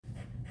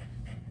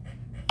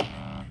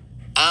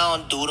I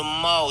don't do the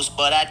most,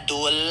 but I do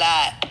a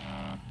lot.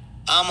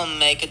 I'ma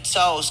make a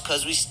toast,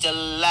 cause we still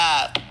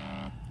alive.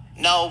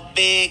 No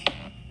big,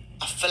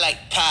 I feel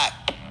like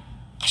Pac.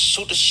 I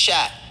shoot a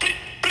shot.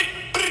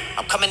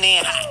 I'm coming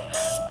in hot.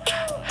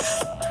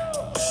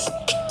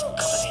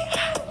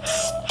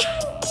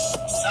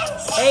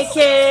 Hey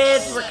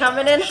kids, we're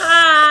coming in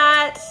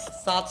hot.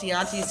 Salty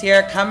Aunties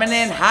here, coming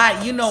in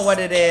hot. You know what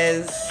it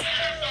is.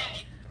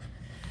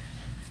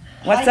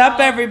 What's up,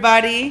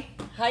 everybody?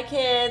 Hi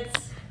kids.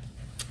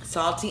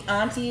 Salty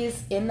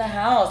Aunties in the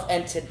house.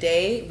 And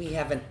today we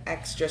have an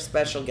extra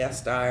special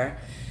guest star.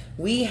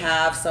 We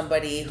have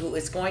somebody who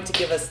is going to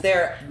give us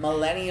their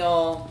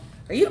millennial.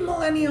 Are you a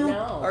millennial?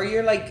 No. Or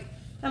you're like,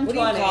 I'm what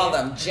 20. do you call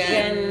them?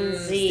 Gen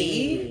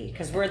Z.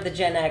 Because we're the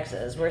Gen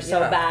X's. We're so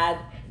bad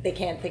they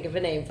can't think of a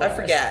name for us. I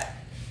forget.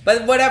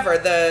 But whatever,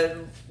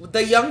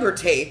 the younger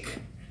take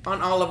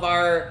on all of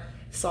our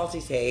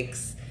salty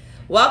takes.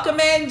 Welcome,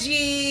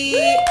 Angie.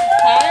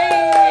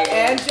 Hi.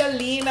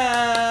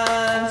 Angelina.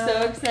 I'm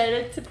so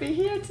excited to be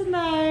here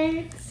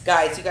tonight.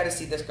 Guys, you got to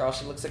see this girl.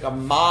 She looks like a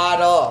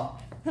model.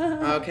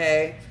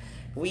 Okay?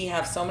 We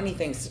have so many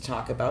things to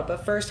talk about.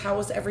 But first, how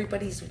was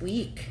everybody's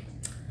week?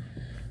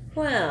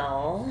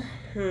 Well,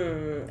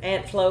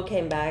 Aunt Flo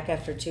came back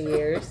after 2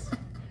 years.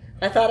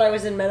 I thought I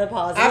was in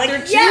menopause.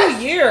 After 2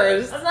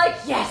 years? I was like,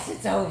 yes,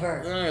 it's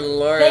over. Oh,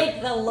 Lord.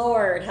 Thank the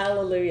Lord.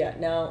 Hallelujah.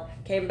 No,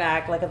 came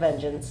back like a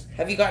vengeance.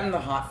 Have you gotten the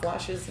hot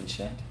flashes and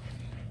shit?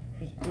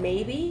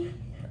 Maybe.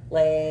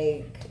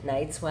 Like,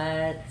 night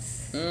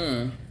sweats.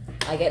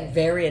 I get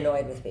very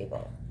annoyed with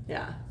people.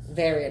 Yeah.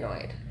 Very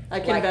annoyed. I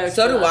can vouch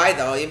So for do that. I,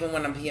 though. Even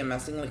when I'm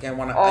PMSing, like,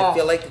 I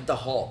feel like the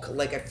Hulk.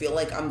 Like, I feel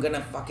like I'm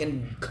gonna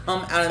fucking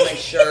come out of my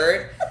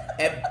shirt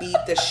and beat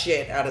the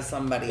shit out of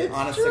somebody.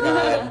 Honest to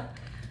God.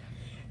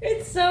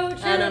 It's so true.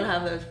 I don't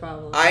have those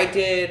problems. I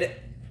did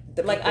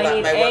the Like, people I at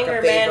need my work anger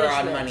a favor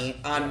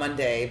management. on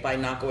Monday by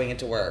not going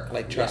into work.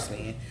 Like, trust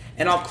me.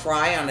 And I'll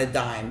cry on a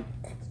dime.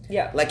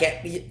 Yeah. Like,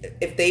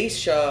 if they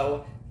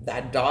show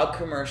that dog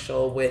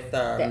commercial with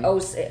The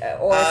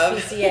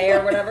OSPCA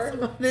or whatever.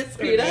 What is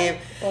her Rita? name?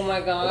 Oh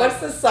my God. What's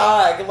the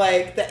song?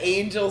 Like the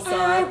angel song.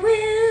 I will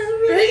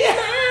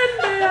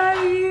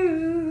remember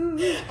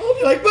you. I'll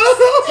be like,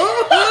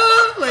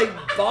 like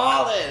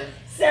bawling.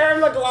 Sarah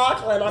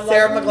McLachlan. I'm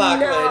Sarah like, McLachlan,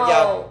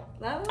 no.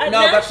 That A one?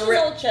 No, but for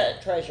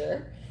national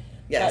treasure.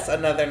 Yes,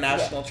 another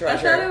national I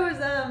treasure. thought it was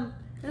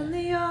in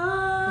the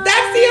arms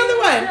That's the other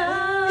one.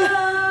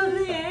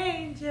 of the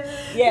angel.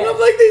 Yeah. And I'm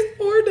like, these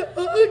poor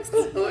dogs.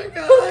 Oh my Who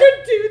God.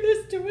 could do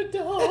this to a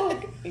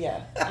dog? Yeah.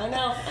 I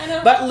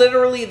know. But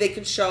literally, they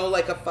could show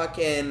like a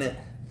fucking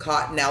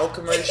Cottonelle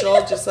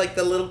commercial, just like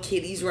the little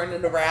kitties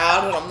running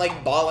around, and I'm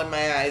like bawling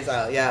my eyes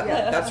out. Yeah,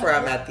 that's where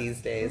I'm at these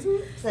days.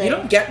 Same. You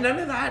don't get none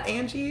of that,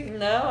 Angie?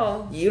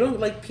 No. You don't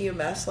like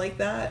PMS like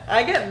that?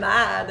 I get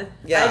mad.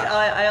 Yeah.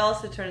 I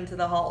also turn into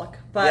the Hulk.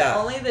 But Yeah.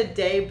 only the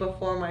day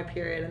before my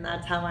period, and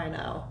that's how I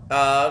know.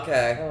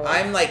 Okay. Oh.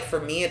 I'm like, for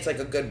me, it's like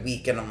a good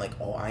week, and I'm like,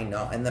 oh, I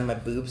know. And then my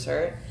boobs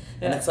hurt.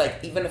 And it's like,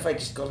 even if I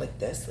just go like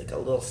this, like a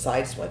little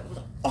side swipe, I'm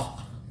like,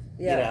 oh.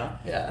 Yeah. You know?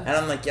 Yeah. And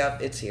I'm like,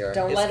 yep, it's here.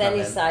 Don't It's let any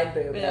coming. side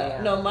boob.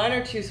 Yeah. No, mine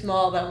are too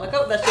small, but I'm like,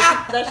 oh,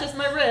 that's just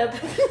my rib.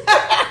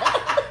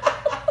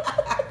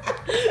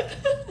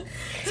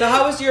 So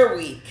how was your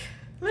week?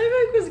 My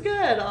week was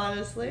good,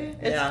 honestly.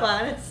 It's Yeah.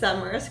 fun. It's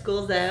summer.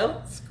 School's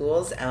out.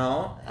 School's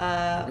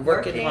out.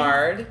 Working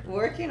hard.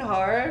 Working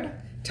hard.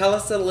 Tell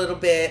us a little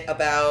bit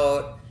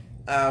about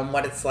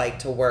what it's like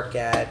to work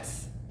at.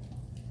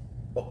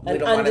 We An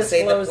don't want to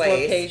say the undisclosed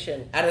place.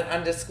 location. At an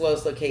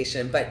undisclosed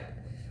location, but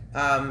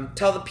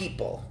tell the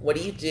people what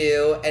do you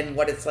do and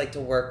what it's like to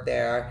work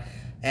there,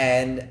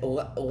 and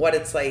what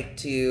it's like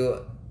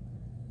to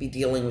be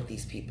dealing with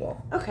these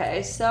people.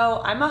 Okay,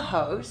 so I'm a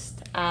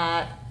host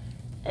at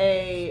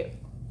a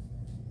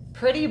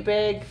pretty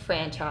big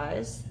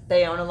franchise.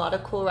 They own a lot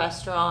of cool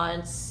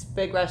restaurants,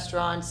 big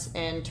restaurants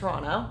in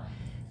Toronto,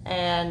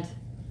 and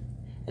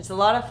it's a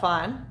lot of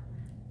fun.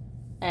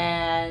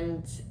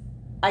 And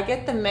I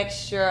get the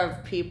mixture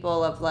of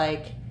people of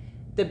like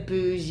the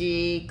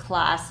bougie,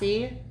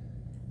 classy,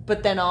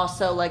 but then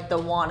also like the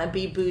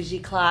wannabe bougie,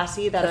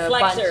 classy that The are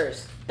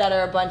flexers.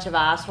 a bunch of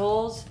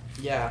assholes.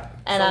 Yeah,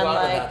 And it's I'm a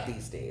lot like- of that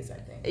these days, I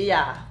think.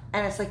 Yeah.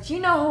 And it's like, do you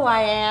know who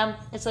I am?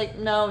 It's like,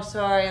 no,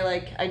 sorry,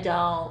 like I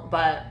don't,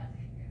 but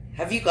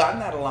Have you gotten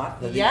that a lot?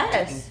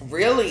 Yes.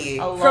 Really?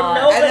 a lot. From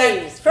And then,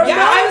 nobody's. From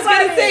I was gonna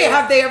nobody. say,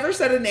 have they ever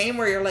said a name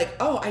where you're like,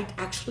 oh, I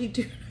actually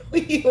do know who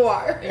you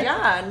are?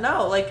 Yeah,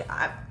 no, like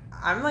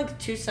I'm like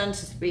too sons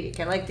to speak,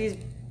 and like these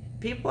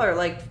people are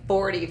like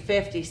 40,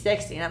 50,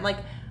 60, and I'm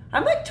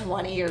like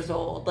 20 years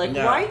old. Like,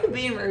 Yeah. why are you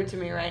being rude to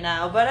me right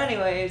now? But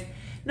anyways,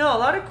 no, a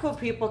lot of cool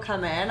people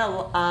come in.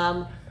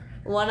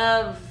 One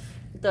of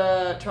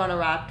the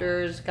Toronto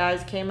Raptors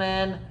guys came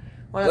in.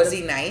 Was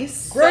he nice?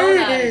 So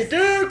nice.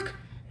 Duke!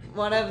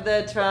 one of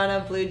the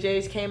Toronto Blue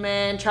Jays came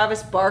in.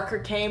 Travis Barker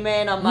came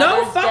in on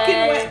Mother's No fucking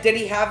Day. way. Did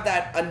he have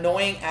that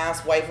annoying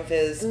ass wife of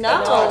his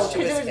No, attached to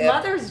because his it was hip?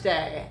 Mother's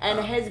Day, and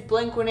his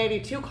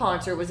Blink-182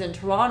 concert was in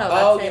Toronto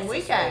Oh, that same yes,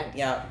 weekend. right.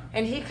 Yeah.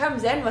 And he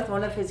comes in with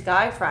one of his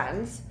guy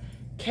friends,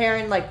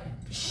 carrying like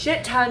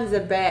shit tons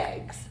of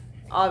bags,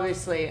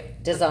 obviously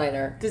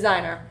Designer.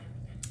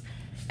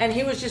 and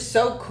he was just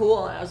so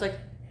cool. And I was like,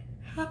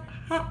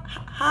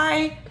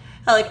 hi.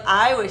 Like,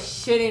 I was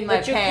shitting my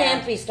But you pants.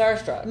 can't be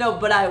starstruck. No,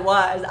 but I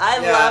was. I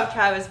Yeah. love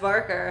Travis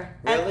Barker.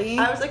 Really?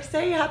 And I was like,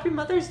 say Happy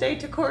Mother's Day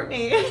to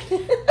Courtney.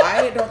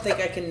 I don't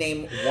think I can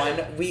name one.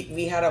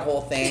 We had a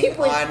whole thing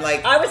on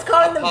like I was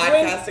calling a them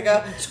podcast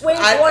ago. Twink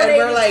And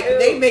we're like, 182.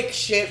 they make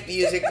shit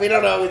music. We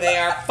don't know who they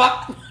are.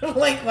 Fuck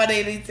Blink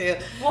 182.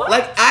 What?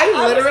 Like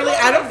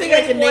I don't think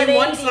I can name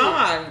one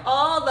song.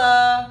 All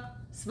the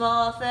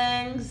small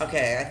things.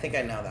 Okay, I think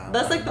I know that.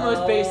 That's one. like the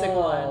most basic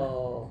one.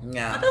 Oh.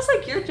 Yeah. But that's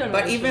like your generation.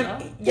 But even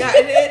no? yeah,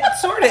 it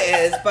sort of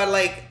is. But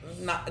like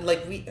not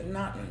like we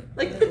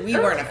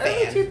weren't a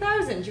Early fan.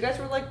 2000s. You guys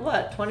were like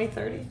what, 20,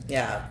 30?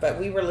 Yeah, but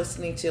we were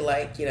listening to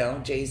like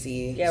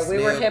Jay-Z. Yeah, we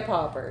were Snoop. hip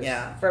hoppers.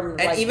 Yeah, From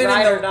and like even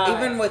Ride in or Die.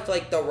 even with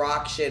like the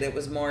rock shit, it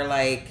was more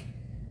like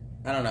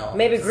I don't know,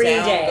 Maybe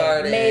Green Day.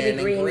 Soundgarden Maybe and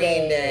Green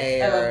Green Day.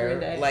 Day, I love or Green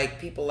Day. like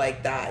people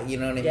like that. You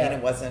know what I mean? Yeah.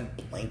 It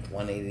wasn't Blink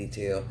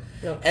 182.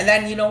 No. And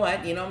then you know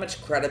what? You know how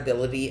much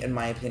credibility, in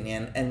my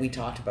opinion, and we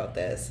talked about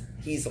this.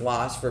 He's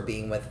lost for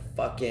being with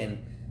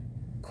fucking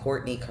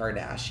Kourtney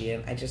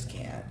Kardashian. I just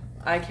can't.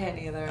 I can't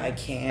either. I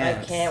can't.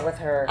 I can't with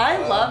her.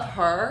 I love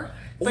her.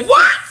 But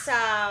What?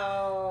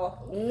 So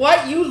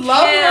What? You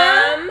love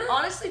her? Kim,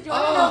 honestly, do you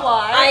want to know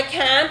why? I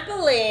can't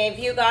believe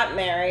you got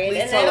married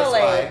Please in tell us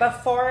Italy why.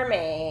 before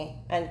me.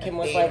 And Kim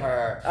was hate like,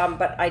 her.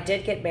 but I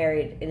did get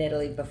married in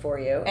Italy before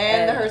you.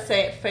 and her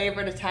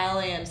favorite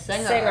Italian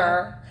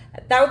singer.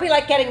 That would be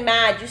like getting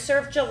mad. You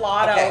served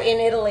gelato Okay. in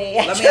Italy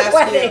at Let me your ask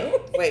wedding. you.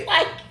 Wait.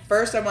 Like,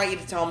 First, I want you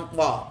to tell me.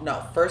 Well,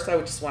 no. First, I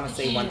would just want to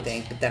say one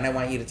thing, but then I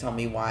want you to tell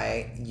me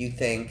why you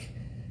think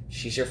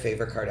she's your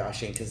favorite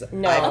Kardashian. Because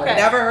No. I've Okay.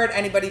 never heard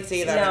anybody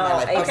say that in No, my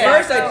life. But okay.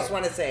 first, I So, just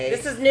want to say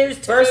this is news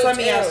to First, me, let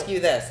me too. ask you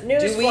this: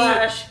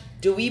 Newsflash.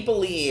 Do we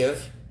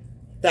believe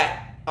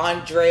that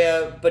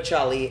Andrea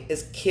Bocelli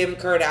is Kim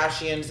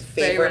Kardashian's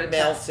favorite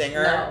male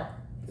singer? No.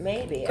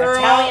 maybe. Girl.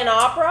 Italian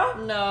opera?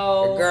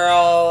 No.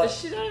 Girl,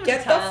 She's not even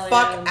get Italian. the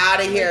fuck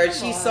out of here! Come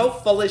She's on. so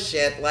full of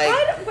shit.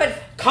 Like But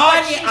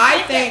Kanye, she I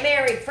did think. get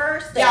married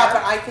first there. Yeah,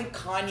 but I think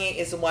Kanye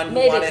is the one who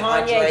Maybe wanted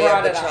Kanye Andrea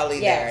brought it up,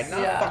 Bocelli yes. there,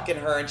 not Yeah. fucking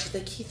her. And she's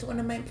like, he's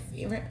one of my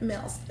favorite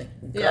males.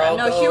 Yeah, Girl,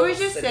 no, she go was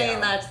just sit saying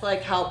down. that to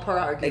like help her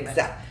argument.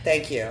 Exactly.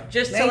 Thank you.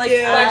 Just to, Thank like,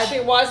 you. But she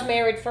was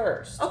married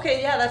first.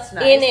 Okay, yeah, that's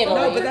nice. In Italy.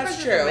 what No, but that's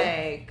difference does it true.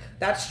 make?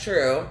 That's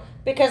true.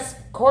 Because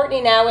Courtney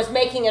now is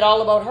making it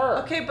all about her.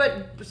 Okay,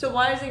 but so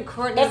why isn't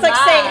Courtney That's like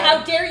mad? saying,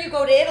 how dare you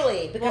go to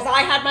Italy? Because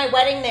I had my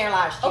wedding there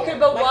last year. Okay,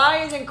 but Like, why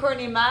isn't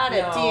Courtney mad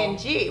at No.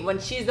 D&G when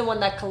she's the one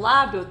that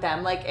collabed with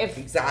them? Like, if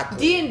Exactly.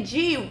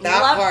 D&G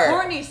That loved part.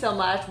 Courtney so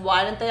much,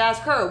 why didn't they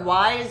ask her?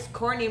 Why is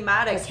Courtney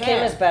mad at Because Kim?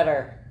 Kim is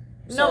better.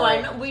 No, Sorry.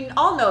 I know, we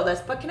all know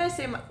this, but can I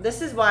say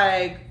this is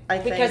why I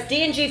think Because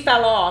D&G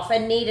fell off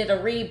and needed a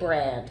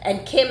rebrand,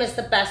 and Kim is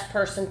the best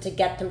person to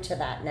get them to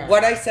that now.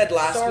 What I said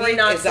last Sorry, week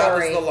not is that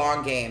sorry. was the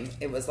long game.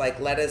 It was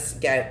like, let us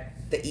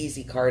get the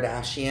easy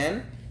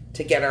Kardashian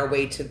to get our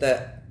way to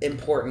the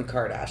important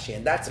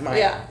Kardashian. That's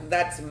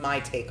my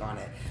take on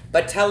it.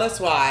 But tell us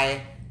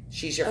why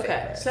she's your okay,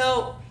 favorite.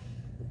 so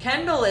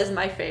Kendall is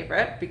my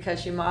favorite because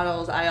she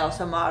models. I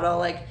also model.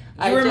 Like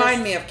you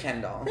remind me of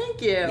Kendall.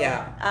 Thank you.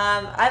 Yeah.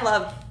 I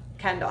love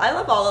Kendall. I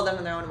love all of them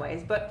in their own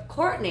ways. But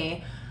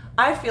Courtney,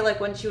 I feel like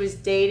when she was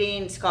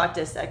dating Scott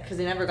Disick, because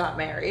they never got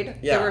married,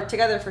 Yeah. they were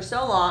together for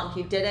so long,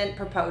 he didn't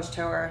propose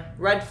to her.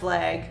 Red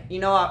flag. You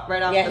know,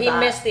 right off Yeah, the he bat.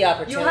 missed the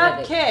opportunity. You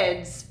have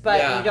kids, but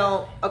Yeah. you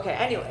don't. Okay,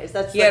 anyways,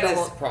 that's He like had the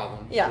his whole-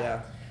 problem. Yeah.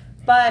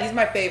 But He's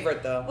my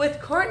favorite though.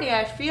 with Courtney,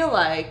 I feel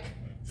like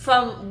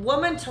from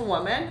woman to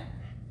woman,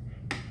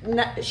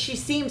 she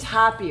seems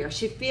happier.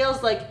 She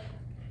feels like,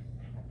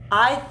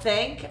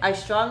 I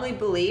strongly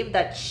believe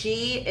that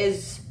she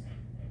is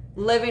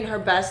living her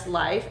best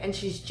life and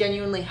she's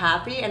genuinely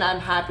happy, and I'm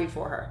happy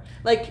for her.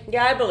 Like,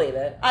 Yeah, I believe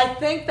it. I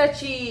think that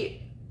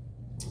she,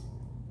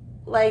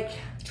 like,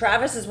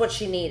 Travis is what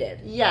she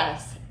needed.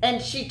 yes. And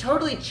she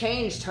totally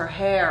changed her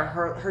hair,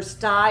 her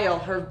style,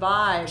 her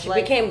vibe. She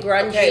like, became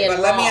grungy Okay, and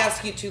but let me raw.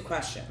 ask you two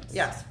questions.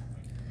 yes.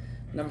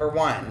 Number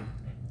one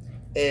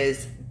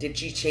is, did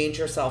she change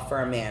herself for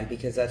a man?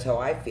 Because that's how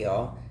I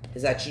feel,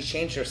 is that she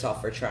changed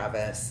herself for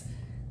Travis.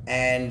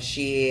 And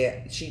she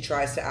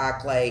tries to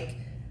act like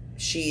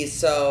she's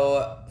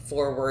so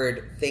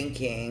forward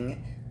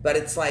thinking, but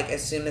it's like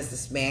as soon as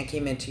this man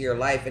came into your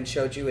life and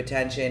showed you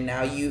attention,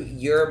 now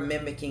you're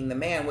mimicking the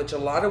man, which a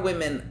lot of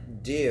women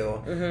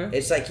do. Mm-hmm.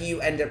 It's like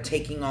you end up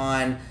taking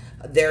on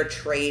their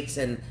traits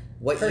and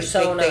what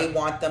Persona. you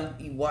think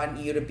you want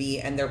you to be,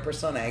 and their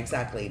persona,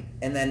 exactly.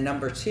 And then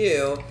number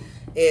two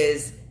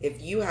is, if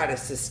you had a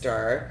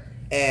sister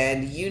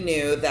and you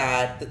knew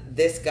that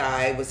this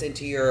guy was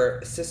into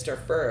your sister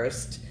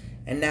first,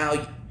 and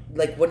now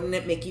like, wouldn't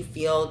it make you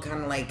feel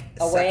kind of like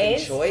A second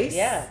ways? choice?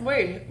 Yeah.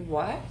 Wait,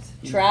 what?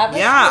 Travis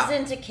Yeah. was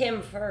into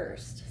Kim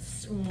first.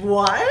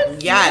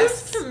 What? Yes.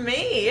 News to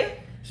me.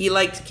 He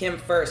liked Kim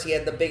first. He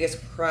had the biggest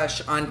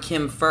crush on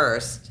Kim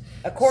first.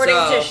 According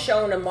So- to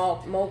Shona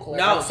Mokler.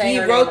 No, I'm saying he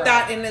her wrote name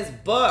that right. in his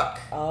book.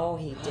 Oh,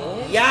 he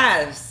did?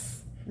 Yes.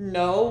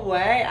 No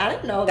way. I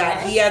didn't know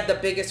that. That he had the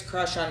biggest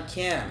crush on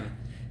Kim.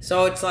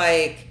 So it's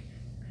like,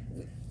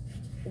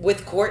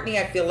 with Courtney,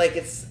 I feel like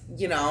it's,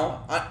 you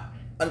know,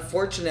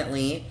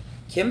 unfortunately,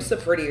 Kim's the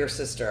prettier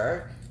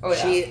sister. Oh,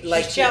 yeah. She's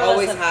She jealous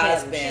always of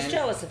has Kim. been. She's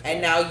jealous of And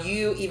Kim. now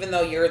you, even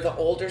though you're the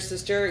older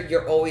sister,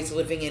 you're always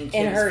living in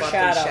Kim's her fucking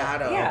shadow.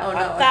 shadow. Yeah, Oh, no,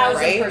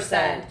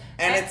 1,000%.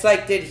 And it's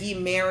like, did he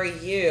marry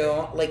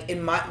you? Like,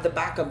 in the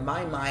back of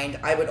my mind,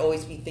 I would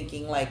always be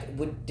thinking, like,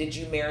 did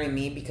you marry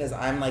me because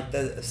I'm like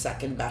the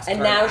second best And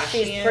Kardashian? now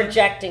she's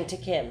projecting to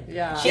Kim.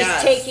 Yeah. She's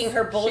Yes. taking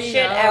her She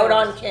bullshit knows. out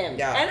on Kim.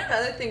 Yeah. And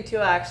another thing too,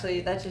 actually,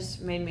 that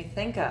just made me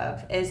think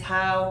of is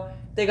how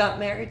they got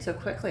married so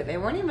quickly. They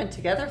weren't even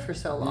together for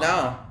so long.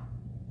 No.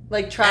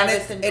 Like And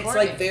Travis and it's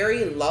Courtney. like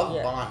very love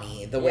Yeah.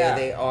 bomby the way Yeah.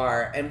 they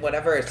are and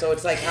whatever. So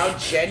it's like, how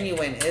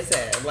genuine is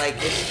it? Like,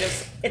 it's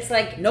just, It's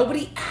like,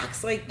 nobody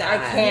acts like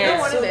that. I can't. You know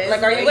what it is?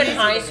 Like, are you in Crazy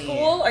high to me.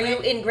 school? Are you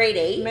in grade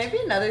 8? Maybe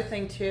another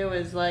thing too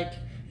is like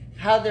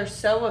how they're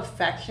so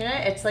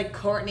affectionate. It's like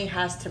Courtney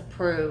has to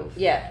prove.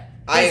 Yeah.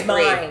 I He's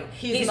agree. mine.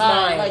 He's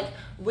mine. Like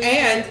we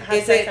And have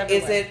is sex it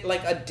everywhere.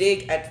 like a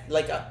dig at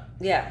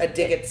Yeah. a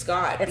dig at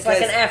Scott? It's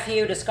Because like an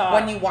FU to Scott.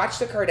 when you watch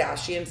the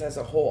Kardashians as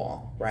a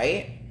whole,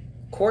 right?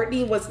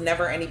 Courtney was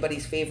never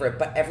anybody's favorite,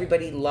 but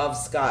everybody loves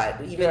Scott,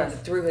 even Yes.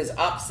 through his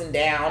ups and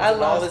downs I and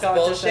all love this Scott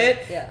bullshit.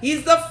 Disick. Yeah.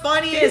 He's the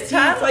funniest. He's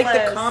like the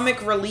talentless.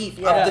 comic relief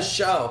Yeah. of the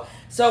show.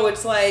 So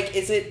it's like,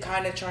 is it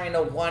kind of trying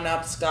to one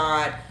up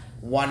Scott,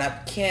 one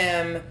up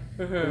Kim,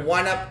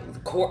 one up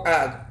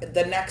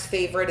the next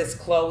favorite is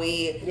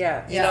Chloe.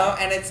 Yeah. You know,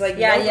 and it's like,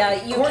 Yeah, no,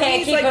 yeah, you Courtney's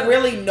can't keep like a-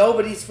 really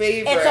nobody's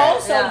favorite. It's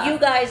also, Yeah. you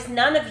guys,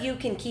 none of you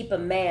can keep a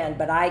man,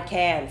 but I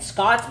can.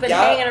 Scott's been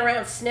Yeah. hanging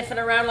around, sniffing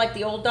around like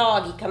the old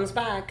dog. He comes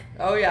back.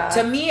 Oh yeah.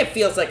 To me, it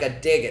feels like a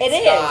dig at It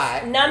is.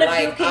 Scott. None of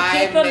Like, you can I'm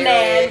keep a man,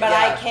 married, but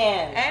yeah. I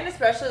can. and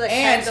especially like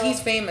And Kendall. he's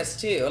famous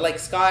too. Like,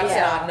 Scott's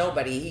Yeah. not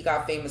nobody. He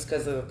got famous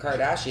because of the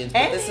Kardashians.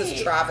 But And this is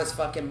he- Travis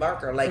fucking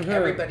Barker. Like,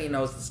 everybody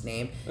knows his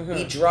name.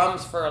 He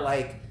drums for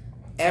like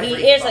He every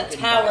is a fucking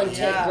talented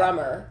body. Yeah.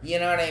 drummer. You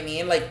know what I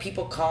mean? Like,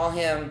 people call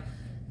him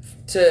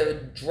to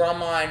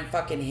drum on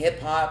fucking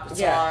hip hop songs,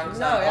 Yeah. on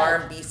No, yeah.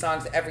 R&B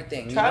songs,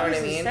 everything. You Travis know what I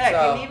is mean? sick,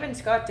 So, and even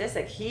Scott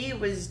Disick, he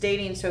was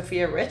dating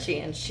Sophia Richie,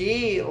 and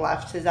she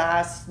left his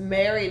ass,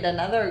 married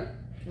another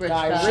rich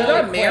Guy guy. She really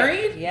got quick.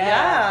 married? Yeah.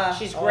 Yeah.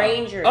 She's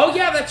Granger. oh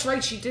yeah, that's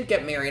right. She did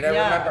get married. I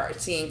Yeah. remember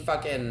seeing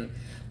fucking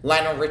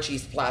Lionel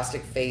Richie's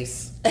plastic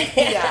face.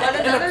 Yeah, but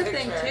in a another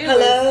thing picture. too.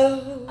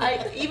 Hello.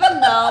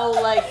 Even though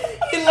like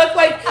He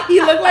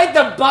looked like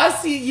the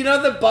bust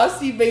the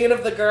bust he made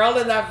of the girl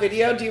in that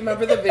video. Do you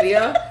remember the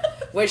video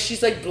where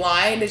she's like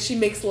blind and she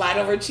makes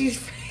Lionel Richie's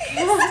face?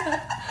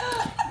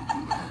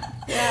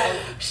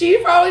 She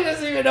probably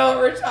doesn't even know what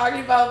we're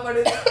talking about, but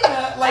it's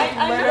like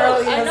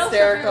literally I know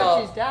hysterical.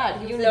 Sophia Richie's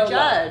dad. He You was know a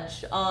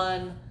judge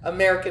on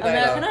American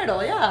American Idol.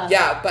 Idol. Yeah.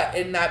 Yeah, but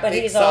in that But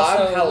big he's song,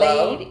 also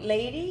Hello.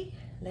 lady.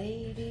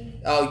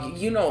 Oh,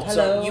 you know, so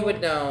Hello. you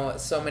would know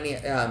so many.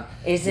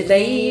 Is it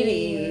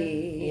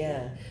lady?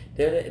 Yeah.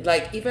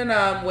 Like even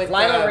with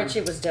Lionel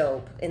Richie was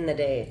dope in the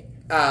day.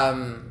 He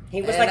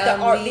was and like I'm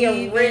the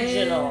leaving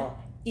original.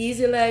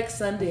 Easy like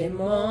Sunday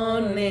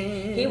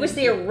morning. He was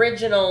the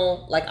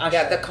original, like, Usher.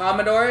 Yeah, the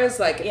Commodores.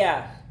 Like,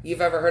 Yeah.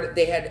 you've ever heard it?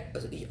 They had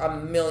a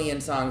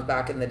million songs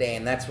back in the day,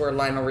 and that's where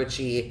Lionel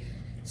Richie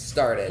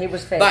started. He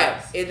was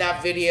famous. But in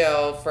that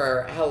video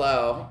for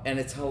Hello, and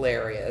it's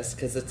hilarious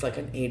because it's like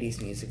an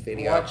 80s music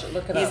video. Watch it,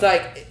 look it He's up.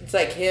 like, it's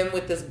like him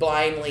with this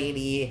blind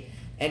lady,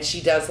 and she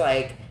does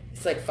like,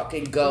 it's like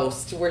fucking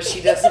Ghost, where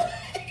she does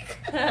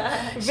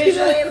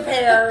Visually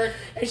impaired.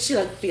 and she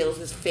like feels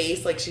his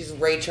face like she's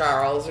Ray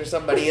Charles or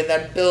somebody, and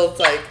then builds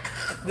like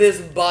this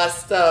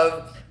bust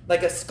of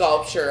like a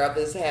sculpture of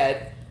his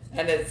head,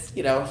 and it's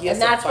he has And some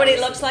that's what he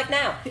funny- looks like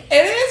now. It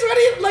is what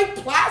he like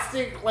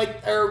plastic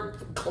like or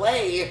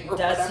clay. Or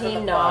Does whatever he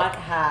the not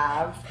fuck.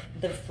 have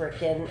the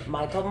freaking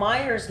Michael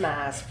Myers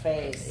mask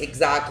face?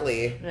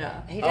 Exactly.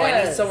 Yeah. He Oh, and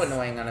he's does. so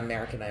annoying on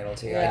American Idol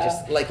too. Yeah. I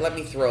just let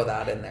me throw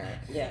that in there.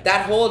 Yeah.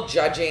 That whole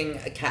judging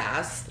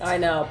cast I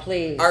know,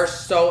 please. are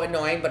so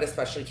annoying, but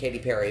especially Katy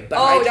Perry. But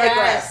Oh, I digress.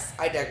 yes.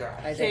 I digress.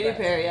 I Katy digress.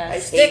 Perry. I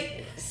Yes. hate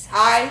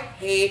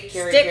Katy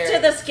Stick Perry. to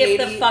the skip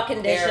the Katy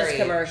fucking dishes Perry.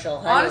 commercial,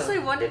 honey. Honestly,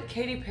 when did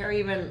Katy Perry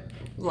even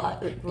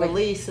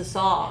release a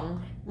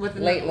song?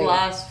 Within Lately. the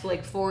last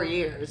 4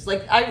 years.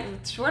 Like, I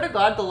swear to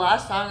God, the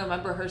last song I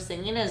remember her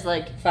singing is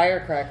like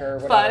Firecracker or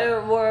whatever.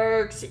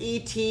 Fireworks,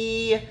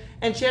 E.T.,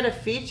 and she had a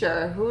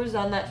feature. Who was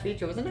on that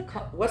feature? Wasn't it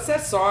What's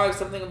that song?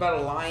 Something about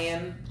a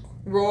lion?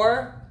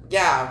 Roar?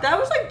 Yeah. That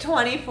was like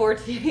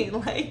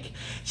 2014. Like,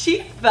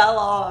 she fell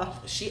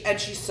off. She's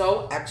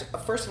so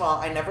first of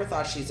all, I never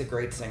thought she's a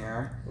great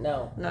singer.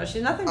 No. No,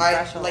 she's nothing I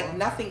special. like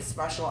nothing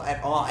special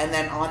at all. And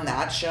then on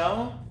that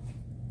show,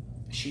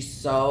 she's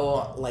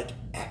so like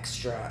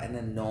extra and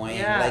annoying.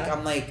 Yeah. Like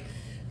I'm like,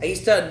 I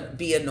used to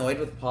be annoyed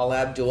with Paula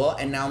Abdul,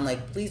 and now I'm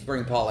like, please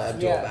bring Paula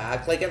Abdul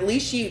back. Like at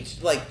least she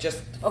like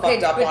just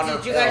fucked up on her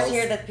did you pills. guys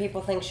hear that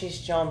people think she's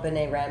Jon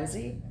Benet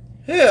Ramsey?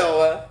 Who?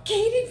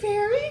 Katy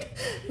Perry?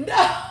 No.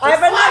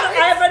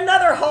 I have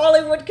another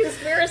Hollywood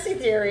conspiracy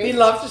theory. We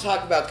love to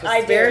talk about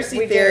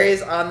conspiracy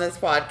theories on this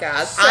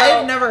podcast. So,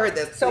 I've never heard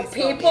this. So Please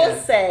fill me people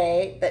in.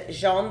 say that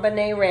Jon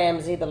Benet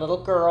Ramsey, the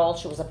little girl,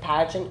 she was a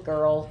pageant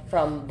girl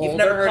from Boulder, You've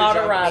never heard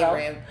Colorado. of Jon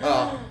Benet Ramsey?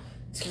 Oh.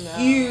 It's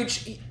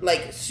huge,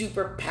 like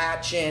super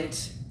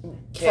pageant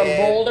kid.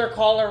 From Boulder,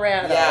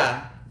 Colorado.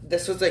 Yeah.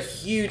 This was a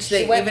huge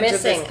thing. She went even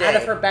missing to this day. out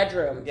of her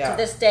bedroom. Yeah. To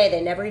this day,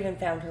 they never even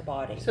found her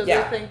body. So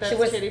Yeah. they think that's She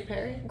was- Katy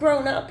Perry?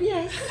 Grown up,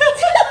 yes.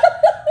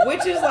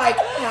 Which is like,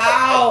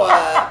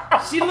 how?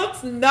 She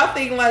looks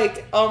nothing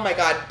like, oh my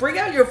God. Bring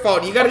out your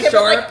phone. You got to Okay, show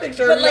but her like- a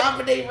picture but of like- Jon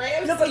Benet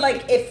Ramsey. No, but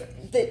like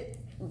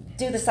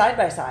do the side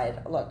by side.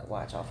 Look,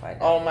 watch, I'll find it.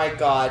 Oh my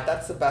God.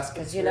 That's the best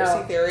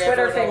conspiracy theory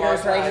Twitter ever in a long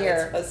fingers right time.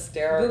 here. It's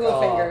hysterical. Google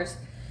fingers.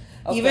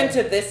 Okay. Even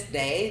to this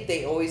day,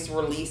 they always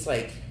release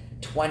like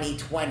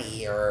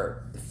 2020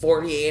 or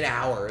 48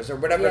 hours or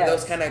whatever, Yes.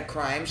 those kind of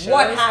crime shows.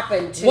 What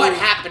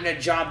happened to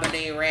Jon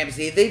Benet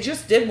Ramsey? They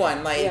just did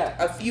one like Yeah.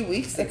 a few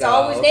weeks ago. It's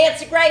always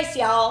Nancy Grace,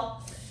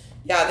 y'all.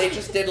 Yeah, they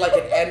just did like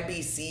an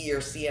NBC or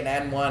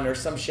CNN one or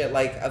some shit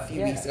like a few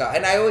Yeah. weeks ago.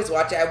 And I always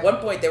watch it. At one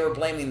point, they were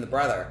blaming the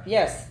brother.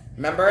 Yes.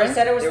 Remember? They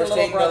said it was They the were little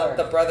saying brother.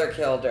 The brother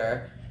killed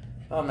her.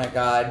 Oh my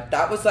God.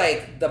 That was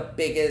like the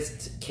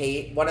biggest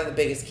case, one of the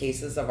biggest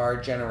cases of our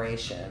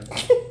generation.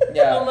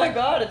 Yeah. Oh my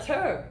God, it's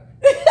her.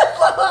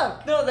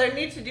 Look. No, they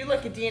need to do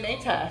like a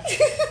DNA test.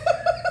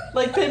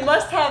 Like they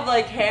must have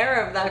like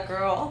hair of that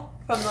girl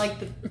from like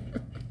the.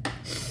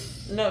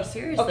 No,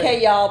 seriously.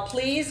 Okay, y'all,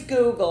 please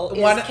Google. Is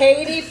One-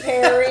 Katy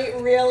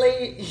Perry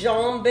really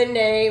Jon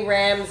Benet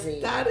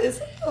Ramsey? That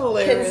is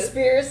hilarious.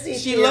 Conspiracy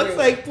She theory. looks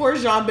like poor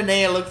Jon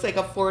Benet. Looks like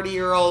a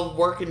 40-year-old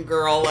working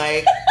girl,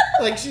 like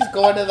like she's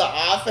going to the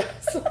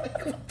office.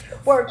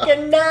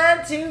 working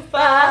 9 to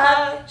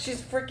 5.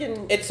 She's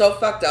freaking It's so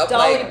fucked up.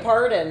 Dolly like,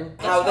 Parton.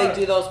 how It's they her.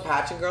 do those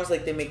pageant girls,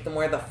 like they make them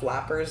wear the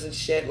flappers and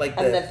shit, like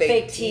And the the fake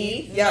fake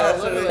teeth. teeth. Yeah, No, that's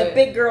what literally. it The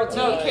big girl teeth.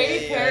 No,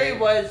 Katy Perry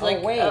was Oh,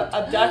 like wait.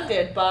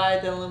 abducted by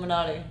the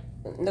Illuminati.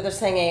 No, they're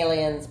saying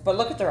aliens, but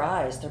look at their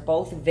eyes. They're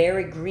both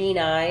very green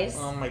eyes.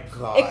 Oh my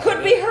God. It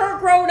could be her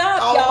grown up,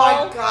 Oh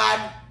y'all. my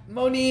God,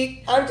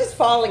 Monique. I'm just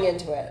falling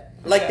into it.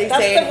 Like they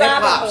That's say the in hip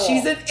rabbit hop, hole.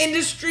 she's an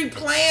industry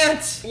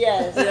plant.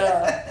 Yes,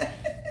 yeah.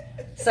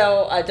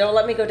 So don't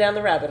let me go down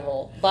the rabbit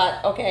hole.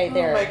 But okay,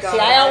 there. my God, See,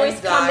 I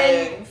always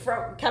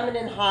I'm coming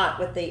in hot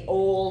with the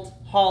old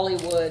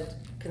Hollywood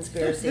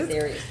conspiracy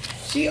theories.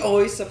 She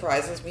always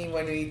surprises me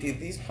when we do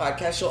these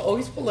podcasts. She'll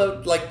always pull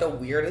out like the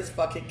weirdest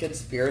fucking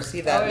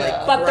conspiracy that Oh, yeah.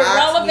 like But they're cracks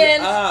me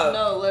relevant. up.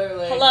 No,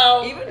 literally.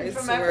 Hello. Even I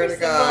from swear to every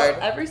God.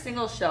 every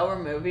single show or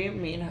movie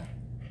me and her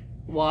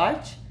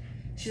watch,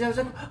 she's always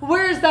like,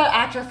 "Where is that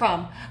actor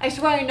from? I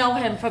swear I know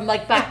him from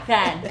like back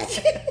then.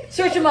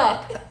 Search him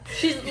up."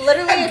 She's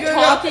literally I'm a good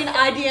talking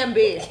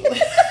IDMB.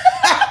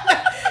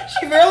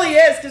 She really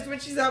is, because when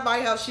she's at my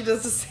house, she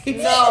does the same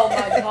No, shit.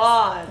 my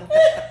God.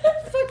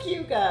 Fuck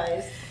you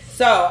guys.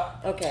 So,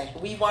 Okay.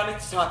 we wanted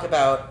to talk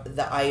about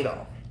The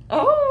Idol.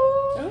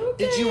 Oh,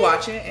 Did you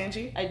watch it,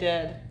 Angie? I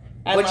did.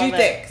 I What'd you love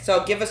it. think?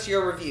 So, give us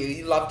your review.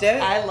 You loved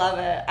it? I love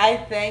it. I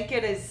think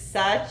it is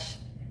such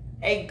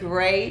a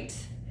great,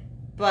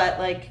 but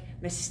like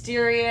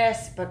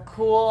mysterious, but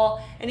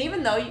cool. And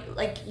even though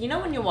you know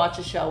when you watch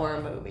a show or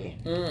a movie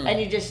and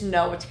you just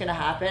know what's gonna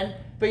happen,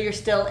 but you're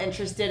still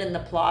interested in the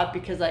plot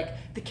because like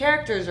the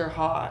characters are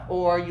hot,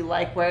 or you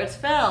like where it's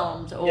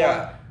filmed, or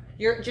Yeah.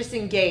 you're just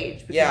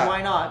engaged because Yeah.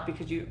 why not?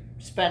 Because you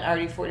spent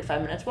already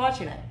 45 minutes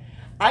watching it.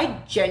 I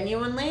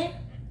genuinely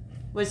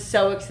was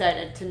so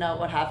excited to know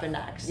what happened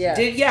next. Yeah.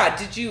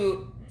 Did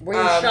you... Were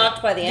you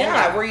shocked by the ending?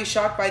 Yeah, were you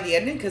shocked by the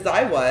ending? Because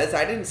I was.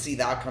 I didn't see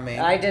that coming.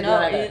 I did No,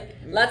 not.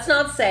 Let's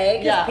not say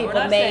because Yeah, we're people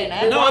not may. saying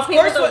it. We No, want of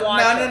people course. to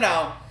watch it.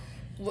 No.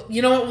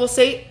 You know what? We'll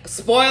say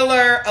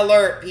spoiler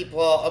alert, people.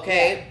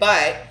 Okay,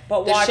 but the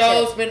watch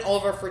show's it. been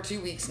over for 2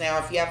 weeks now.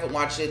 If you haven't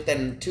watched it,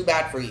 then too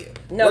bad for you.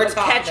 No, We're but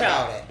talking catch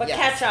about up. it. But yes.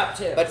 catch up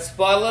too. But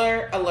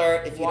spoiler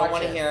alert! If you Watch don't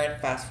want to it. hear it,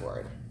 fast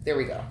forward. There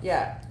we go.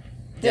 Yeah.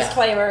 Yeah.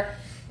 Disclaimer.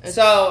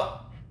 So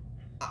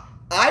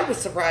I was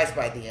surprised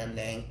by the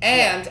ending,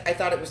 and I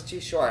thought it was too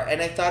short, and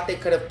I thought they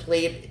could have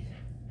played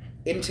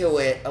into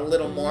it a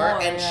little more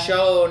and yeah.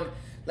 shown,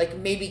 like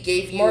maybe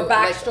gave you More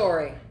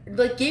backstory.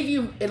 like gave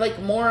you like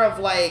more of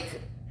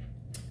like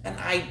an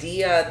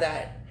idea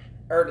that,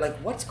 or like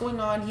what's going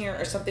on here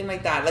or something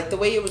like that. Like the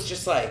way it was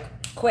just like,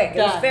 Quick.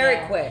 It was Done, very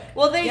yeah. quick.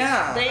 Well, they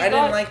Yeah, they I didn't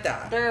got- like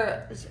that.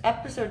 Their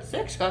episode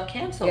 6 got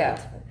canceled. Yeah.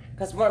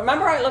 Because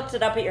remember I looked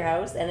it up at your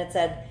house and it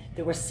said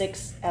there were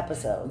 6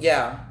 episodes.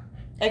 yeah,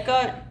 It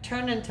got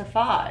turned into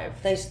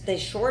 5. They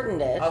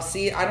shortened it. I'll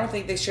see. I don't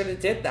think they should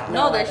have did that.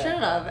 No, I they don't.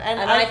 shouldn't have. And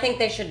I think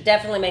they should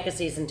definitely make a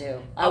season 2.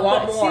 I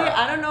want but more. See,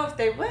 I don't know if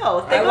they will.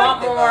 If they I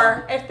got want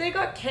more. If they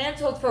got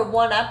canceled for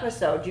one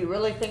episode, do you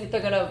really think they're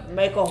gonna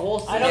make a whole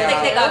season? I don't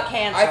think they got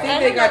canceled. I think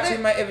And they got another-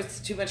 too much. It was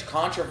too much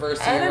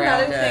controversy And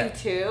around another it.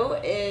 thing too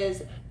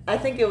is, I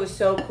think it was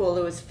so cool.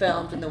 It was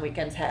filmed in the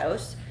Weeknd's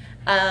house.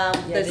 The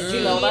did you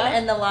scene know that?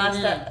 in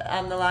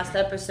the last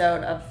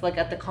episode of like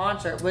at the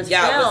concert was It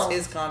filmed was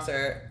his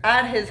concert.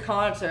 at his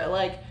concert.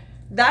 Like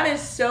that is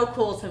so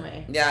cool to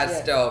me. Yeah,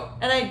 it's dope.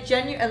 And I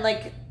and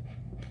like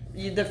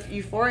the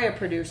Euphoria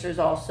producers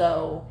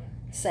also.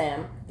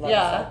 Sam.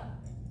 Yeah,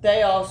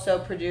 they also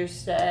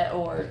produced it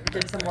or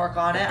did some work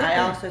on it. I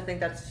also think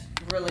that's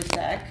really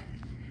sick.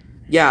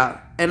 Yeah,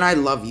 and I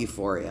love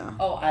Euphoria.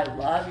 Oh, I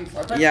love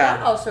Euphoria. But Yeah.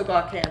 that also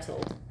got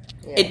canceled.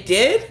 It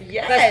did?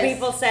 Yes. Because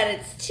people said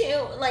it's too,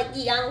 like,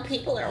 young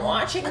people are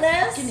watching I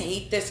this. fucking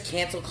hate this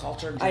cancel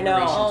culture I generation.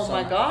 know. Oh so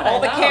my much. god. all I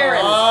the know.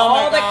 Karens, Oh my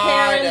all the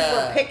God. Karens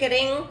were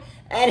picketing,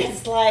 and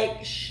it's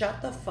like,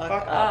 shut the fuck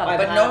up. I've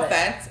But had no it.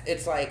 offense,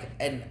 it's like,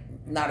 and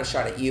not a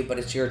shot at you, but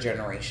it's your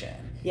generation.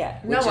 Yeah.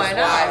 Which is I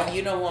know. why,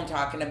 you know who I'm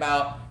talking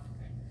about.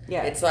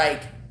 Yeah. It's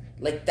like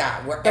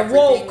that, where the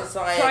everything woke, is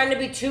like trying to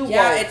be too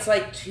yeah, woke. it's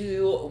like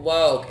too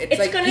woke. It's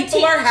like gonna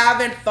people are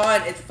having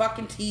fun. It's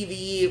fucking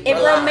TV. It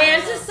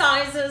relax.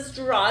 romanticizes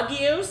drug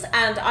use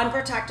and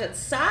unprotected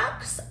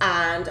sex,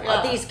 and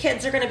Yeah. these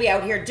kids are going to be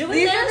out here doing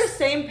These are the this.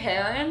 same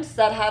parents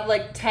that have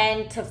like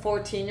 10 to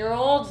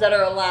 14-year-olds that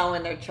are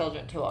allowing their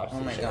children to watch Oh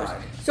these my shows.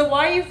 God. So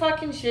why are you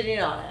fucking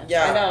shitting on it?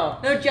 Yeah. I know.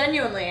 No,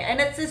 genuinely.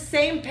 And it's the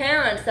same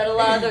parents that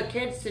allow their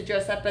kids to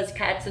dress up as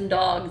cats and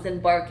dogs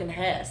and bark and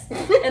hiss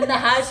in the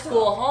high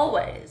school hallways.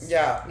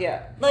 Yeah.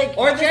 Yeah. Like,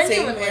 Or the same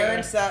genuinely.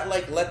 parents that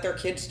like let their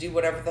kids do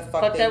whatever the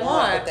fuck What they they want,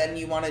 want. but then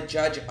you want to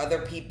judge other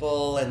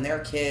people and their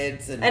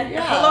kids and, And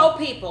Yeah. hello,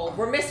 people,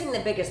 we're missing the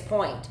biggest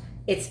point.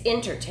 It's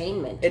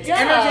entertainment. it's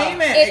Yeah.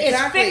 entertainment. It is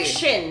exactly.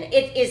 fiction.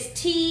 It is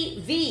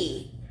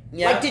TV.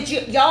 Yeah. Like, did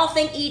y'all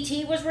think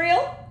E.T. was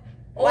real?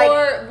 Or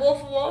Like-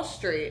 Wolf of Wall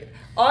Street.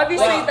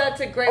 Obviously, Well, that's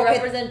a great okay,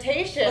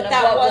 representation but of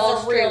that what was Wall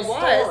a Street real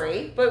was.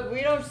 story. But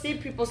we don't see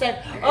people saying,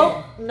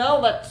 "Oh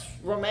no, that's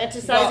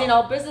romanticizing Well,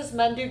 all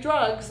businessmen do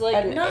drugs." Like,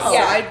 and- no.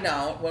 Yeah. Side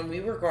note, when we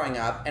were growing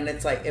up, and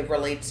it's like it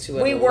relates to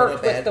it We a little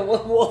worked bit. with the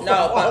Wolf no,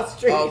 of Wall but,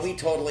 Street. Oh, we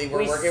totally were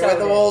We working so with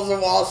the did. Wolves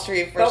of Wall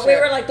Street for but sure.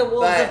 we were like the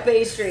wolves But- of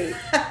Bay Street.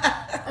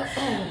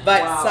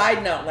 But Wow.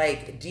 side note,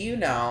 like, do you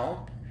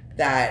know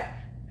that?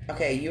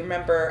 Okay, you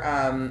remember?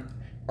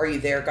 Are You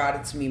There, God?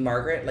 It's Me,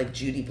 Margaret. Like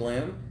Judy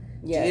Blume.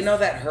 Yes. Do you know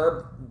that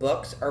her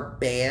books are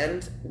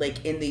banned,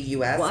 like in the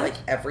U.S., What? like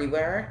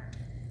everywhere?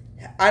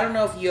 I don't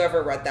know if you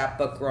ever read that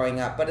book growing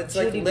up, but it's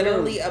like Judy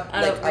literally Blume.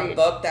 I like don't a read.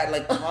 book that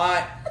like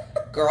taught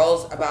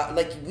girls about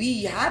like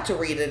we had to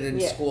read it in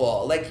Yeah.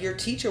 school. Like your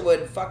teacher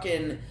would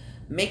fucking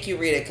make you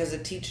read it because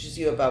it teaches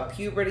you about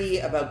puberty,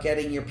 about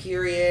getting your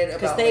period,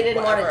 Because about they like,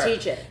 didn't want to whatever.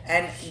 teach it.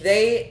 And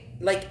they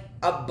like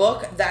a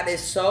book that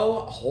is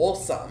so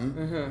wholesome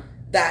Mm-hmm.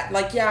 that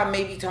like yeah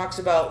maybe talks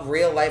about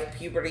real life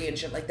puberty and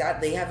shit like that.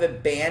 They have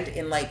it banned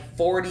in like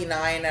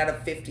 49 out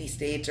of 50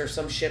 states or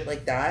some shit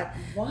like that.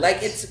 What?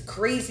 Like it's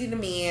crazy to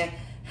me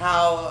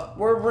how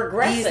We're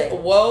regressing. these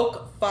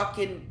woke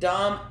fucking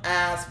dumb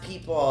ass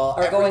people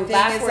Are going everything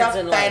backwards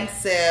is in life.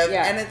 offensive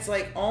Yeah. and it's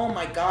like oh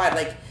my god,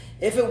 like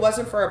if it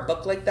wasn't for a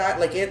book like that,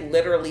 like it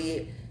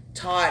literally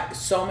taught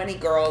so many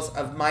girls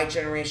of my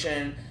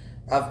generation,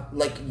 of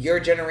like your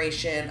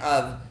generation,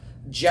 of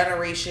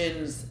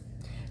generations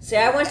See,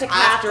 I went to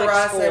after Catholic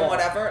us school. and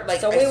whatever, like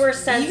so we were we-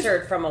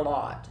 censored from a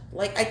lot.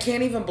 like I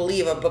can't even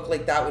believe a book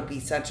like that would be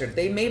censored.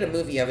 They made a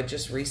movie of it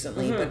just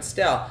recently, but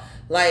still,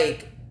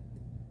 like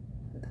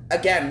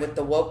again with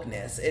the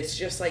wokeness, it's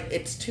just like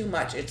it's too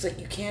much. It's like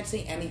you can't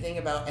say anything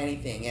about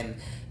anything, and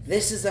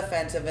this is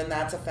offensive and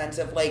that's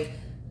offensive. Like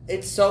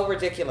it's so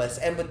ridiculous.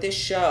 And with this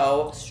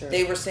show, It's true.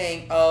 they were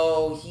saying,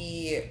 "Oh,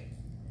 he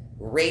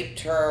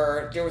raped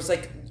her." There was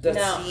like the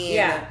scene.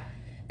 Yeah.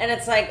 And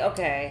it's like,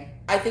 okay.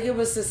 I think it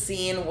was the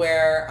scene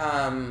where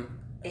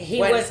He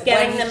when- was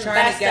getting when the he's trying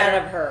to best get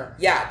out of her.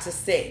 Yeah, to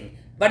sing.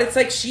 But it's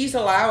like she's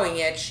allowing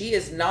it. She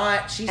is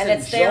not. She's And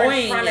enjoying it's there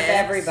in front it. of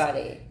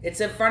everybody. It's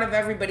in front of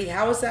everybody.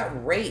 How is that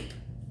rape?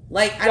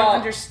 Like I Well- don't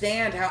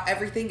understand how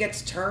everything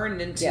gets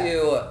turned into.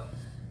 Yeah.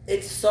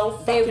 It's so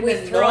fucking We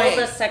throw annoying.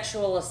 the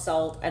sexual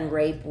assault and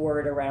rape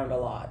word around a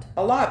lot.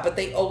 A lot, but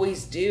they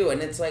always do,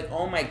 and it's like,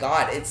 oh my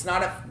god, it's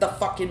not the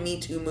fucking Me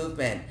Too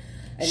movement.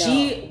 I know.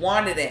 She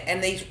wanted it,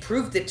 and they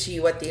proved it to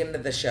you at the end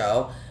of the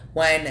show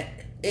when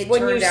it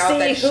When turned you out see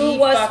that who she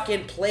was-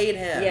 fucking played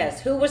him.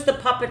 Yes. Who was the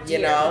puppeteer? You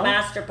know? The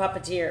master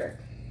puppeteer.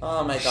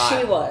 Oh my god.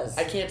 She was.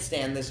 I can't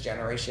stand this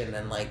generation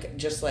and like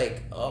just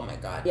like oh my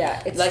god.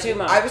 Yeah, it's like, too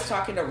much. I was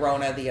talking to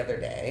Rona the other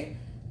day,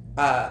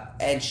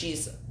 and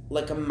she's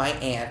like my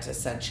aunt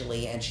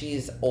essentially, and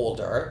she's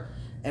older,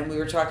 and we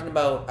were talking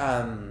about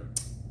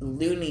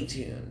Looney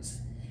Tunes,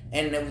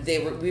 and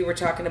we were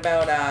talking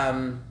about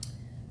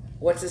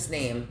what's his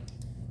name,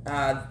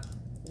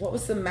 what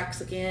was the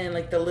Mexican,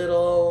 like the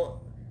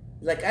little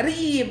like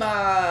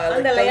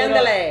arriba, like Andale,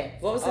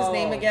 andale. what was his Oh.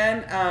 name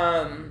again?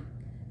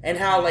 And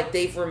how like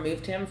they've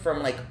removed him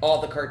from like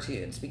all the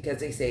cartoons because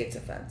they say it's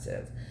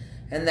offensive.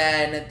 And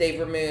then they've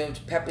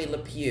removed Pepe Le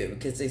Pew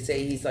because they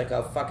say he's like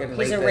a fucking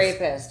rapist. He's a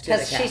rapist to the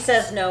because she cats.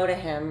 says no to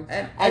him,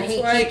 and it's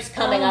he like, keeps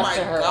coming oh up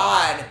to her. my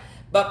God.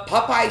 But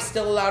Popeye's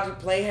still allowed to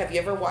play. Have you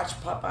ever watched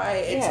Popeye?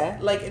 It's Yeah.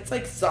 like it's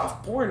like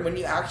soft porn when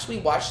you actually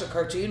watch the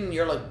cartoon and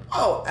you're like,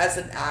 oh, as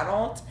an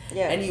adult,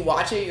 Yeah. and you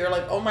watch it, you're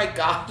like, oh my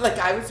God, like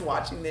I was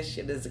watching this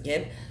shit as a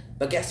kid.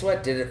 But guess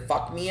what? Did it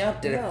fuck me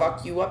up? Did it No.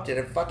 fuck you up? Did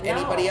it fuck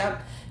anybody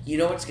up? You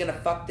know what's gonna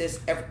fuck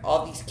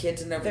all these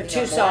kids and They're everything too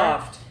up more?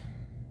 soft.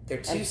 They're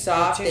too And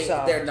soft. they're too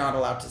soft. They're not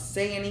allowed to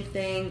say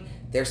anything.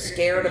 They're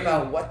scared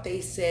about what they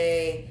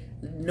say.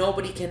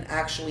 Nobody can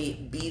actually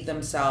be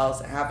themselves,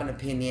 have an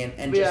opinion,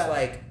 and just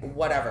like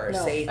whatever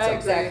No, say something.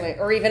 exactly,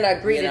 or even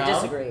agree You to know?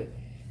 disagree.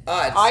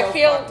 It's I so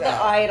feel fucked The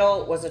up.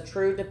 Idol was a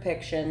true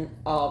depiction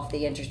of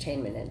the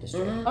entertainment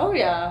industry. Oh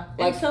yeah,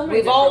 Like in so many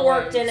we've all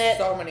different worked ways. in it,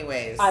 So many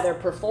ways. either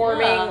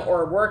performing Yeah.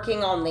 or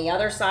working on the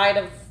other side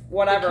of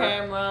whatever,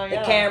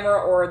 The camera,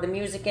 or the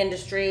music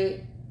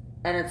industry,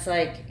 and it's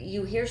like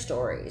you hear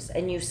stories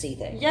and you see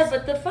things. Yeah,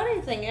 but the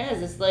funny thing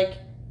is like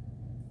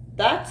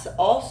that's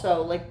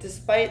also like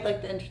despite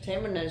like the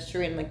entertainment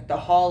industry and like the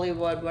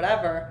Hollywood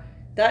whatever,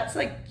 that's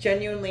like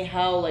genuinely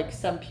how like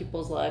some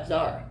people's lives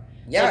are.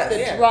 Yes.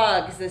 Like the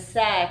drugs, the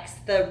sex,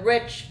 the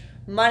rich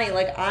money.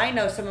 Like I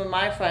know some of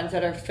my friends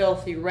that are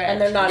filthy rich. And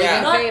they're not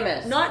Yeah. even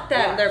famous. Not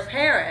them, Yeah. their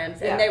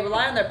parents. Yeah. And they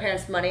rely on their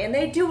parents' money and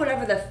they do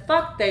whatever the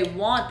fuck they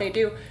want. They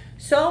do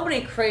so many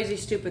crazy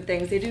stupid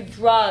things. They do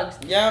drugs.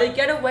 Yeah. They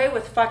get away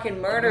with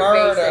fucking murder.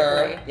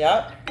 Basically.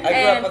 Yep. I grew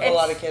And up with a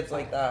lot of it's- kids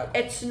like that.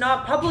 It's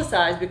not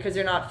publicized because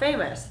they're not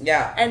famous.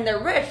 Yeah. And they're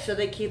rich, so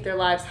they keep their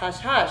lives hush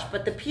hush.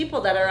 But the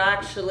people that are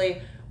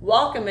actually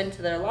welcome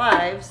into their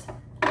lives,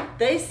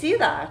 they see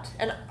that.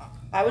 And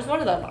I was one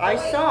of them. I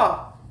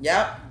saw.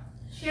 Yep.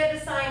 She had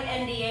to sign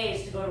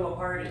NDAs to go to a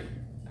party.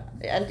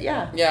 And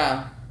yeah.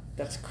 Yeah.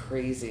 That's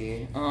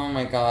crazy. Oh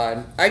my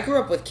God. I grew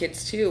up with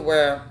kids too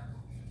where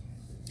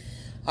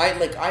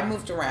I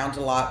moved around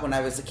a lot when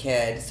I was a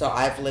kid, so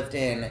I've lived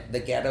in the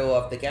ghetto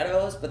of the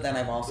ghettos, but then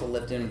I've also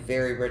lived in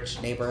very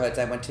rich neighborhoods.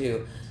 I went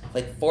to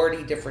like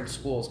 40 different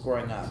schools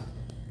growing up,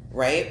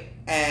 right?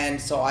 And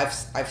so I've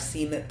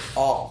seen it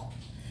all.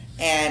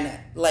 And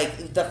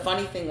like the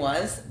funny thing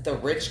was, the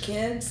rich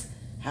kids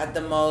had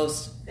the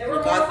most. They were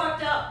more like,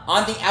 fucked up.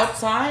 on the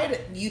outside,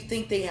 you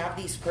think they have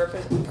these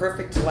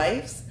perfect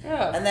lives,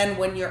 Yeah. and then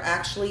when you're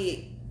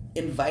actually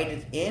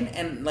invited in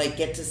and like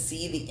get to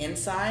see the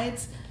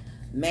insides.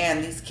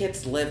 Man, these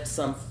kids lived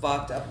some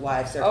fucked up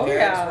lives. Their Oh,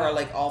 parents yeah. were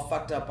like all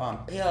fucked up on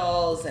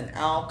pills and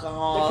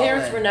alcohol. The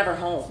parents and were never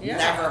home. Yeah.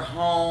 never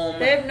home.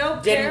 They have no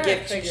Didn't parent give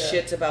two figure.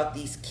 shits about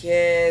these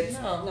kids.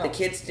 No. The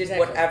kids did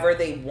exactly. whatever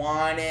they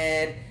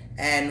wanted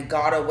and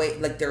got away.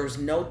 Like there was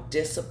no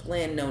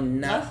discipline, no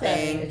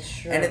nothing. It's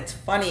true. And it's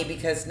funny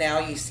because now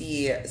you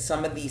see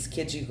some of these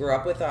kids you grew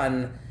up with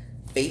on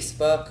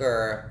Facebook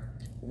or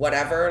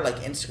whatever, like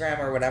Instagram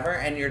or whatever,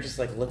 and you're just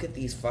like, look at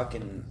these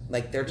fucking,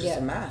 like they're just Yeah.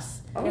 a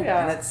mess. Oh, And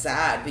yeah. it's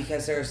sad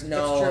because It's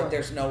true.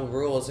 there's no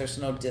rules, there's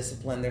no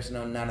discipline, there's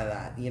no none of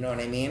that. You know what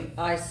I mean?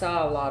 I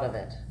saw a lot of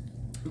it.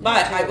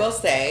 But too. I will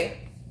say,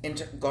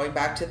 going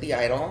back to the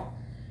Idol,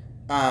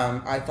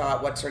 I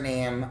thought what's her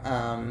name,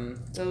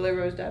 Lily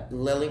Rose Depp.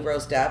 Lily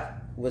Rose Depp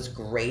was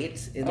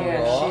great in the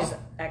Yeah, role she's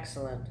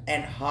excellent.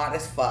 and hot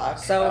as fuck.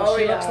 So Oh,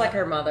 she yeah. looks like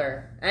her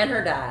mother and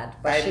her dad,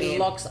 but I she mean,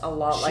 looks a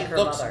lot like she her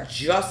looks mother.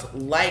 just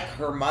like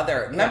her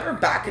mother. Remember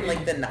back in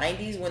like the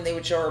 90s when they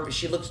would show her,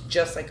 she looks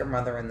just like her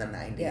mother in the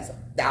 90s. Yeah.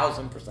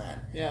 1,000%.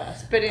 Yeah.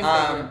 Spitting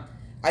figure.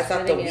 I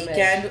thought The Spitting image.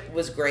 Weeknd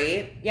was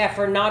great. Yeah,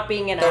 for not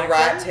being an The actor.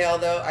 rat tail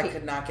though, I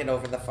could not get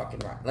over the fucking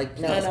rat. Like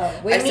please. No, no.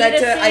 We I need said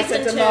a I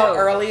said season to Mo 2.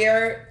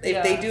 earlier, if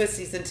Yeah. they do a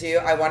season 2,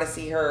 I want to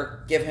see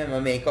her give him a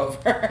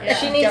makeover. Yeah.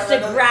 She needs Get to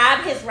rid of-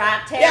 grab his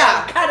rat tail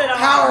Yeah, and cut it off.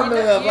 Power You know-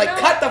 move, you like know-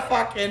 cut the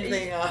fucking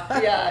thing off.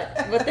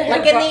 Yeah. With the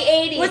Like in the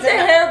 80s. With the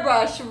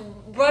hairbrush.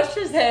 Brush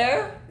his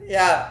hair.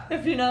 Yeah.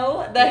 If you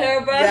know the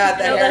hairbrush. Yeah, If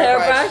the you know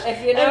hairbrush.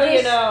 If you know, And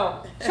you just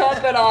know. Chop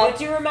it But off.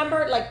 do you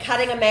remember like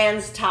cutting a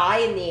man's tie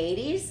in the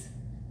 80s?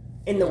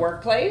 In the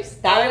workplace?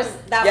 That was a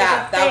thing.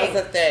 that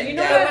was a thing. You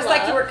know yeah. It was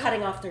like you love? were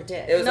cutting off their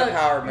dick. It was No, a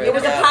power move. It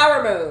was a yeah.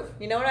 power move.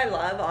 You know what I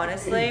love,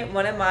 honestly?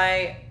 One of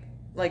my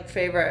like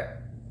favorite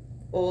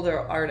older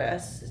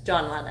artists is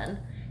John Lennon.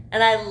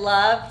 And I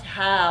loved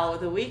how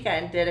The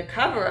Weeknd did a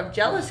cover of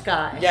Jealous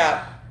Guy.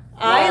 Yeah.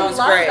 I That love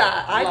was great.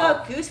 that. I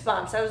Love. got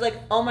goosebumps. I was like,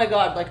 oh my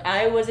god, like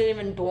I wasn't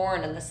even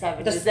born in the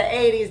 70s, The- the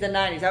 80s, the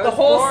 90s. I was The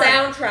whole born,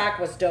 soundtrack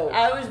was dope.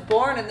 I was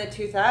born in the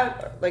 2000,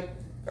 like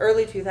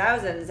early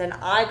 2000s, and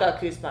I got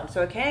goosebumps.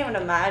 So I can't even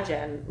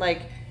imagine.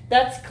 Like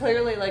that's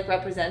clearly like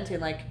representing,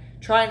 like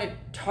trying to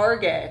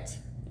target.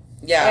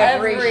 Yeah.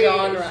 every every-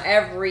 genre,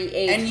 every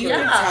age And you group.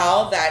 can Yeah.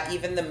 tell that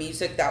even the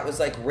music that was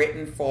like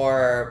written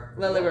for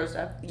Lily Rose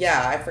Depp.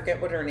 Yeah, I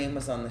forget what her name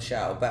was on the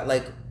show, but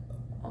like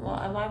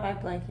Why am I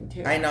blanking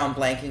too? I know I'm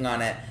blanking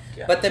on it.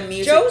 Yeah. But the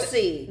music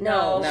Josie.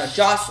 No. No,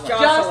 Jocelyn.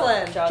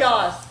 Jocelyn. Jocelyn.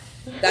 Joss.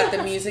 that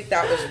the music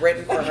that was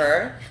written for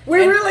her,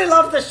 We really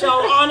love the show.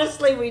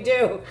 Honestly, we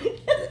do.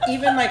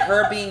 even like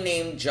her being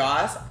named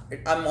Joss,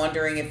 I'm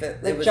wondering if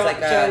it was like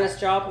a Janis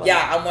Joplin.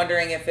 Yeah, I'm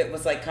wondering if it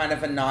was like kind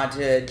of a nod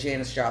to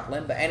Janis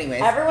Joplin. But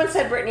anyways, Everyone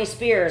said Britney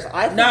Spears.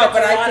 I think No, that's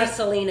but a I lot think- of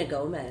Selena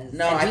Gomez.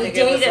 no, And I he think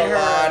it was dated a her.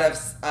 lot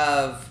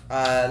of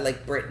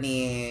like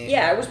Britney.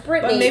 Yeah, it was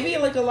Britney. But maybe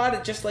like a lot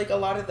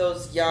of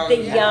those young, the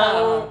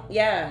young.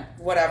 Yeah.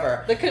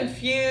 whatever. The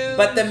confused.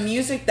 But the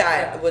music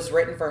that Yeah. was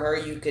written for her,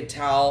 you could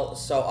tell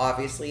so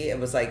obviously it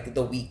was like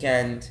The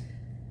Weeknd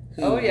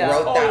who Oh, yeah.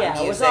 wrote Oh that yeah,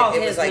 music. it was all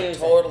his like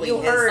music. totally You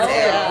his heard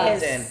sound.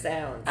 his and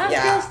sound. I'm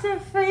yeah. just a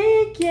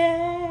freak,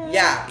 yeah.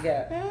 Yeah.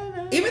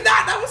 Yeah. Even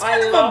that was I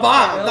kind of a love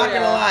bomb, it. not Oh, gonna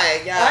yeah.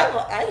 lie.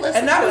 Yeah. I listened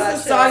And that to was that the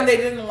shit. song they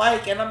didn't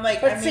like, and I'm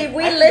like, But I mean, see,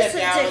 we I can get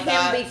listened down to with him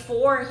that.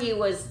 before he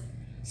was.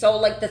 So,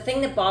 like, the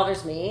thing that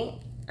bothers me,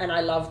 and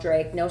I love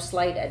Drake, no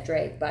slight at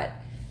Drake, but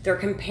they're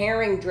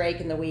comparing Drake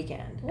and The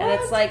Weeknd. And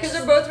it's like. because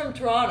they're both from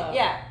Toronto.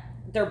 Yeah.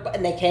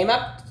 And they came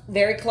up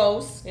very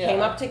close, Yeah. came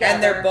up together.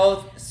 And they're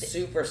both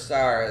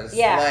superstars.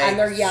 Yeah, like, and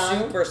they're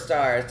young.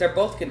 Superstars. They're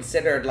both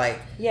considered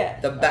like Yeah.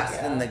 the best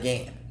yeah. in the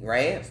game,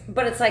 right?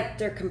 But it's like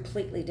they're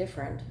completely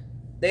different.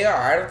 They are.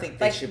 I don't think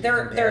they Like, should be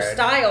their compared.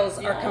 styles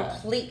are Yeah.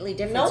 completely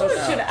different. No so one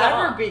should stop.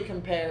 ever be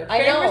compared. I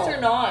know. Famous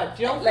or not.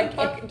 You don't, Like,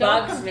 fuck, it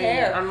don't bugs me.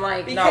 compare. I'm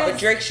like- No, but Because-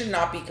 Drake should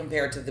not be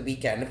compared to The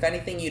Weeknd. If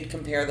anything, you'd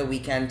compare The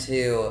Weeknd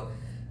to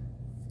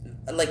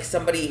like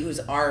somebody who's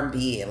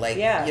R&B, like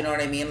Yeah. you know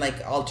what I mean,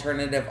 like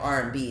alternative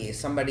R&B.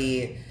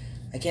 Somebody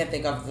I can't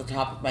think off the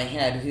top of my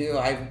head who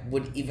I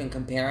would even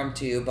compare him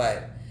to,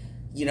 but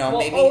you know,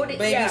 Well,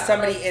 maybe yeah,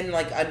 somebody like- in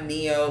like a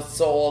neo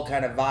soul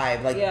kind of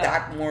vibe, like Yeah.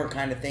 that more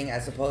kind of thing,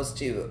 as opposed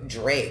to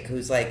Drake,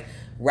 who's like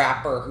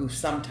rapper who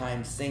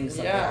sometimes sings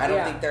something. Yeah. I don't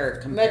Yeah. think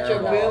they're Metro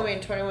comparable.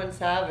 Boomin, 21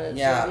 Savage.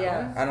 Yeah.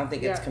 Yeah. I don't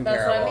think it's Yeah,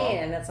 comparable. that's what I mean.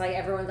 And it's like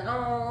everyone's like,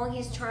 oh,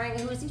 he's trying.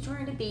 Who is he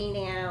trying to be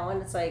now?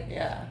 And it's like,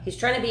 Yeah. he's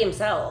trying to be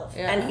himself,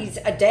 Yeah. and he's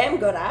a damn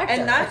good actor.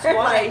 And that's why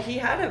Like, he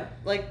had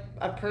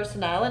a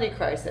personality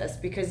crisis,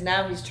 because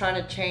now he's trying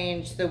to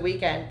change The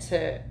Weeknd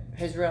to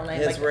his real name,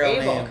 His like real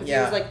Abel. name, Because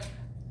yeah. he was like,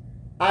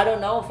 I don't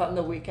know if I'm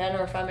The Weeknd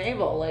or if I'm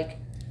Abel. Like,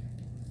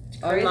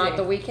 it's I'm crazy. not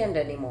the Weekend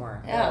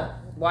anymore. Yeah.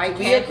 Why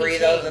We can't agree he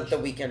though change? that The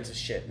Weeknd's a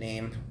shit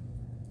name.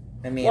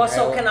 I mean, Well,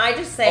 so can I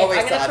just say, I'm always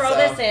going to thought throw so.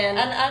 this in.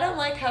 And I don't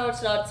like how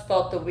it's not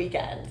spelled The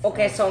Weeknd.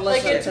 Okay, so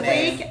Like, listen it's to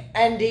name. this. Week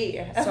and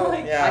D. So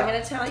Like, Yeah. I'm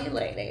going to tell you,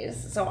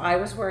 ladies. So I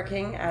was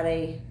working at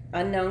a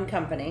unknown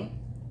company,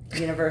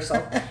 Universal,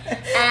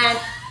 and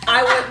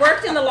I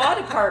worked in the law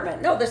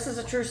department. No, this is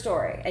a true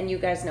story, and you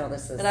guys know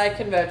this is. and I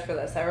can vouch for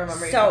this. I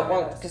remember you So, telling me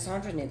well, this.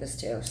 Cassandra knew this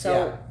too.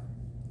 So,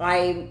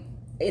 I'm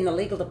in the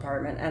legal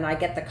department, and I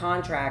get the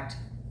contract,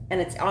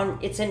 and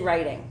it's in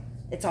writing.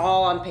 It's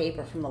all on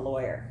paper from the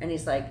lawyer, and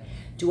he's like,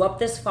 "Do up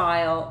this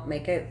file,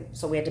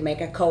 So we had to make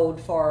a code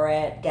for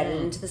it, get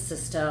it into the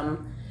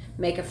system,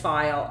 make a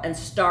file, and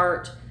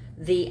start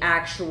the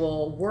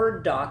actual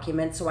Word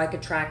document, so I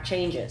could track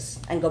changes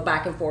and go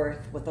back and forth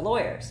with the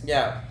lawyers."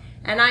 Yeah.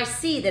 And I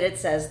see that it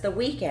says The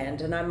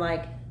Weekend, and I'm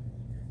like,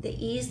 the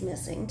E's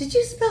missing. Did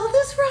you spell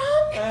this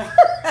wrong?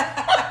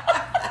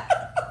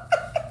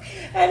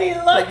 And he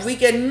looks, Like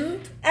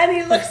Weekend. and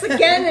he looks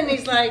again, and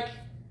he's like,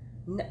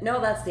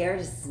 "No, that's the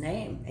artist's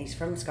name. He's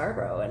from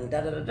Scarborough," and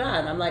da da da da.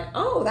 And I'm like,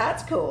 "Oh,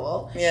 that's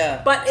cool."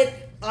 Yeah. But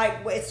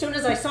as soon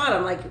as I saw it,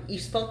 I'm like, "You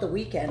spelled The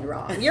Weekend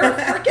wrong. You're a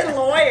freaking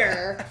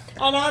lawyer,"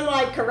 and I'm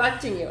like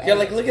correcting you. You're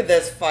like, look at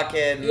this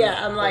fucking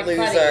Yeah, I'm like, loser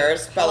buddy,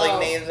 spelling hello.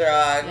 names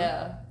wrong.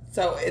 Yeah.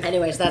 So it's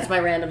Anyways, that's my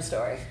random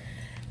story.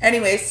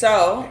 anyway,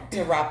 so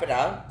to wrap it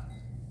up,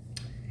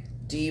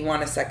 do you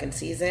want a second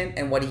season,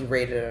 and what do you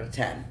rate it out of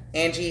 10?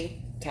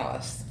 Angie, tell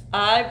us.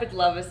 I would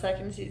love a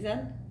second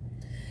season.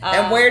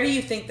 And where do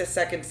you think the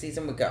second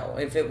season would go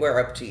if it were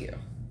up to you?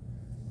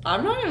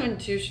 I'm not even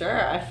too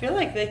sure. I feel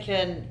like they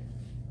can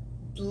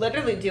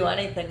literally do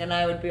anything and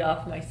I would be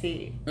off my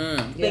seat.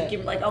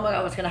 Thinking like, oh my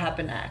god, what's gonna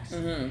happen next?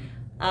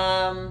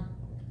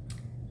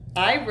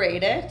 I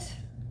rate it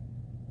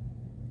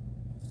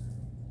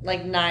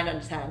like 9 out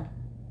of 10.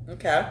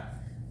 Okay.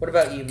 What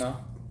about you, Mo?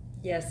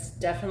 Yes,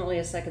 definitely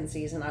a second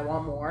season. I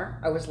want more.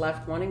 I was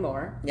left wanting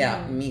more.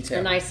 Yeah, me too.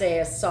 And I say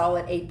a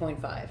solid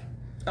 8.5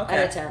 out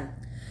Okay. of 10.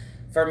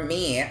 For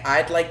me,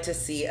 I'd like to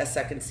see a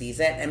second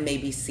season and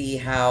maybe see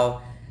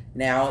how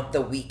now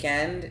The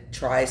Weeknd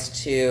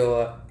tries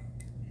to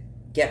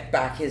get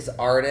back his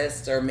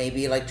artist, or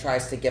maybe like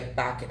tries to get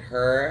back at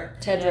her.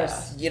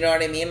 Tedros. You know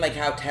what I mean? Like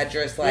how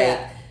Tedros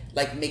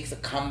like makes a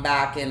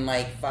comeback and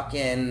like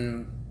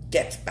fucking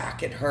gets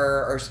back at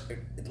her, or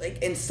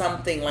like in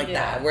something like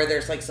that where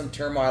there's like some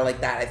turmoil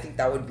like that. I think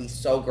that would be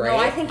so great. No,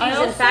 I think he's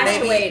also-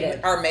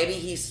 infatuated maybe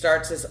he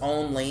starts his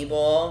own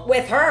label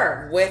with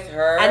her. with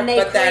her, And they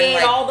but then create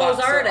like all those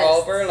fucks her artists.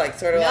 over, like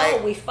sort of No,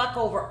 like we fuck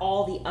over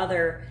all the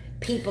other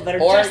people that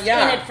are Or, just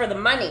yeah. in it for the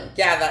money.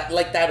 yeah, that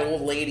like that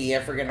old lady, I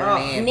forget her Oh,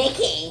 name.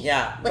 Nikki.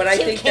 Yeah, With but I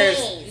two think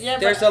Ks. Yeah,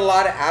 there's a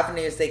lot of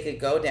avenues they could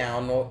go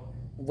down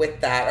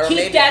with that, or keep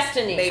maybe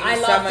Destiny. Maybe I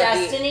some love of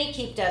Destiny.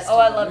 Keep Destiny. Oh,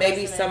 I love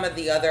maybe Destiny. some of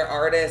the other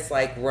artists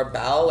like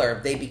rebel,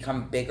 or they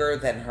become bigger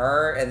than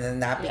her, and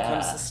then that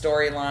becomes the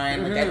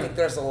storyline. Like I think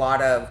there's a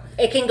lot of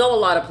it can go a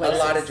lot of places,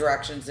 a lot of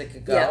directions it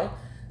could go.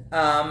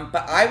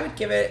 But I would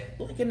give it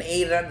like an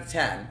 8 out of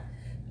 10,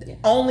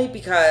 only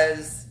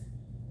because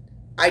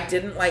I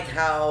didn't like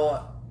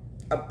how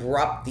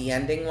abrupt the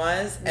ending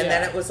was, and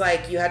then it was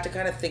like you had to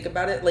kind of think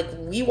about it. Like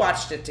we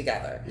watched it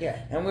together,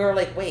 and we were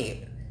like,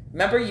 wait.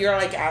 Remember, you're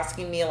like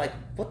asking me like,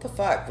 what the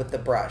fuck with the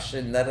brush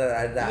and da da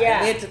da da. Yeah.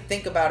 And we had to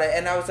think about it,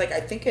 and I was like, I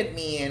think it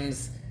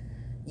means,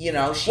 she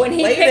when he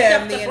played picked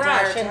him up the the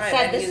entire brush time, and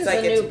said, "This he's is like,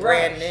 a new it's brush.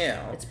 brand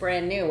new. It's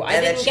brand new."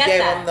 And then she get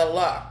gave that. him the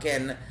look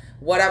and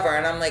whatever,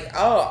 and I'm like,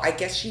 oh, I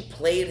guess she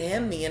played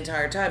him the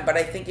entire time. But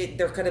I think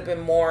there could have been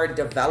more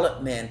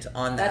development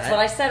on that. That's what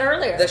I said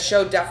earlier. The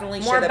show definitely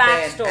More should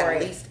have been backstory.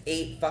 at least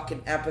 8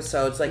 fucking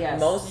episodes. Like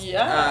most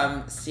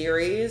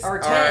series Or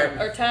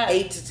are 10.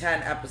 8 to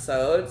 10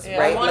 episodes, Yeah.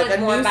 right? I wanted Like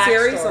a more new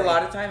series, a backstory.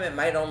 lot of time it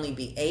might only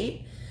be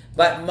 8,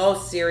 but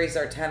most series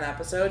are 10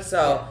 episodes.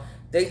 So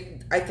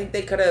I think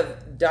they could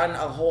have done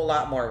a whole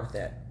lot more with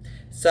it.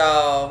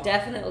 So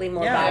Definitely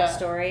more Yeah.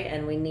 backstory,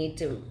 and we need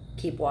to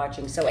keep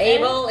watching. So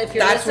Abel, if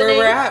you're that's listening,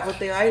 where we're at with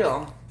the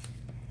Idol.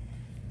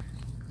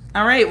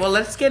 All right, well,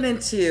 let's get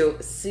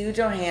into Sue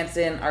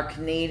Johanson, our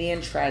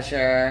Canadian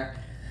treasure.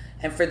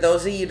 And for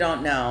those of you who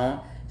don't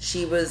know,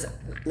 she was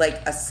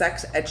like a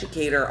sex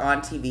educator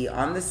on TV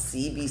on the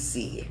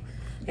CBC.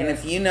 And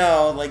if you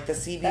know, like the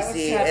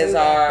CBC is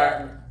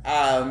our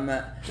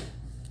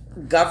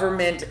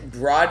government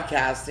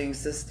broadcasting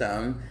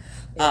system.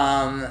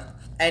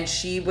 And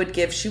she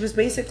was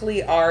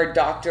basically our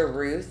Dr.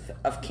 Ruth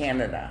of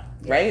Canada,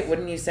 right?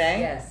 Wouldn't you say?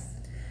 Yes.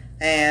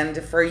 And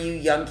for you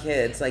young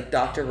kids, like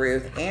Dr.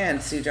 Ruth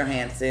and Sue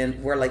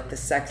Johanson were like the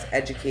sex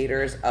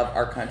educators of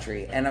our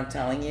country. And I'm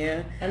telling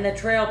you. And the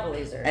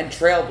trailblazers. And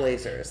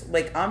trailblazers.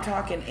 Like, I'm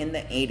talking in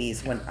the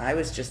 80s when I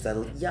was just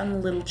a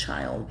young little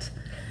child.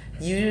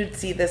 You'd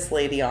see this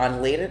lady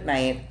on late at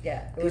night.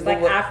 Yeah. It was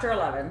like after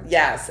 11.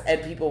 Yes.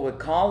 And people would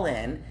call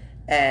in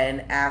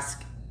and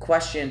ask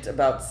questions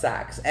about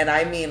sex, and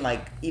I mean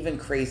like even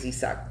crazy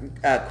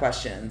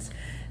questions.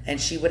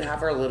 And she would have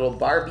her little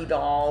Barbie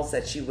dolls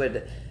that she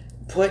would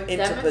put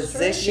into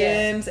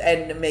positions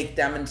and make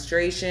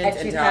demonstrations, and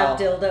she'd have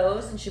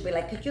dildos, and she'd be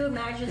like, "Could you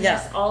imagine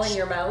this all in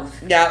your mouth?"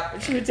 Yeah,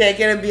 she would take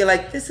it and be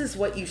like, "This is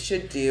what you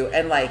should do,"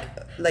 and like,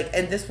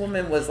 and this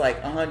woman was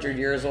like 100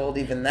 years old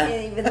even then.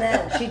 Yeah, even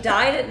then, she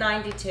died at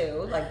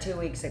 92, like 2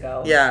 weeks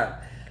ago. Yeah,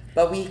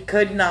 but we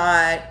could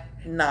not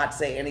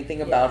say anything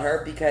about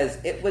her because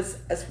it was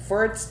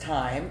for its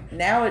time.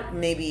 Now it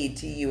maybe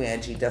to you,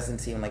 Angie, doesn't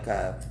seem like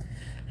a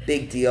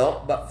big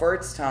deal, but for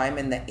its time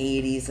in the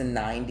 80s and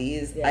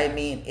 90s, I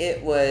mean,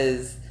 it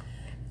was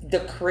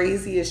the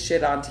craziest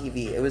shit on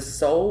TV. It was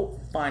so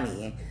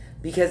funny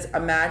because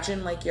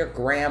imagine like your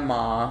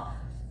grandma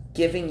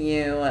giving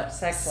you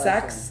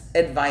sex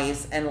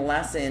advice and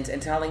lessons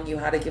and telling you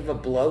how to give a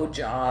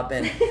blowjob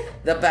and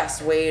the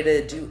best way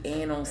to do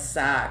anal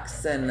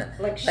sex and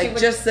like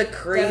just the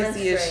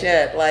craziest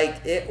shit.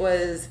 Like it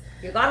was.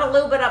 You gotta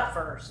lube it up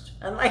first,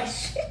 and like.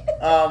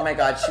 Oh my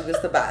god, she was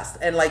the best.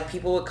 And like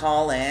people would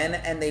call in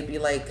and they'd be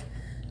like,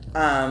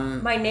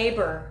 my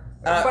neighbor.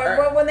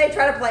 When they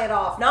try to play it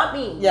off, not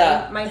me.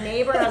 Yeah. My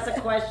neighbor has a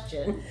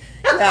question.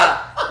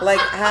 Yeah, like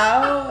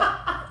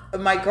how.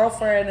 My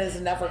girlfriend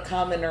has never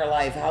come in her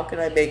life. How can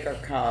I make her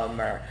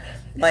come? Or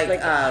like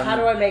how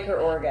do I make her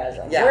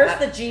orgasm? Yeah, where's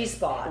the G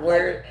spot?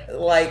 We're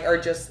or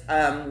just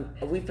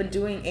we've been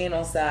doing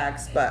anal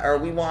sex, or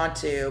we want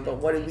to, but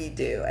what do we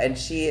do? And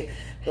she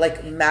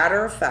like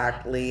matter of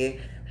factly,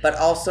 but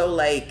also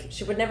like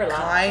she would never lie.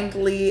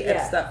 Kindly and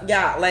stuff.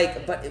 Yeah,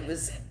 like but it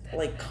was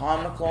like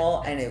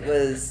comical, and it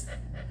was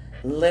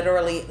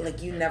literally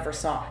like you never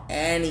saw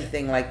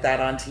anything like that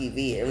on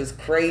TV. It was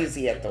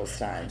crazy at those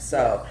times.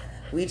 So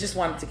we just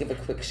wanted to give a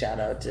quick shout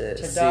out to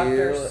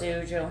Dr.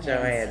 Sue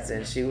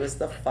Johanson. She was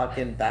the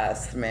fucking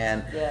best,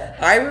 man. Yeah.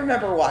 I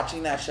remember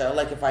watching that show,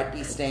 like if I'd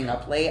be staying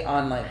up late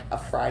on like a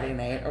Friday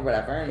night or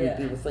whatever, and we'd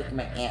be with like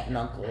my aunt and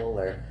uncle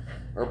or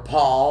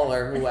Paul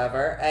or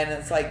whoever, and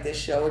it's like this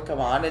show would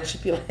come on and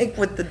she'd be like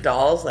with the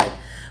dolls, like,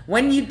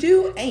 when you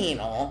do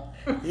anal,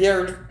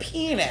 your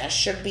penis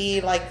should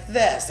be like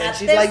this, and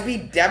she'd like be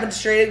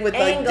demonstrating with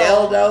like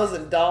dildos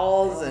and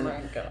dolls, and my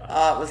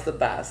God. It was the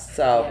best.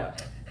 So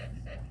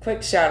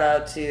quick shout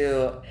out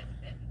to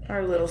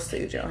our little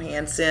Sue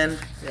Johanson.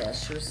 Yeah,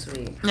 she was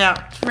sweet.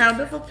 Yeah, round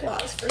of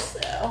applause for Sue.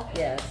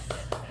 Yes.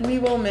 We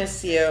will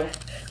miss you.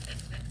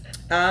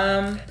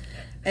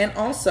 And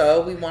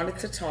also we wanted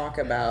to talk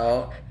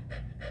about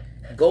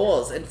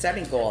goals and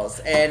setting goals,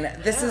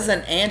 and this is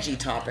an Angie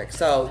topic.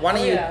 So why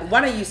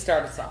don't you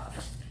start us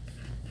off?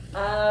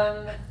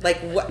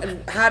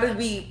 Like how did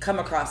we come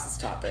across this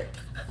topic?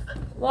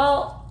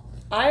 Well,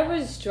 I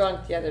was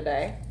drunk the other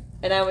day,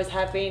 and I was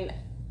having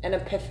an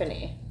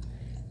epiphany.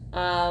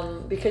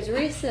 Because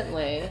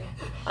recently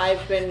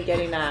I've been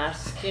getting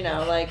asked,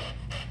 like,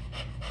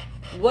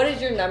 what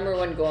is your number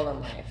one goal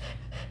in life?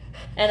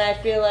 And I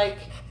feel like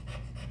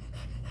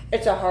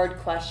it's a hard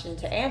question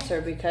to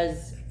answer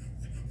because,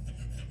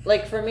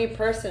 like, for me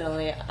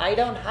personally, I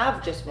don't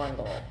have just one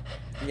goal.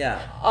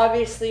 Yeah.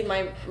 Obviously,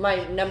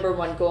 my number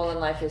one goal in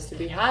life is to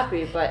be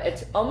happy, but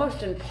it's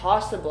almost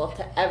impossible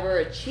to ever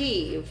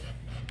achieve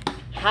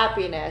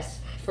happiness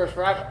for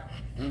forever.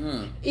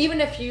 Mm-hmm.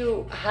 Even if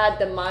you had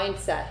the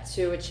mindset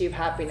to achieve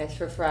happiness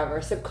for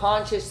forever,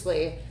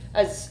 subconsciously,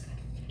 as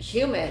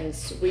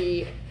humans,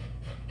 we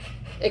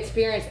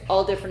experience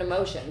all different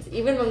emotions,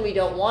 even when we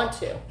don't want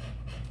to.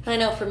 I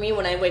know for me,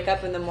 when I wake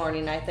up in the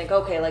morning, I think,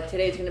 okay, like,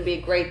 today's going to be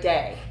a great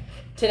day.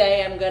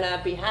 Today I'm going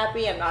to be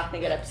happy. I'm not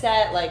going to get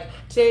upset. Like,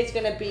 today's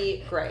going to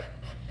be great.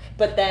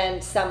 But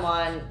then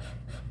someone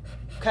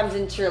comes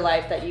into your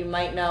life that you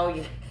might know,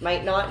 you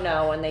might not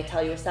know, and they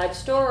tell you a sad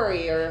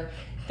story, or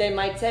they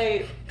might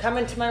say, come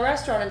into my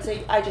restaurant and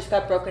say, I just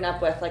got broken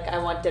up with, like, I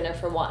want dinner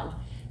for one.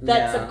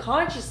 That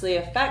subconsciously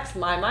affects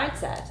my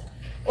mindset.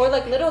 Or,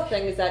 like, little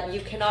things that you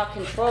cannot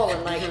control,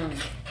 and, like,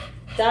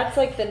 that's,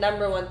 like, the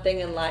number one thing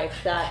in life,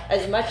 that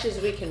as much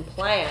as we can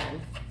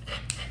plan,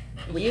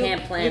 you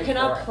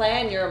cannot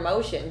plan your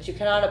emotions. You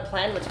cannot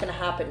plan what's going to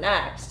happen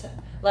next.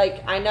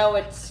 Like, I know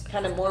it's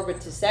kind of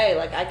morbid to say,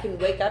 like, I can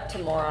wake up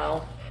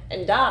tomorrow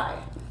and die.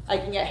 I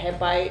can get hit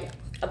by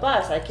a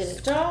bus. I can...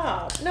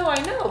 Stop. No,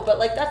 I know, but,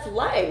 like, that's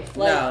life.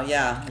 Like, No,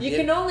 yeah. You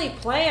can only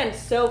plan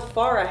so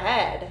far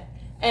ahead.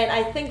 And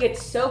I think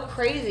it's so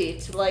crazy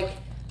to, like,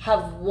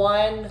 have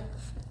one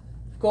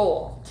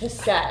goal to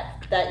set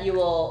that you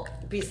will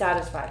be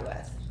satisfied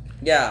with.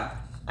 Yeah.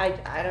 I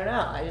don't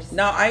know. I just...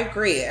 No, I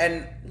agree.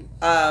 And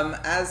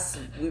as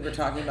we were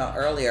talking about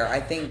earlier, I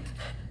think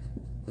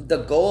the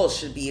goal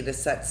should be to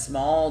set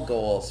small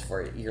goals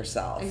for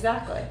yourself.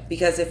 Exactly.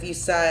 Because if you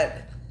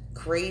set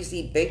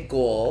crazy big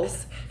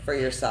goals for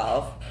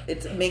yourself,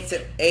 it makes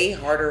it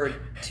harder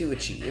to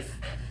achieve,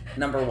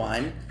 number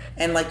one.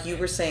 And like you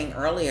were saying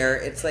earlier,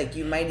 it's like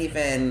you might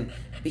even,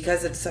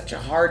 because it's such a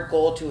hard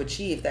goal to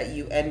achieve, that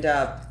you end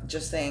up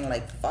just saying,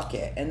 like, fuck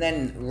it. And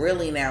then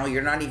really now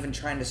you're not even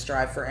trying to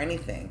strive for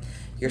anything.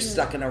 You're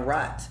stuck in a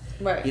rut.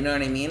 Right. You know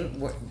what I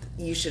mean?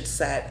 You should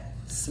set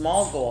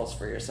small goals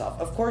for yourself.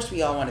 Of course,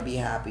 we all want to be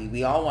happy.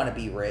 We all want to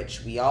be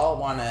rich. We all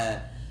want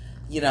to,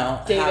 you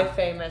know, Date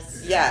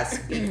famous. Yes,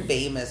 be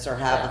famous or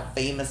have a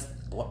famous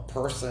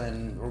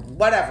person or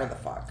whatever the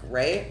fuck,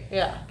 right?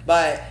 Yeah.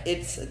 But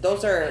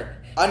those are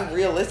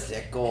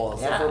unrealistic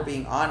goals, Yeah. if we're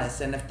being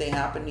honest. And if they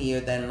happen to you,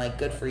 then, like,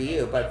 good for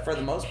you. But for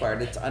the most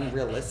part, it's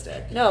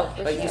unrealistic. No,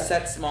 for But sure. you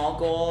set small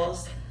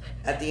goals.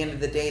 At the end of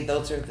the day,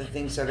 those are the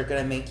things that are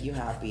going to make you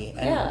happy.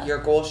 And your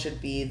goal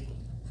should be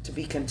to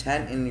be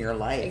content in your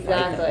life.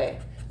 Exactly.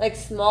 Like,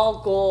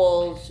 small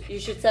goals, you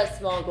should set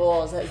small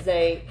goals as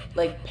they,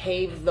 like,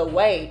 pave the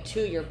way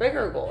to your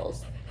bigger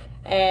goals.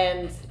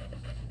 And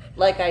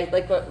like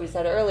what we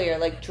said earlier,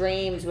 like,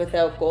 dreams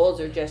without goals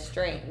are just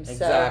dreams.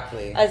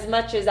 Exactly. So as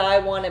much as I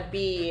want to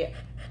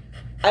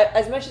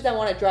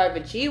drive a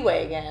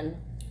G-Wagon,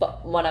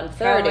 but when I'm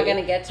 30, How am I going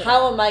to get to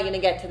how am I going to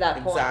get to that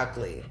point?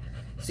 Exactly.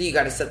 So you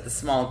got to set the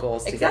small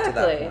goals to get to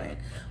that point.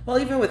 Well,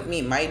 even with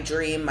me, my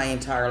dream my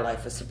entire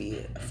life was to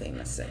be a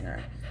famous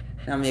singer.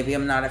 Now, maybe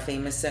I'm not a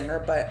famous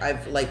singer, but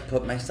I've, like,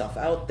 put myself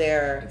out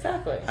there.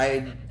 Exactly.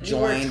 I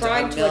joined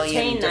trying a to million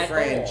attain that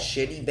different goal.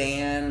 shitty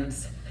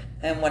bands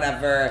and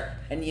whatever.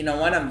 And you know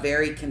what? I'm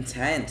very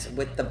content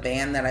with the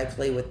band that I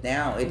play with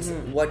now. It's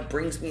what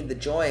brings me the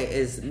joy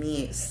is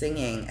me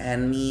singing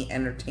and me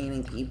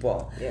entertaining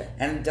people. Yeah.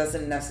 And it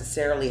doesn't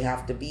necessarily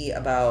have to be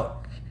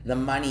about the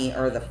money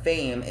or the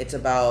fame. It's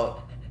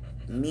about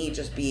me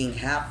just being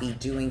happy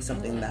doing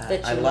something that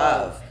That I you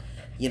love. love.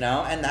 You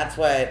know, and that's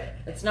what,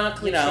 It's not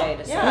you cliche know,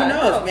 to say. who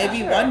knows? no, Maybe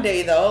sure. one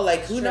day, though,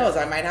 like, who Sure. knows?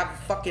 I might have a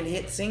fucking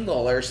hit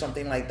single or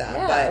something like that.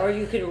 Yeah, but Or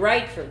you could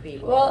write for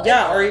people. Well,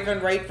 yeah, or even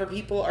write for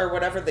people or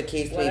whatever the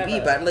case may be.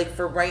 Whatever. But, like,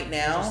 for right I'm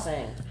now, just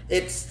saying.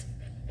 it's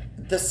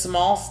the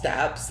small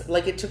steps.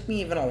 Like, it took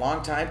me even a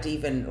long time to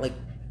even, like,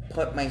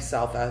 put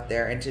myself out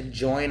there and to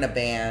join a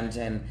band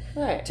and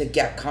Right. to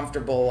get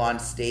comfortable on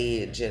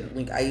stage. And,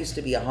 like, I used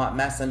to be a hot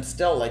mess. I'm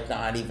still, like,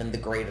 not even the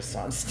greatest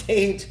on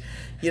stage.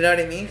 You know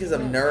what I mean? Because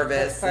I'm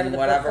nervous That's part of and the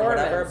whatever.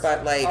 performance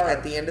But, like, art.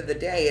 at the end of the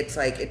day, it's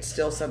like, it's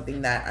still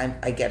something that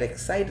I get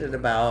excited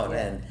about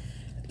and,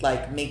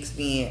 like, makes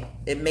me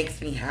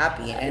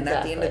happy. And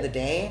at the end of the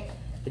day,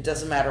 it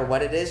doesn't matter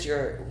what it is,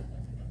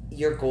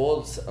 your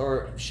goals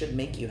should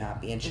make you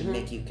happy and should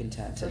make you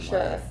content For in sure.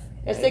 life.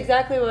 It's right?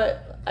 exactly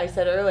what I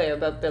said earlier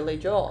about Billy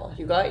Joel.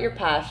 You got your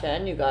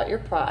passion, you got your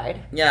pride,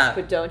 Yeah.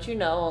 but don't you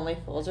know only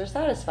fools are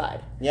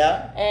satisfied?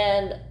 Yeah.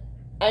 And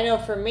I know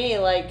for me,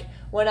 like,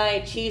 when I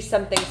achieve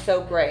something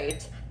so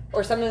great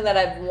or something that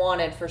I've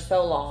wanted for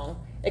so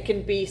long, it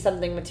can be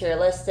something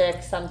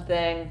materialistic,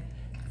 something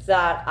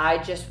that I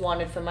just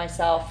wanted for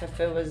myself. If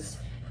it was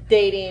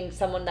dating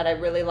someone that I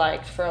really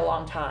liked for a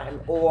long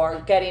time,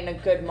 or getting a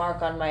good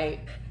mark on my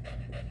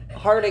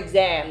hard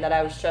exam that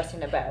I was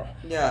stressing about.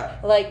 Yeah.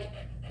 Like,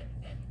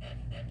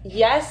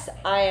 yes,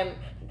 I am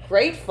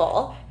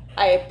grateful.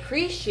 I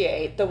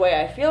appreciate the way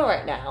I feel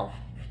right now,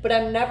 but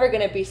I'm never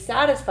going to be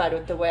satisfied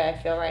with the way I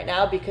feel right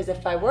now, because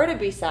if I were to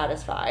be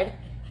satisfied,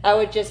 I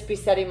would just be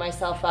setting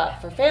myself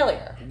up for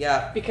failure.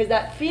 Yeah. Because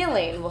that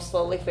feeling will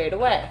slowly fade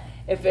away.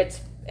 If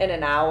it's in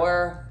an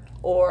hour,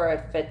 or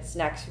if it's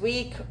next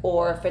week,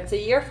 or if it's a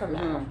year from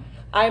now.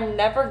 I'm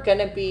never going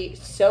to be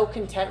so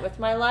content with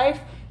my life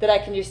that I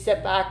can just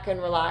sit back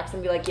and relax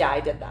and be like, yeah, I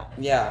did that.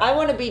 Yeah. I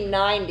want to be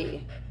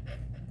 90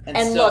 and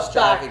still look back.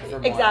 striving for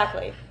more.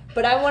 Exactly.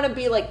 But I want to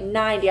be like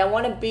 90. I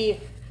want to be,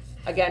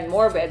 again,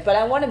 morbid, but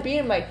I want to be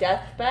in my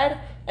deathbed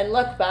and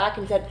look back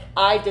and said,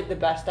 I did the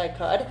best I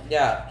could.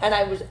 Yeah. And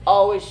I was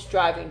always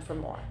striving for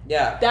more.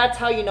 Yeah. That's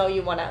how you know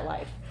you won at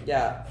life.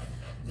 Yeah.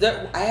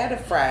 I had a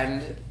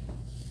friend,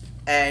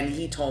 and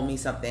he told me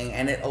something,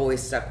 and it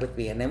always stuck with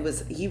me. And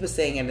he was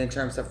saying it in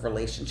terms of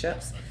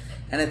relationships.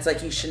 And it's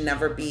like, you should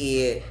never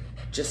be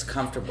just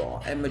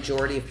comfortable. And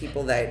majority of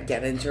people that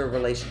get into a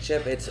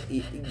relationship, it's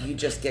you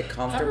just get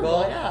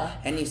comfortable, yeah.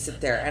 and you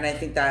sit there. And I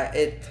think that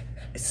it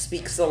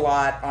speaks a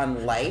lot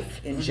on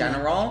life in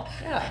general.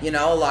 Yeah. You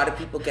know, a lot of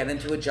people get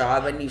into a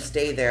job and you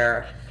stay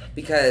there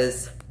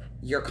because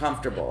you're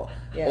comfortable.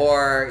 Yeah.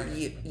 Or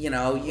you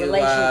know,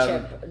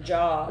 relationship,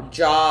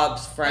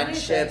 jobs,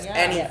 friendships, Anything,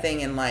 anything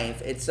in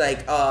life. It's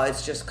like, oh,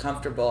 it's just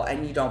comfortable,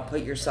 and you don't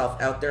put yourself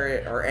out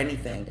there or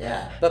anything.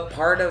 Yeah. But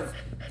part of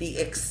the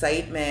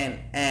excitement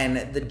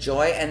and the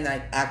joy and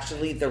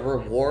actually the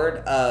reward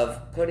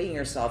of putting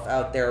yourself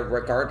out there,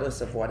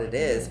 regardless of what it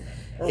is,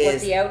 Or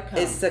what the outcome.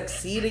 is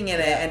succeeding in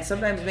it. And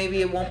sometimes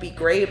maybe it won't be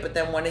great, but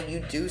then when you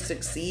do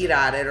succeed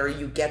at it, or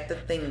you get the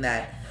thing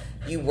that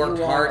you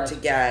worked hard to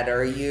get,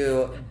 or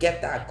you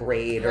get that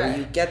grade, or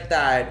you get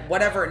that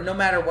whatever, no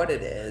matter what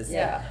it is.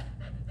 Yeah.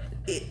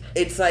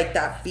 It's like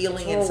that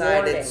feeling It's inside.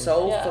 rewarding. It's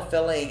so Yeah.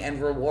 fulfilling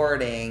and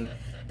rewarding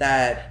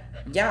that,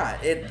 yeah,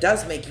 it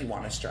does make you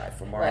want to strive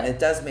for more. Right. And it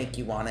does make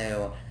you want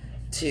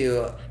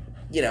to,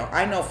 you know,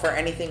 I know for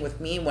anything with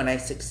me, when I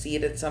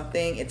succeed at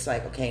something, it's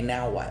like, okay,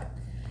 now what?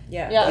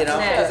 Yeah. You know,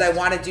 Next. because I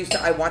want to do so.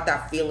 I want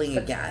that feeling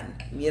again.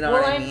 You know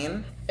what I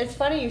mean? It's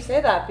funny you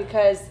say that,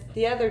 because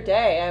the other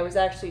day I was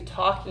actually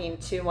talking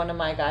to one of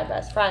my guy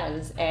best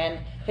friends, and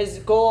his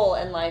goal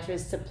in life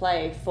is to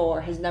play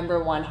for his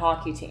 #1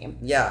 hockey team.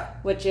 Yeah.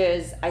 Which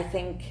is, I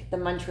think, the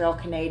Montreal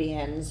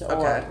Canadiens, or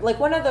Okay. like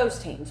one of those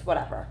teams,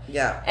 whatever.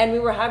 Yeah. And we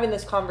were having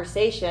this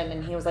conversation,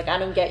 and he was like, I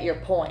don't get your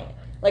point.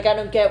 Like, I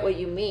don't get what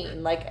you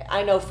mean. Like,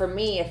 I know for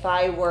me, if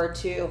I were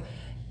to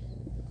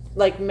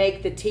like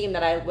make the team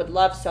that I would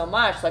love so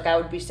much, like I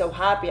would be so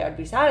happy, I would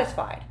be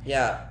satisfied.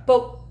 Yeah.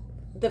 But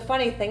the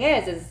funny thing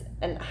is,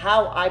 and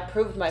how I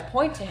proved my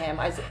point to him,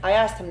 I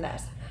asked him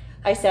this.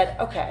 I said,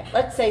 okay,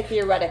 let's say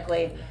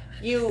theoretically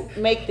you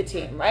make the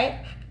team,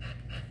 right?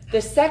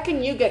 The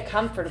second you get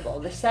comfortable,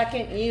 the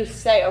second you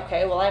say,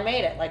 okay, well, I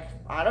made it, like,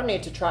 I don't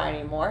need to try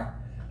anymore,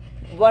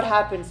 what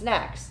happens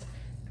next?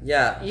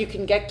 Yeah. You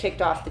can get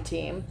kicked off the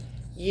team.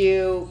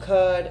 You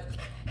could,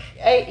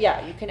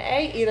 you can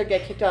either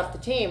get kicked off the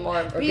team,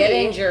 or B, get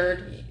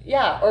injured.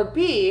 Yeah, or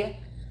B,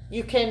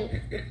 you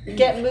can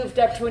get moved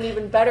up to an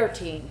even better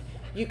team.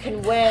 You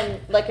can win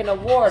like an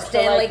award,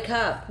 Stanley for, like,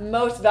 Cup,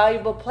 most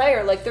valuable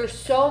player. Like, there's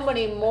so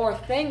many more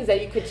things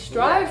that you could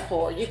strive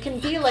for. You can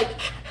be like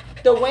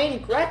the Wayne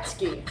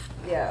Gretzky.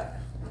 Yeah.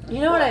 You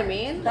know what I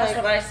mean? That's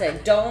Like, what I say.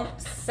 Don't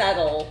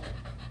settle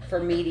for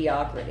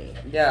mediocrity.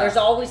 Yeah. There's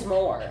always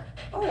more.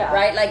 Oh, yeah.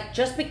 Right? Like,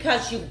 just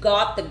because you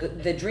got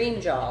the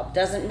dream job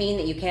doesn't mean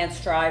that you can't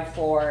strive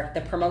for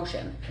the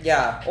promotion.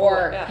 Yeah.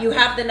 Or Yeah. you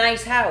have the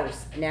nice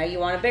house, now you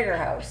want a bigger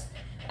house.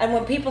 And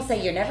when people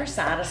say you're never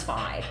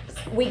satisfied,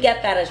 we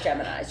get that as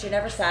Geminis. You're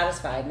never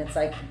satisfied. And it's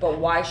like, but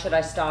why should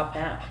I stop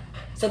now?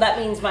 So that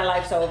means my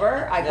life's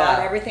over? I got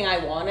Yeah. everything I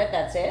wanted,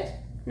 that's it?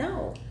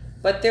 No.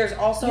 But there's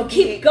also You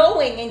keep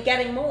going and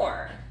getting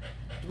more.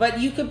 But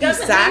you could be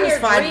Doesn't mean you're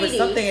satisfied with greedy.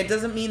 something. It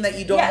doesn't mean that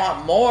you don't Yeah.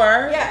 want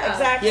more. Yeah,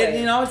 exactly.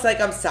 You know, it's like,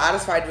 I'm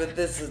satisfied with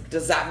this.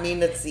 Does that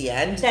mean it's the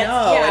end? That's,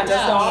 No, yeah, it doesn't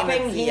stopping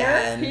mean it's the here.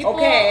 end. People-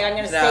 Okay, I'm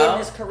going to stay No. in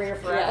this career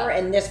forever, Yeah.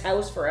 in this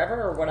house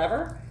forever, or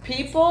whatever.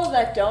 people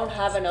that don't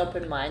have an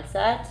open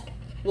mindset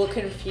will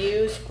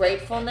confuse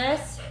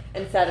gratefulness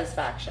and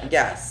satisfaction.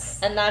 Yes.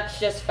 And that's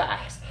just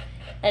facts.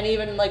 And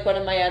even like one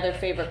of my other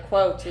favorite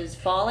quotes is,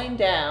 falling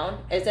down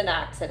is an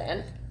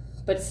accident,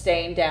 but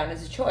staying down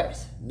is a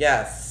choice.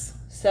 Yes.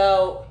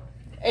 So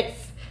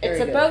it's Very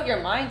good. about your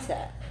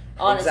mindset,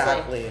 honestly.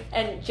 Exactly.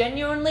 And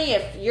genuinely,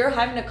 if you're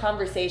having a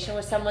conversation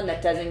with someone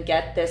that doesn't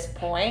get this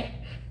point,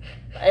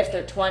 if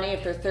they're 20,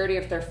 if they're 30,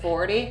 if they're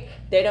 40,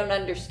 they don't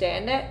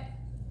understand it,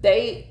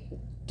 they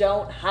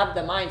don't have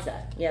the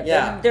mindset. Yeah,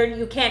 Yeah.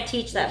 you can't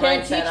teach that You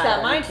can't mindset. teach that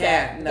either. mindset.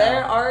 can't, no.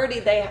 They're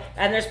already,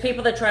 And there's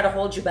people that try to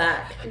hold you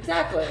back.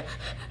 exactly.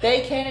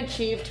 They can't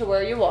achieve to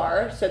where you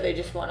are, so they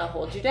just want to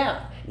hold you down.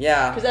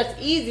 Yeah. Because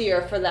that's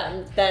easier for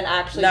them than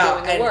actually No,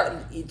 doing the and work.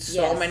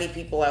 so Yes. many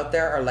people out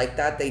there are like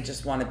that. They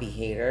just want to be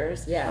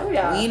haters. Yeah. Oh,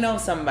 yeah. We know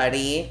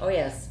somebody Oh,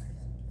 yes.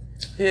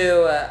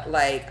 who,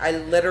 like, I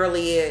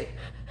literally,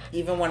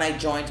 even when I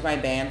joined my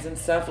bands and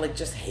stuff, like,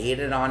 just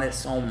hated on it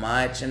so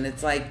much. And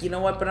it's like, you know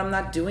what? But I'm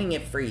not doing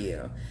it for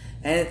you.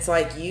 And it's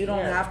like, you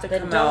don't have to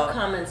then come don't out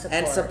come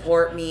and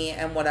support me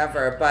and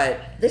whatever. But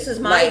this is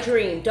my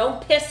dream.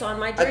 Don't piss on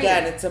my dream.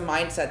 Again, it's a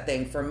mindset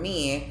thing. For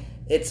me,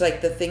 it's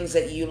like the things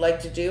that you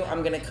like to do,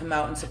 I'm going to come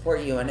out and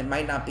support you. And it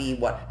might not be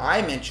what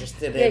I'm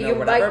interested in or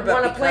whatever,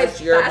 but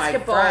because you're my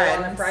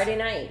friend. On a Friday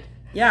night.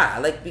 Yeah,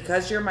 like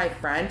because you're my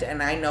friend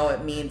and I know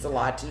it means a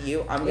lot to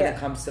you, I'm going to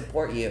come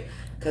support you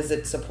because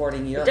it's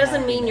supporting your happiness. It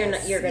doesn't mean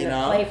you're going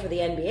to play for the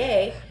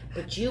NBA,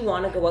 but you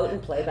want to go out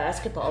and play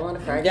basketball on a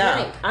Friday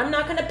night. I'm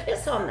not going to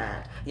piss on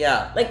that.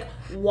 Yeah. Like,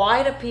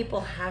 why do people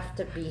have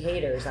to be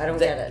haters? I don't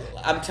get it.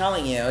 I'm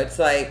telling you, it's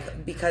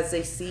like because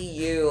they see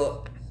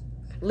you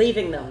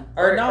leaving them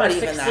or not even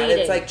succeeding. that.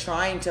 It's like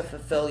trying to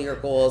fulfill your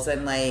goals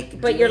and like.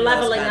 But you're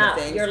leveling up.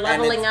 You're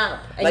leveling up,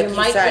 and like you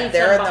might said, leave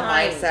they're in them the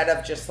behind. mindset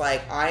of just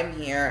like I'm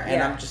here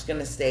and I'm just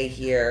gonna stay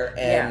here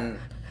and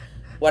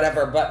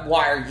whatever. But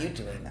why are you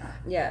doing that?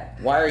 Yeah.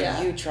 Why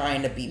are you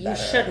trying to be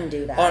better? You shouldn't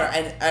do that.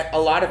 And a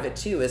lot of it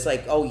too is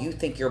like, oh, you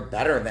think you're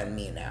better than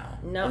me now.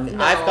 No,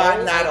 I've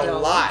gotten that I a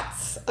don't. lot.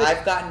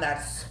 I've gotten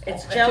that.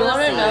 It's Do you want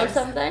jealousy. to know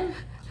something?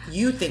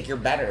 You think you're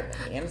better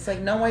than me, and it's like,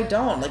 no, I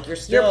don't. Like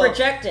you're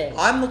projecting.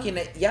 I'm looking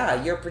at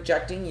you're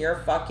projecting your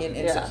fucking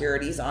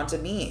insecurities onto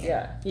me.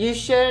 Yeah. You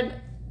should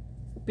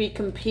be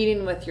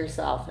competing with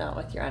yourself, not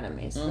with your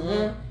enemies.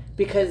 Mm-hmm.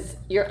 Because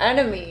your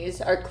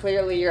enemies are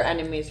clearly your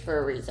enemies for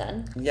a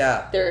reason.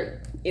 Yeah.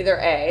 They're either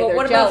A, But they're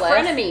what jealous.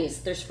 about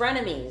frenemies? There's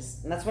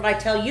frenemies, and that's what I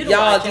tell you to Y'all,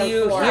 watch do out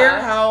you for. hear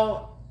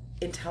how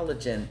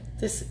intelligent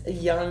this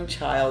young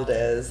child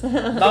is? Oh,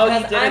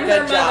 you did I'm a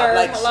good her job. mother.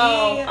 Like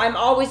Hello. I'm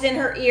always in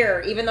her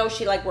ear, even though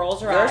she like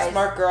rolls her you're eyes. a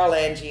smart girl,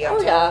 Angie.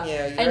 I'm telling you,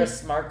 you're And a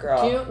smart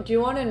girl. Do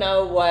you want to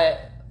know what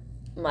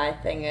my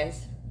thing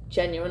is?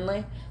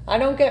 Genuinely, I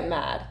don't get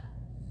mad.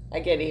 I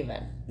get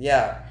even.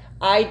 Yeah.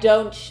 I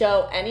don't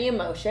show any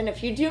emotion.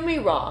 If you do me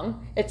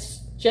wrong, it's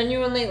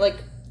genuinely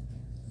like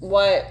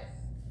what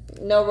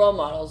No Role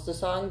Models, the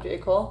song J.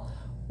 Cole,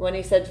 when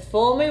he said,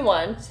 fool me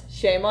once,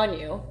 shame on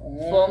you.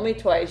 Fool me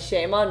twice,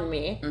 shame on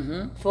me.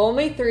 Mm-hmm. Fool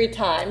me 3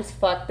 times,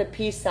 fuck the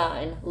peace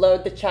sign.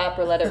 Load the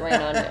chopper, let it rain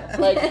on you.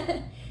 Like,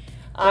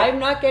 I'm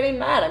not getting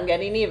mad. I'm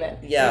getting even.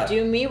 Yeah.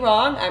 You do me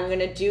wrong, I'm going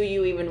to do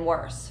you even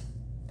worse.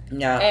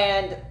 Yeah.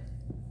 And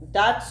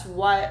that's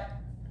what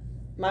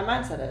my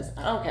mindset is.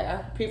 I don't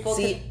care. People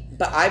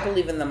but I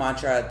believe in the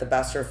mantra, the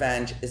best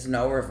revenge is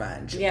no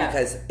revenge. Yeah.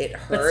 Because it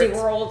hurts. But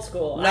see, we're old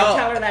school. No. I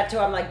tell her that too.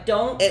 I'm like,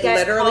 don't It get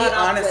literally, caught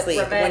up honestly,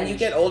 with revenge. when you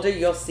get older,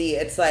 you'll see.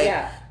 It's like,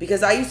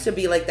 because I used to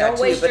be like that don't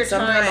too, waste but your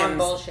sometimes time on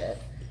bullshit.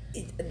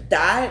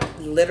 that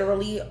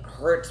literally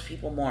hurts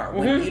people more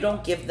when you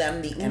don't give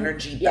them the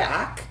energy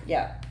back.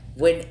 Yeah.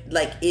 When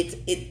like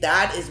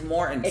that is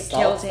more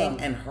insulting them.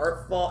 and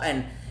hurtful,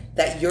 and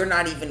that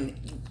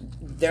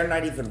they're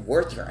not even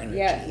worth your energy.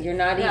 Yeah, you're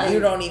not even. You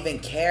don't even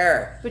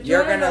care. But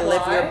You're you gonna know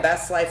live why? your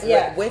best life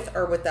Yeah. with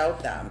or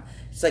without them.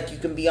 It's like you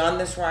can be on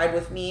this ride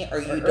with me, or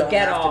you Or don't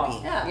get have off.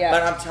 to be. Yeah.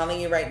 But I'm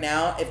telling you right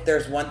now, if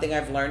there's one thing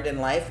I've learned in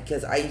life,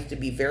 because I used to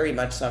be very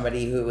much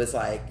somebody who was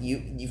like,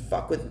 you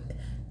fuck with.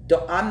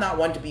 I'm not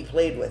one to be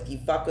played with. You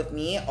fuck with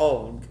me,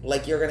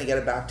 like you're gonna get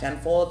it back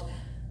tenfold.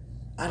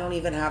 I don't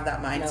even have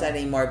that mindset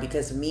anymore,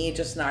 because me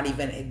just not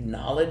even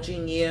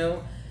acknowledging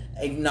you,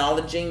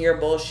 acknowledging your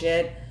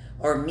bullshit,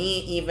 or me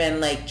even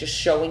like just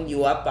showing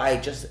you up by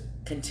just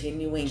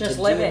continuing Just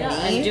to living do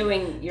me and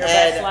doing your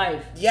best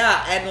life.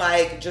 Yeah, and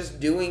like just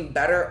doing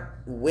better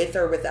with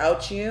or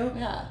without you.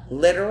 Yeah.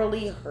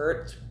 Literally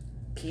hurts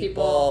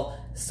people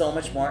so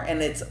much more,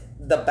 and it's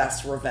the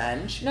best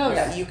revenge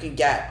that you can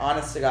get.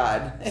 Honest to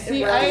God.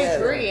 See, I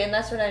agree, and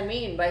that's what I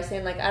mean by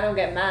saying like I don't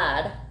get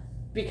mad,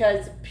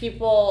 because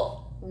people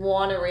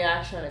want a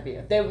reaction out of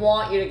you. They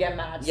want you to get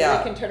mad, so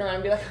they can turn around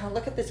and be like, "Oh,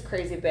 look at this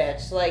crazy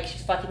bitch! Like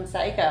she's fucking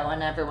psycho,"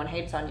 and everyone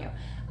hates on you.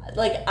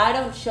 Like I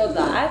don't show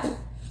that.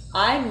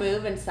 I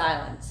move in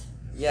silence.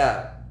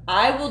 Yeah.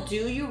 I will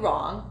do you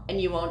wrong, and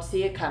you won't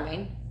see it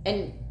coming.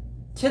 And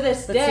to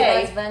this But see,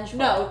 day, that's vengeful.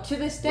 no, to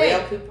this day,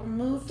 Real people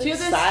move in To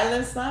this-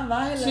 silence, not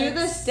violence. to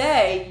this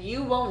day,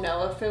 you won't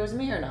know if it was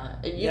me or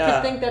not. You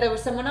could think that it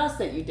was someone else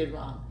that you did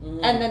wrong.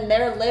 And then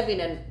they're living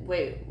in,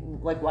 wait,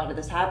 like, why did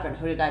this happen?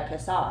 Who did I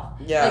piss off?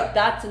 Yeah. Like,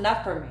 that's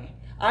enough for me.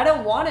 I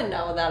don't want to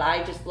know that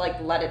I just, like,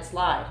 let it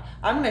slide.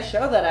 I'm going to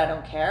show that I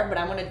don't care, but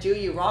I'm going to do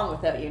you wrong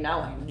without you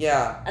knowing.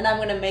 Yeah. And I'm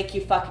going to make you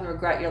fucking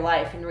regret your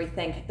life and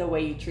rethink the way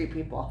you treat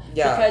people.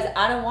 Yeah. Because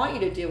I don't want you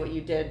to do what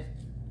you did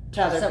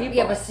to other people.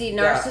 Yeah, but see,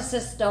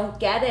 narcissists don't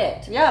get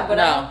it. Yeah,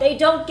 but They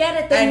don't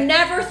get it. They And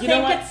never you know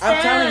think what? it's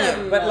I'm telling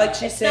them. you, but like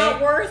she's it's saying,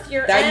 not worth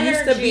your that energy.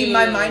 used to be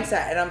my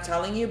mindset, and I'm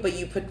telling you, but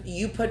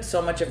you put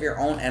so much of your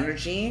own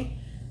energy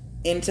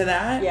into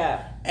that.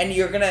 Yeah. And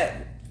you're gonna,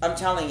 I'm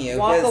telling you,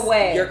 Walk 'cause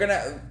away. You're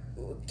gonna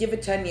give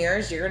it 10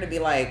 years. You're gonna be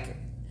like,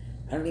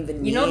 I don't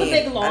even need. You know the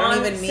big I long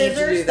don't even need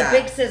scissors, to do that. the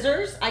big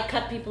scissors? I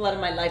cut people out of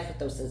my life with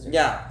those scissors.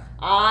 Yeah.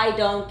 I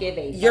don't give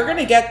a You're fuck.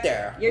 gonna get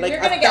there. You're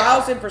like gonna get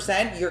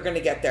 1,000%. You're gonna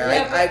get there.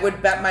 Yeah, I would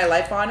bet my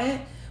life on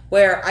it.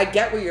 Where I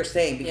get what you're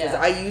saying, because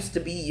I used to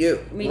be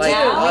you. Me like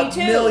too.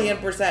 Me a too.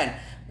 million%.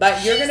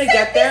 But you're gonna She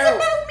get said this there.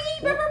 about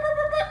me.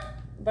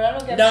 But I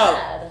don't get No.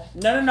 mad.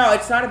 No.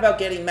 It's not about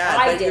getting mad,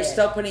 I but you're did.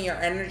 still putting your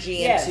energy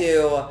Yes.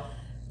 into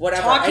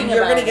whatever, Talking and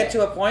you're about gonna get it.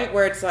 to a point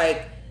where it's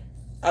like,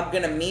 I'm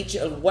gonna meet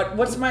you.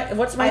 What's my I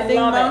thing,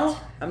 love Mo? it.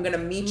 I'm gonna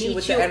meet you Meet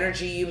with you- the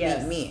energy you yes.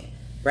 meet me,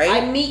 right?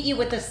 I meet you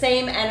with the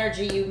same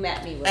energy you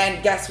met me with.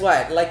 And guess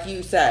what? Like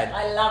you said,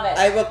 I love it.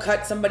 I will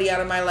cut somebody out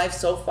of my life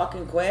so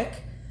fucking quick,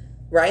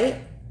 right?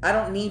 I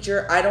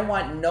don't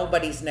want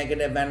nobody's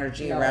negative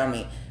energy No. around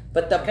me.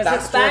 But the 'Cause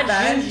best it's bad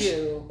revenge,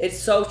 juju. it's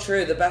so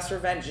true. The best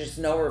revenge is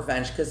no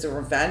revenge, because the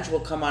revenge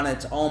will come on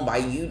its own by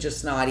you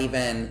just not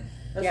even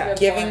That's Yeah. a good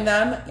giving point.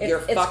 them your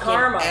It's fucking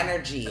karma.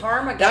 energy.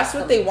 Karma gets That's what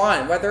them. they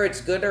want, whether it's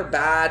good or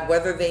bad,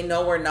 whether they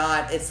know or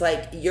not. It's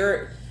like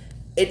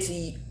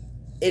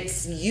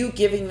it's you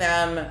giving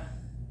them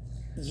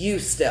you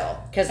still,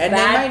 'Cause and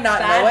bad- they might not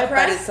bad know it, but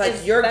press it's like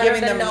is you're better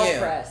giving than them no you,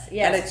 press.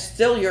 Yes. and it's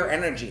still your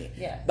energy.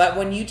 Yeah. But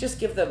when you just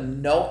give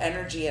them no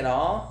energy at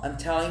all, I'm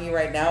telling you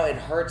right now, it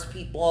hurts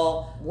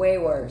people Way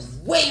worse.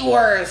 way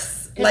worse.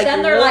 'Cause Like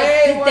then they're like,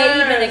 way did they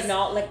even worse.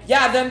 acknowledge? Like,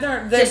 Yeah, then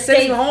they're Did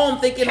sitting they home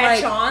thinking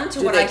catch like, on to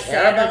do what they I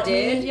care said or about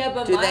did? me? Yeah,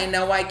 but do my- they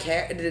know I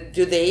care?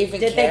 Do they even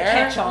Did care? they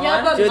catch on?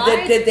 Yeah, but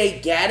Did they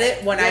get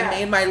it when I Yeah.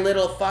 made my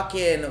little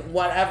fucking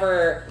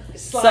whatever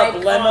Slide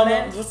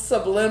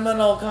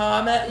subliminal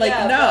comment? Like,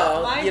 Yeah, no,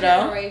 but my you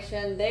know?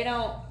 generation, they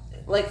don't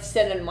like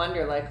sit and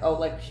wonder like, oh,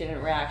 like she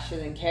didn't react, she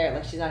didn't care,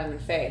 like she's not even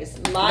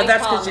phased. My But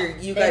that's because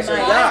comment- you guys in are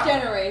my young.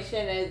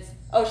 generation is,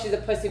 oh, she's a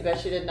pussy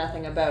bitch, she did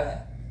nothing about it.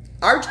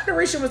 Our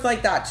generation was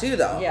like that too,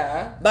 though.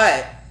 Yeah.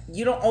 But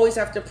you don't always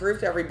have to prove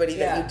to everybody that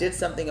Yeah. you did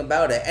something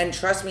about it. And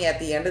trust me, at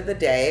the end of the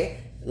day,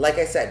 like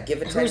I said,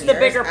 give it 10 Who's years. the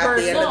bigger At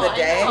person? the end of No, the I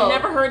day, know. I've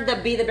never heard the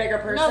be the bigger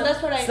person. No,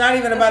 that's what I. it's not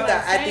even that's about what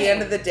that. I'm At the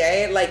end of saying. the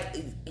day, like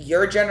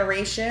your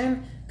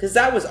generation, because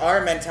that was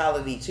our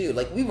mentality too.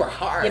 Like we were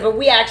hard. Yeah, but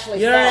we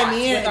actually you know what I fought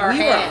mean? with our We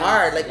hands. were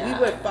hard. Like we Yeah.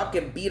 would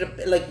fucking beat a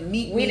like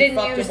meet We me didn't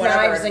fucking use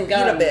whatever knives and beat a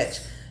guns. bitch.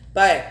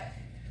 But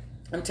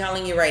I'm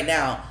telling you right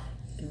now,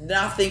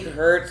 nothing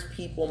hurts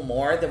people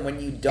more than when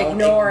you don't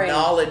Ignoring.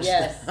 acknowledge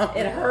Yes. them.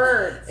 It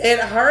hurts. It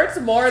hurts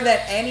more than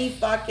any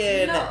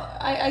fucking No,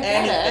 I get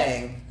it.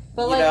 anything.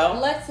 But you like, know?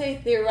 let's say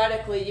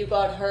theoretically you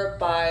got hurt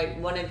by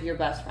one of your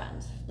best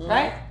friends,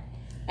 right?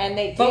 And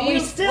they do. But we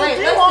still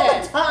do all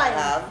the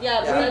time. Yeah,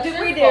 but Yeah. that's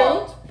We your do.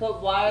 fault.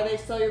 But why are they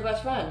still your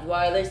best friends?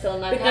 Why are they still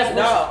in that Because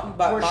category? No,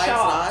 but We're mine's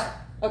shocked.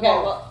 Okay,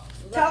 Well, well,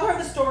 Tell her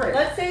the story.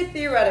 let's say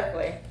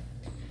theoretically,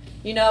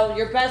 you know,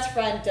 your best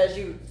friend does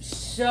you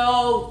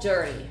so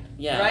dirty,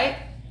 Yeah. right?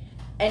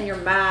 And you're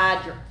mad,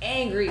 you're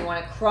angry, you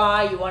want to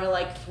cry, you want to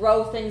like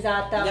throw things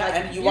at them, Yeah, like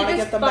and you you're wanna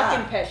just get them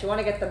fucking back. pissed. You want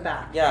to get them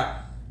back. not. Yeah.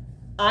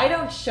 I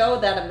don't show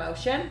that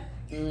emotion.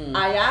 Mm.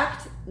 I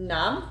act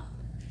numb.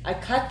 I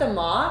cut them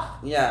off.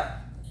 Yeah.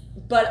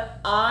 But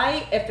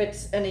if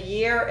it's in a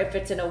year, if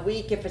it's in a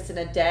week, if it's in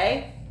a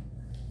day,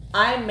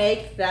 I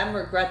make them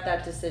regret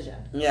that decision.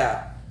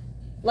 Yeah.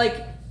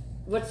 Like,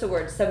 what's the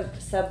word?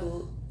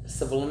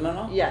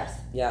 Subliminal? Yes.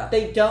 Yeah.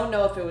 They don't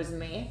know if it was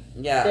me.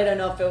 Yeah. They don't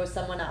know if it was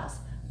someone else.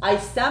 I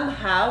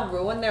somehow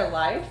ruin their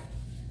life.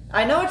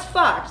 I know it's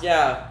fucked.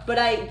 Yeah. But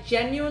I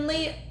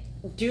genuinely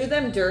do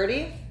them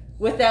dirty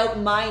without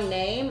my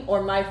name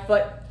or my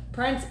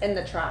footprints in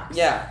the tracks.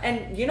 Yeah.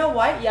 And you know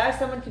what? Yeah,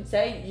 someone could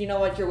say, you know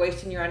what, you're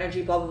wasting your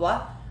energy, blah, blah,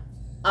 blah.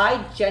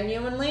 I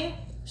genuinely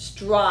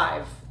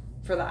strive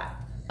for that.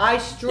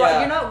 Yeah.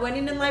 You're not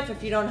winning in life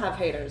if you don't have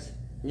haters.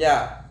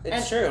 Yeah.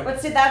 It's true. But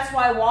see, that's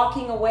why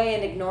walking away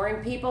and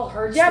ignoring people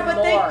hurts Yeah, them but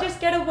more. they just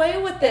get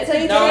away with it. It's a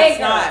They No, dagger. it's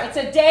not. It's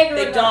a dagger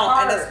They in the don't,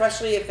 heart. and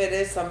especially if it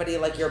is somebody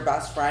like your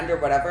best friend or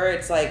whatever,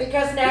 it's like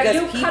Because now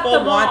you cut people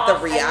them want off the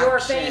and you're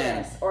reaction.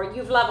 famous, or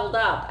you've leveled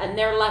up, and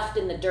they're left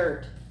in the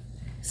dirt.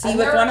 See, And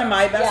with they're- one of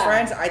my best yeah.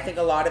 friends, I think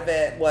a lot of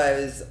it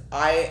was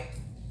I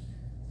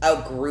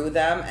outgrew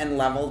them and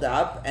leveled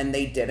up, and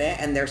they didn't,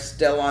 and they're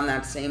still on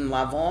that same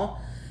level,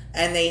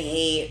 and they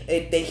hate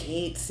it. They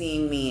hate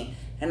seeing me,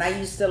 and I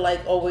used to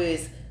like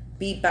always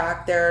be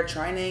back there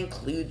trying to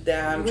include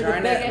them, You were the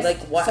trying to biggest like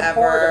whatever.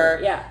 supporter,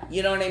 yeah.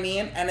 You know what I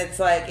mean? And it's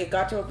like it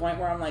got to a point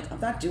where I'm like, I'm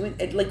not doing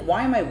it. Like,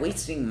 why am I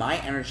wasting my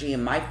energy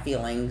and my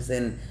feelings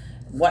and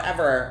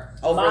whatever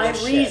over My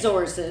this shit?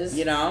 resources.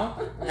 You know?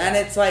 And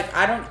it's like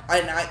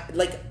I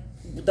like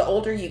the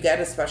older you get,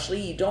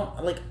 especially, you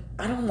don't like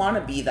I don't want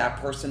to be that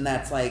person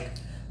that's like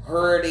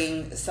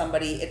hurting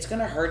somebody. It's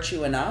gonna hurt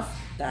you enough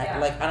that Yeah.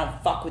 like I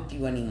don't fuck with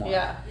you anymore.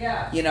 Yeah.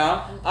 Yeah. You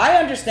know, I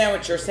understand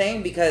what you're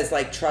saying because,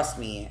 like, trust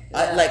me,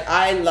 Yeah.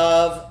 I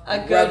love A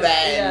good- revenge.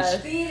 yes.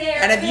 Be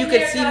there. And if been you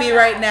could there, see done me that.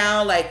 right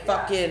now, like Yeah.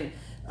 fucking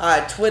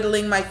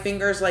twiddling my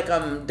fingers like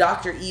I'm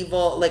Dr.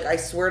 Evil, like I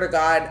swear to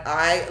God,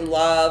 I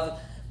love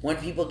when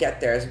people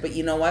get theirs. But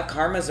you know what?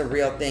 Karma's a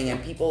real thing,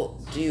 and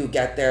people do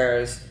get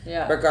theirs,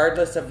 Yeah.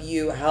 regardless of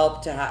you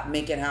help to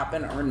make it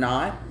happen or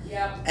not.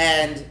 Yep.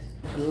 And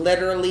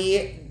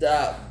literally,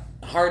 the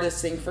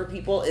hardest thing for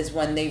people is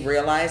when they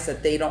realize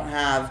that they don't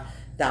have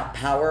that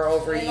power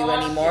over They you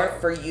lost anymore you.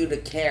 for you to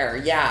care.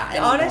 Yeah,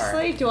 anymore.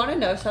 Honestly, do you want to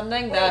know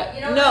something Wait, that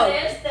you know no? what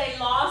it is? They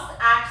lost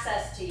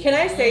access to you. Can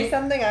I say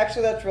something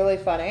actually that's really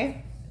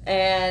funny?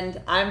 And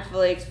I'm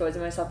fully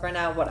exposing myself right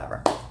now.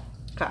 Whatever.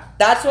 Okay.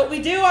 That's what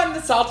we do on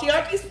the Salty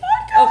Aunties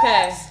podcast.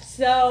 Okay,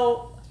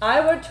 so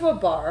I went to a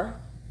bar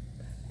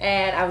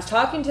and I was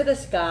talking to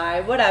this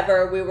guy,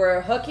 whatever. We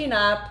were hooking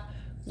up.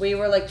 We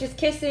were like just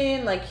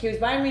kissing. Like he was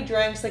buying me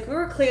drinks. Like we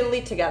were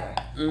clearly together.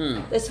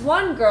 This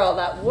one girl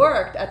that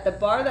worked at the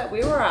bar that we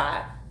were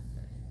at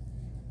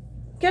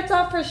gets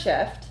off her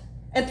shift.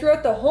 And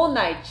throughout the whole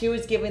night, she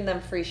was giving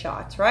them free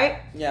shots, right?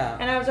 Yeah.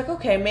 And I was like,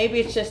 okay, maybe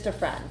it's just a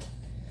friend.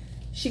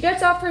 She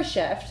gets off her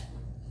shift.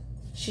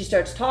 She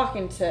starts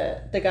talking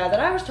to the guy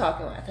that I was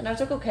talking with. And I was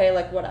like, okay,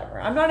 like, whatever.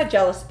 I'm not a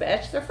jealous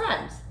bitch. They're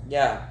friends.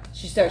 Yeah.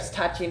 She starts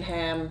touching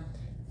him.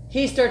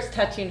 He starts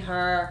touching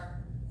her.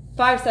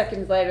 5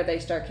 seconds later, they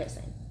start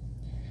kissing.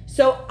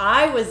 So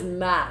I was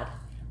mad.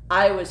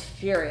 I was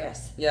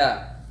furious.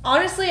 Yeah.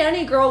 Honestly,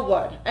 any girl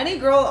would. Any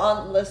girl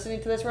on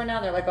listening to this right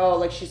now, they're like, "Oh,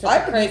 like she's such I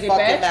a would crazy be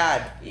fucking bitch."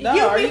 mad. No,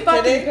 You'd are be you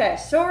fucking kidding?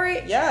 pissed.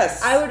 Sorry.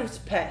 Yes. I would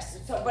have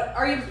pissed. So, but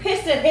are you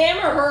pissed at him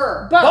or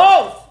her?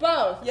 Both.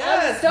 Both.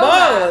 Yes, I was so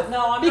both. mad.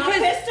 No, I'm Because- not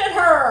pissed at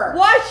her.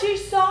 What? She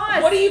saw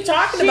us. What are you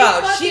talking She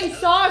about? fucking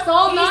saw us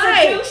all He's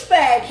night. a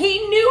douchebag. He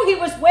knew he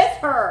was with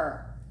her.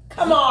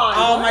 Come on.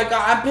 Oh my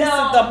god, I'm pissed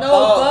No, at the no,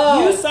 both.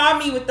 both. You saw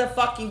me with the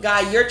fucking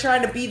guy. You're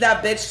trying to be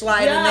that bitch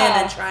sliding in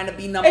and trying to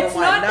be number It's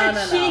one. not No, that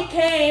no, she no.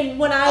 came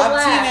when I I'm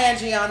left.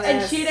 Team Angie on this.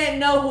 And she didn't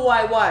know who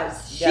I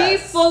was. She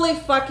Yes. fully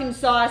fucking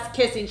saw us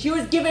kissing. She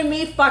was giving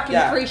me fucking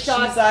free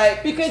shots. She's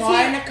like because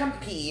trying he, to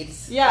compete.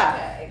 Yeah.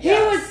 Okay, He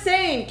yes. was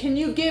saying, can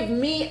you give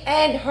me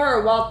and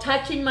her while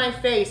touching my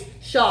face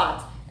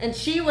shots? And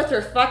she with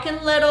her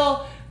fucking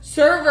little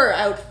server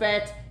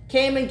outfit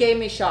came and gave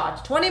me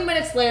shots. 20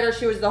 minutes later,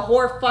 she was the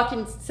whore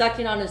fucking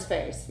sucking on his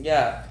face.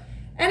 Yeah.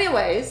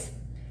 Anyways,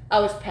 I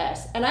was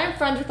pissed. And I'm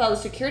friends with all the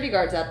security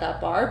guards at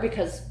that bar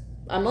because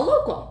I'm a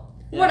local.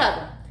 Yeah.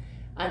 Whatever.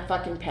 I'm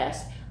fucking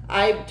pissed.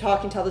 I'm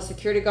talking to all the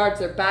security guards.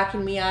 They're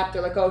backing me up.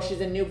 They're like, oh,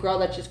 she's a new girl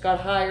that just got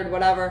hired,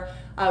 whatever.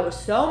 I was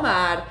so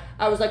mad.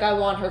 I was like, I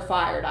want her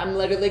fired. I'm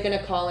literally going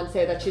to call and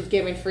say that she's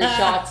giving free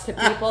shots to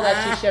people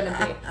that she shouldn't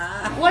be.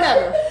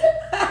 Whatever.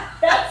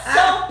 That's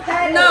so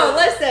petty. No,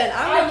 listen.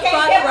 I I'm can't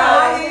fuck get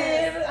around. behind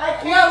this. I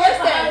can't No,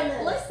 get behind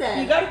this. listen.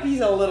 You gotta be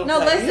a little No,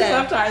 petty listen.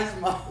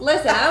 sometimes, Mom.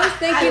 Listen, I was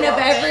thinking I of love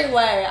every it.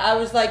 way. I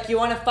was like, you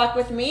want to fuck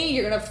with me?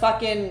 You're going to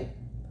fucking...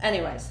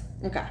 Anyways,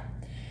 okay.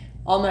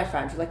 All my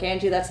friends were like,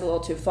 Angie, that's a little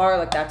too far.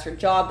 Like, that's her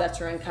job. That's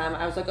her income.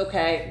 I was like,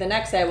 okay. The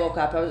next day I woke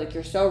up. I was like,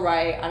 you're so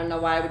right. I don't know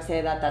why I would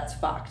say that. That's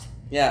fucked.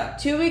 Yeah.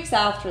 2 weeks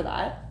after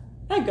that,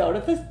 I go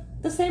to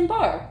the same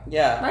bar.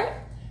 Yeah. Right?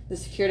 The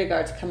security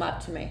guards come up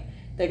to me.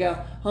 They go,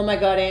 oh my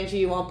God, Angie,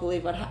 you won't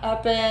believe what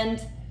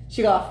happened.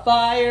 She got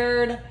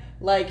fired.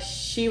 Like,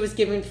 she was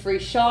giving free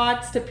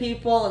shots to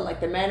people and, like,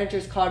 the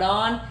managers caught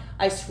on.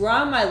 I swear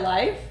on my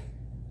life,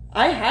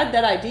 I had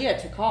that idea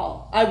to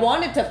call. I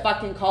wanted to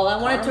fucking call. I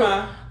wanted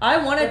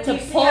But do to you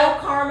see pull. how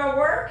karma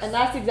works? And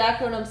that's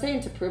exactly what I'm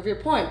saying to prove your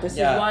point. This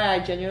Yeah. is why I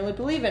genuinely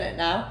believe in it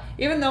now.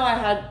 Even though I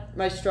had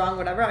my strong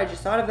whatever, I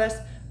just thought of this.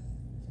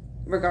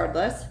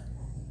 Regardless,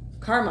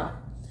 karma.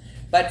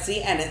 But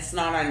see, and it's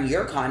not on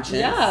your conscience.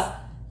 Yeah.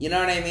 You know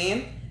what I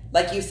mean?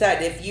 Like you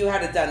said, if you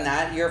had done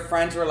that, your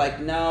friends were like,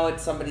 no,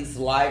 it's somebody's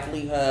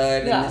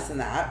livelihood Yeah. and this and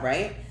that,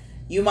 right?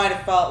 You might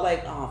have felt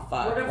like, oh,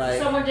 fuck. What if like,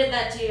 someone did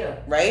that to you?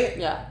 right?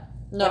 Yeah.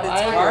 No, But it's I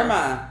agree.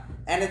 karma.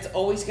 And it's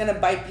always going to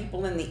bite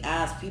people in the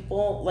ass.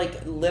 People,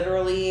 like,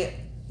 literally,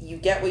 you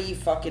get what you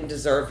fucking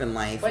deserve in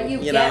life. But you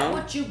get know?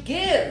 what you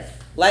give.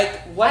 Like,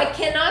 what? I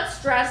cannot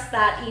stress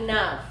that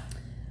enough.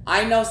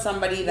 I know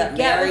somebody that You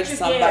get what married you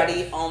somebody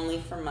give. only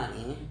for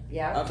money.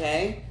 Yeah.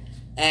 Okay?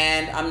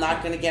 And I'm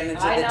not going to get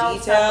into I the know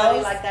details.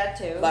 somebody like that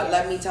too. But yes.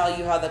 let me tell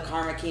you how the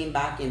karma came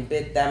back and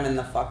bit them in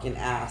the fucking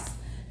ass.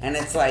 And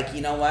it's like,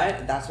 you know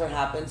what? That's what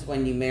happens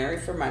when you marry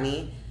for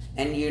money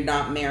and you're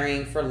not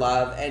marrying for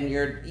love and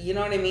you're, you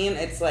know what I mean?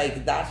 It's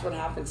like, that's what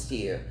happens to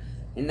you.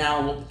 And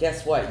now, well,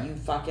 guess what? You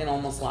fucking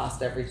almost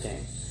lost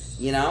everything.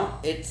 You know?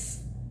 It's,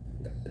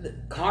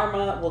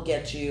 karma will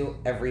get you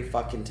every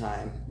fucking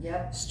time.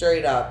 Yep.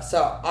 Straight up.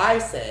 So I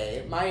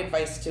say, my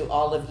advice to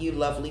all of you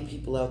lovely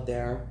people out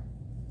there,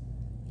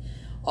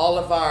 all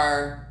of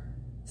our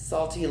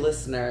salty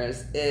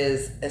listeners,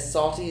 is as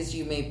salty as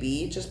you may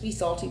be, just be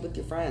salty with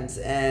your friends.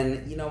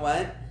 And you know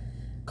what?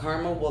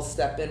 Karma will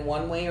step in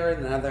one way or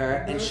another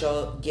and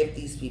give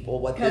these people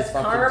what they Because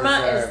fucking karma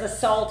deserve. is the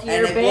saltier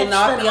And it bitch will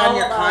not than be on all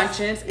your of us.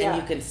 conscience, Yeah.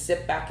 and you can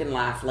sit back and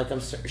laugh like I'm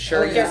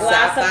sure With you your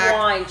glass sat of back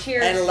wine.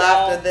 Cheers, and y'all.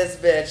 laughed at this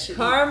bitch.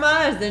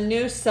 Karma is the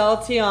new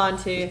salty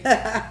auntie.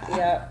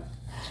 Yeah.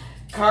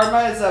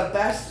 Karma is a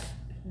best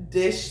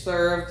dish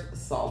served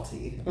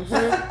salty.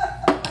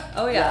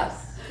 Oh yeah.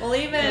 Well,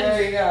 even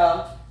There you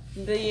go.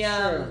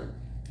 the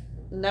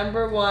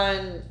number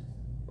one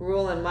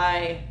rule in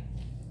my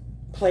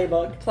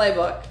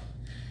Playbook.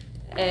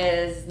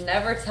 is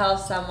never tell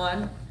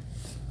someone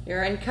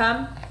your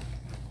income,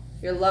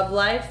 your love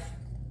life,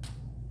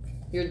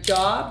 your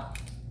job,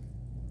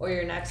 or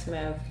your next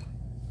move.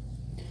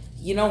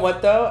 You know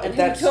what though? And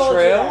That's who told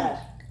true. you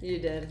that? You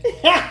did.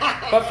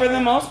 But for the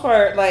most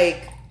part,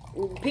 like,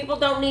 People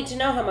don't need to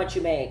know how much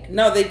you make.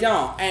 No, they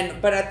don't.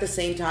 But at the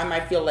same time, I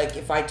feel like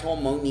if I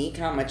told Monique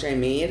how much I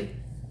made,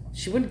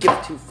 she wouldn't give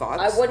two fucks.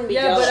 I wouldn't be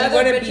Yeah, but jealous. She other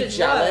wouldn't be bitches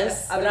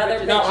jealous. would. But other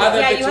bitches, other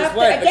yeah, bitches you have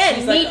would, to, but again,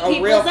 she's meet like a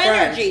people's real friend,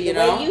 energy. you The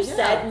know? way you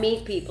said,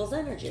 meet people's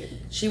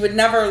energy. She would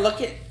never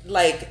look at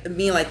like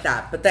me like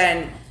that. But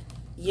then,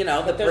 the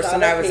there's person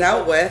other I was people.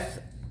 out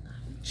with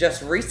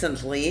just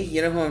recently,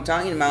 you know who I'm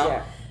talking about.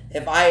 Yeah.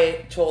 If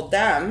I told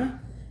them,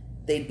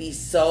 they'd be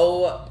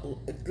so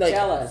like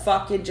Jealous.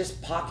 fucking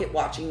just pocket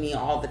watching me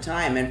all the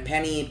time and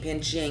penny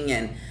pinching,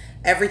 and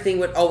everything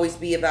would always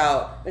be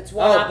about, It's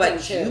one-upping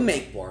but too. you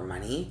make more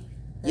money.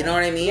 You know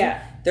what I mean?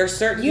 Yeah. There's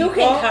certain You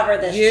people, can cover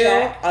this you,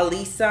 check.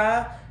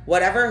 Alisa,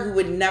 whatever, who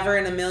would never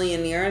in a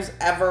million years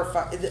ever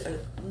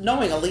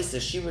knowing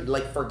Alisa, she would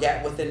like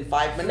forget within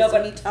 5 minutes No, of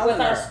but me telling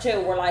with her. us too,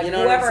 we're like, You know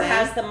what I'm whoever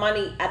saying? has the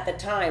money at the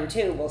time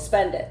too will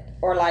spend it.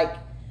 Or like,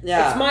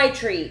 Yeah. it's my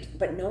treat.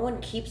 But no one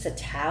keeps a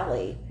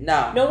tally.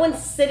 No. No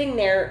one's sitting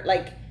there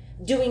like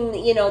doing,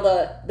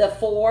 the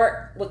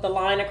 4 with the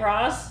line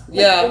across. Like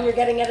Yeah. when you're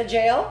getting out of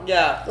jail.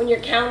 Yeah. When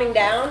you're counting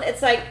down,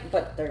 it's like,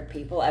 but there are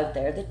people out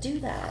there that do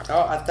that.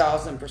 Oh,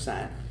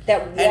 1,000%.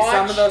 That watch. And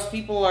some of those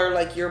people are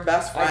like your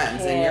best I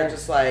friends, and you're can't.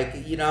 just like,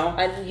 And you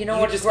you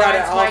what just gotta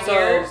grinds my also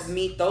gears?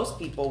 meet those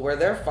people where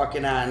they're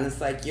fucking at, and it's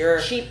like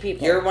you're Cheap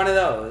people. You're one of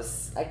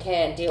those. I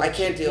can't deal. I with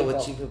can't cheap deal with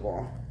people. cheap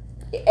people.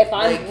 If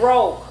I'm Like-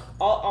 broke,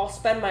 I'll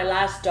spend my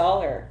last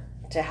dollar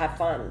to have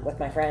fun with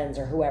my friends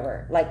or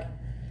whoever. Like,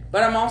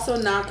 But I'm also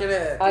not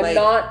gonna I'm like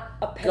not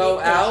a penny go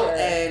out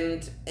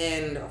pincher.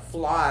 and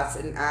floss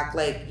and act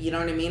like, you know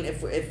what I mean.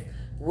 If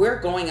we're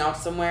going out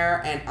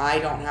somewhere and I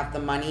don't have the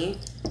money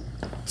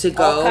to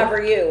go, I'll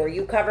cover you or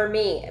you cover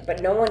me,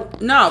 but no one.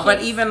 No, but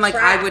keeps even like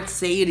track. I would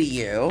say to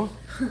you,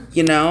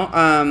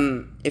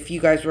 if you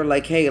guys were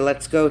like, hey,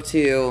 let's go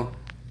to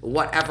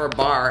whatever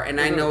bar, and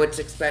I know it's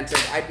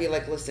expensive, I'd be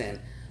like, listen,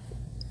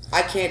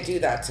 I can't do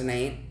that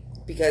tonight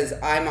because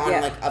I'm on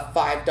Yeah. like a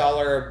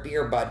 $5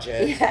 beer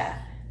budget Yeah.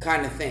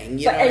 kind of thing.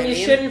 You But, know what and I you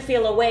mean? shouldn't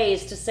feel a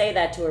ways to say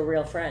that to a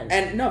real friend.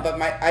 And no,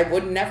 but I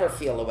would never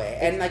feel away.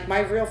 And like my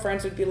real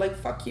friends would be like,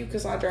 fuck you,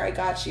 Cassandra, I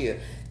got you.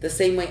 The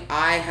same way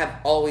I have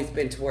always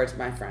been towards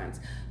my friends.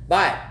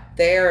 But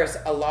there's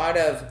a lot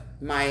of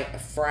my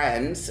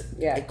friends,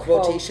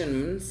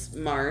 quotations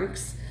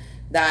marks,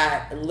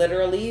 that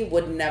literally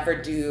would never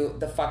do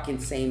the fucking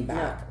same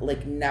back.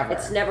 Like never.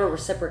 It's never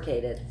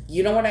reciprocated.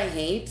 You know what I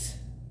hate?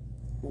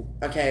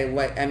 Okay,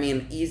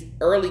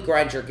 early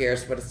grind your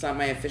gears, but it's not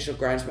my official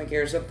grinds my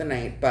gears of the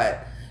night.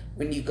 But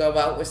when you go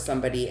out with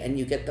somebody and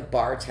you get the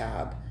bar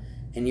tab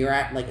and you're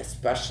at like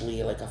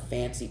especially like a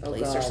fancy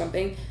place or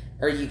something,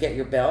 or you get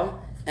your bill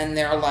and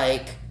they're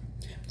like,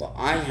 well,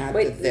 I had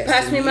this.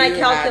 Pass and me my you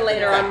had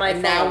calculator that. on my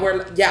And phone. Now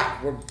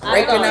we're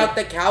breaking out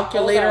the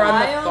calculator Hold on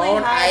on. the I only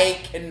phone. had- I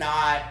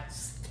cannot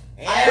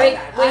stand Wait,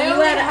 that. when I you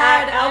only had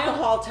had-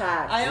 alcohol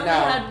tax. I only No.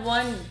 had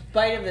one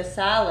bite of the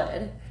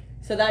salad,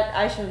 so that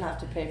I shouldn't have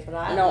to pay for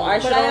that. No, I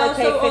but should I only also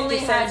pay 50 only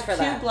cents had for two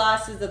that.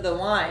 glasses of the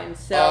wine.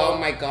 So Oh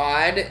my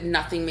god,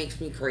 nothing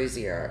makes me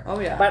crazier. Oh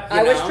yeah. But You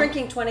I was know?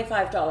 drinking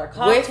 $25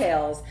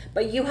 cocktails,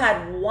 but you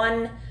had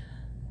one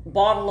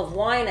bottle of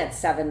wine at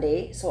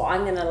 70, so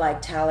I'm gonna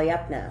like tally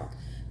up now.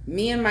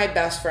 Me and my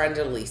best friend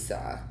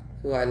Elisa,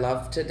 who I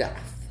love to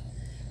death,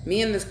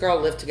 me and this girl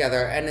lived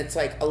together, and it's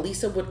like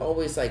Elisa would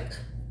always like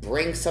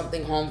bring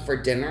something home for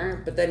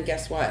dinner, but then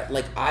guess what?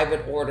 Like I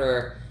would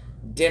order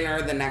dinner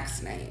the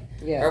next night.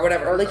 Yeah. Or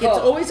whatever. Or Like it's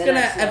cook always the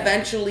gonna next night.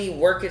 eventually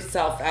work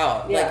itself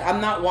out. Yeah. Like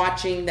I'm not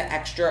watching the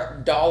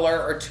extra $1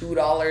 or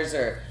 $2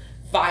 or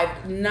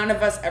 $5. None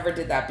of us ever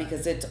did that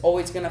because it's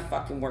always gonna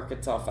fucking work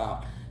itself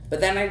out. But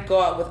then I'd go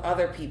out with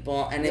other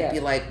people and it'd be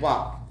like,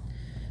 well,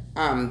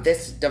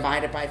 this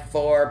divided by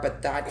 4,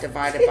 but that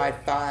divided by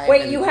 5.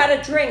 Wait, and- you had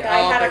a drink. I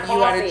had a but coffee.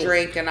 you had a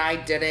drink and I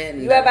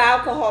didn't. You have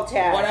alcohol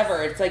tax.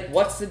 Whatever. It's like,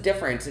 what's the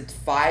difference? It's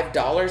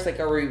 $5. Like,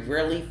 are we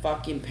really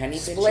fucking penny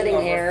pinching Splitting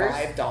over hairs.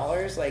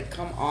 $5? Like,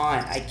 come on.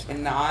 I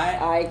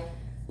cannot.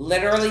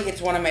 Literally,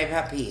 it's one of my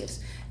pet peeves.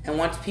 And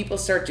once people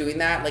start doing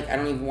that, like, I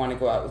don't even want to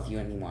go out with you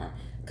anymore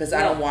because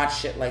I don't watch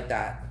shit like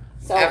that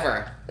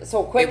ever.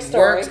 So quick It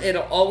story. works.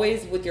 It'll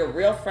always with your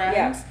real friends.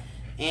 Yeah.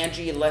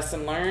 Angie,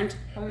 lesson learned.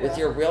 Oh, yeah. With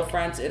your real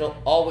friends, it'll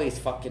always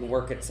fucking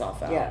work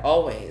itself out. Yeah.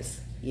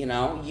 Always. You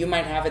know, you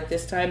might have it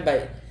this time,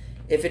 but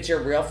if it's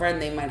your real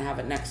friend, they might have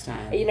it next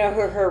time. You know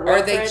who her real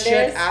Or they friend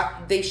should. is?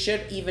 They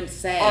should even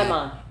say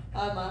Emma.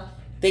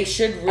 They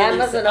should really.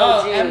 Emma's say, an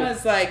OG.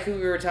 Emma's like who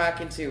we were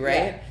talking to,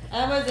 right?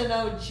 Emma's an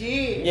OG.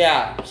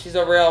 Yeah, she's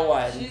a real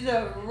one. She's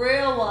a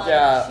real one.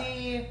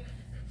 Yeah.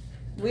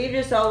 We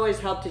just always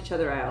helped each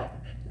other out,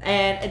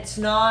 and it's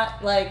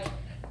not like.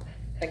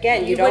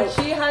 Again, you when don't.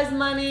 she has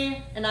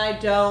money and I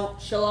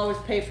don't, she'll always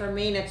pay for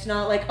me, and it's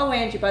not like, oh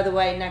Angie, by the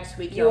way, next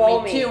week You you owe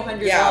owe me me.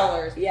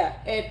 $200. Yeah.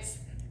 It's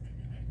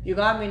you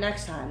got me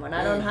next time. When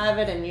I don't have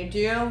it and you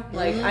do,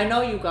 like I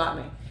know you got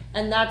me.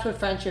 And that's what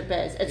friendship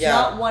is. It's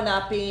not one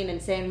upping and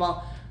saying,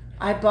 well,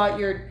 I bought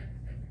your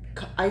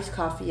iced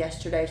coffee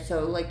yesterday,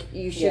 so like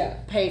you should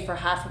pay for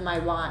half of my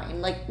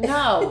wine. Like,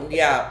 no.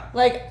 Yeah.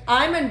 Like,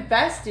 I'm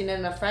investing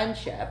in a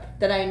friendship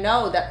that I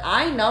know that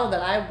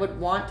I would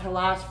want to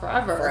last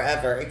forever.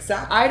 Forever,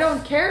 exactly. I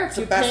don't care if It's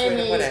you the best pay way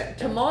to me put it.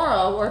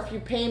 tomorrow or if you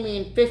pay me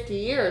in 50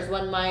 years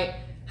when my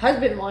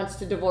husband wants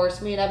to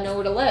divorce me and have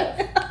nowhere to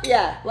live.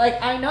 Yeah.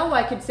 Like, I know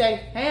I could say,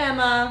 hey,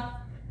 Emma,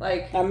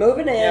 like, I'm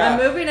moving in. Yeah. I'm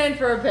moving in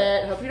for a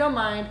bit. Hope you don't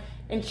mind.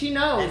 And she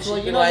knows. And she'd Well,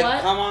 be you know like,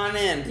 what? come on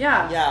in.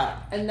 Yeah. Yeah.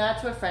 And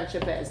that's what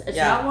friendship is. It's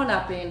Yeah. not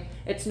one-upping.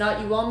 It's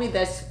not you owe me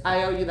this,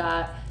 I owe you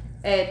that.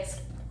 It's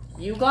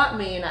you got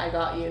me and I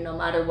got you no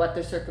matter what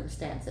the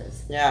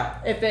circumstances. Yeah.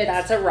 If it's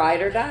That's a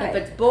ride or die. if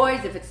it's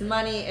boys, if it's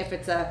money, if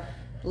it's a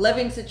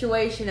living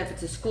situation, if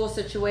it's a school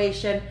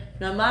situation,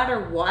 no matter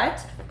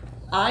what,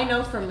 I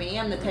know for me,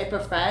 I'm the type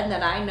of friend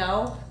that I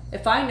know,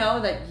 if I know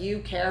that you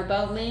care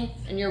about me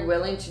and you're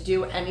willing to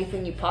do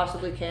anything you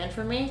possibly can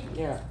for me,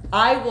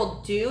 I will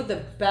do the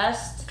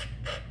best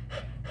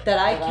that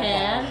I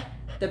can,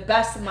 the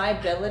best of my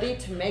ability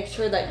to make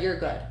sure that you're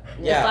good.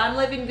 Yeah. If I'm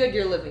living good,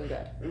 you're living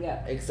good.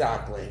 Yeah.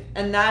 Exactly.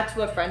 And that's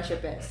what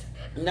friendship is.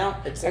 No,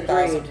 it's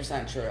Agreed.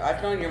 1,000% true.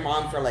 I've known your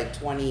mom for like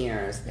 20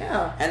 years.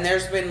 Yeah. And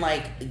there's been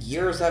like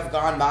years have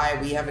gone by,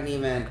 we haven't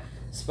even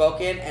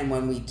spoken, and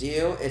when we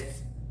do, it's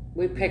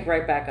We pick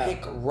right back up.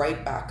 pick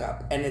right back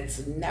up. And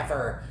it's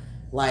never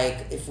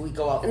like if we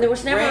go out And there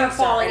was never a drinks or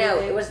falling out.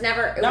 anything, It was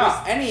never. It No,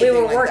 was, anything we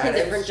were like working that.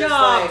 It was different just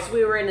jobs. like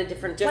we were in a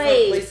different different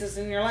place. places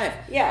in your life.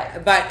 Yeah.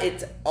 But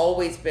it's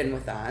always been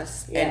with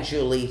us Yeah. and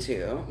Julie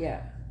too.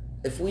 Yeah.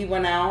 If we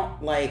went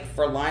out like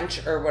for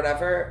lunch or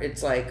whatever,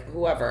 it's like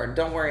whoever,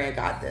 don't worry, I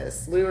got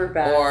this. We were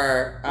bad.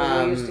 Or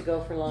when we used to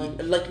go for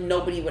lunch. like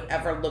nobody would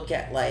ever look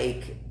at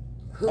like,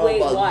 Who oh ate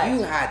well, what?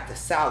 you had the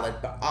salad,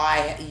 but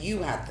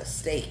you had the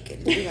steak,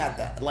 and you had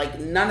the like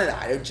none of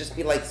that. It would just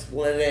be like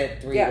split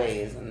it three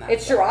ways, and that's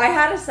It's true. I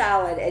had a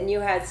salad and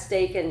you had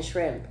steak and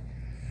shrimp.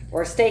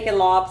 Or steak and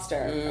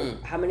lobster.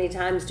 How many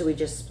times do we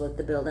just split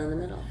the bill down the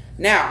middle?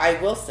 Now I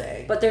will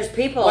say, But there's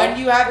people. when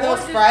you have those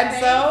just friends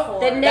paying though, for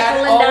The it. nickel that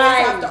and always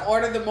dime. have to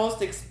order the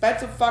most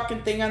expensive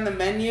fucking thing on the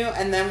menu,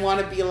 and then want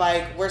to be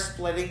like, we're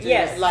splitting.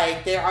 Yes.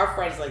 Like there are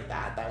friends like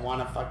that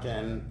want to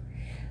fucking,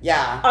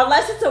 yeah.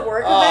 Unless it's a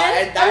work Oh, event.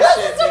 and that Unless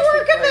shit it's a makes me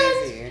work event.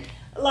 crazy.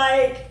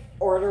 Like,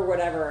 order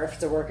whatever if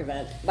it's a work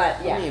event.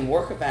 But yeah. I mean,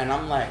 work event,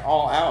 I'm like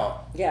all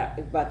out. Yeah,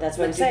 but that's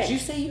what But I'm did saying. you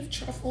say you have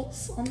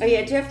truffles? Oh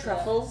yeah, do you have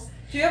truffles?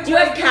 Do you have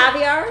Wagyu?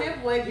 caviar? Do you have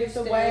Wagyu The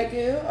steak?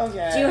 Wagyu?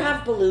 Okay. Do you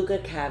have beluga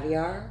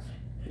caviar?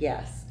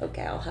 Yes.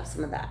 Okay, I'll have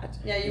some of that.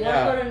 Yeah, you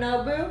Yeah. want to go to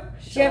Nobu?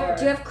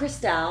 Do you have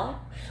Cristal?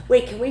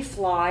 Wait, can we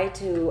fly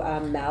to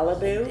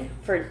Malibu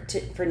for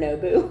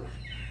Nobu?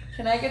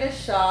 Can I get a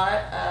shot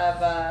of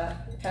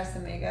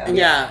Casamigo?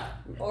 Yeah.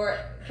 Or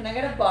can I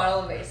get a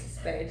bottle of Ace of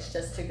Spades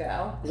just to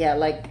go? Yeah,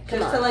 like come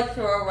Just on. to like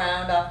throw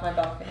around off my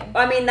balcony.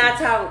 I mean, that's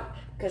how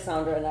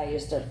Cassandra and I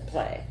used to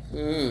play.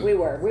 Mm. We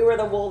were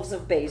the wolves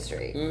of Bay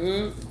Street.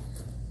 Mm-hmm.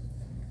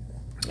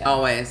 Yeah.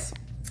 Always.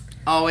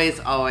 Always.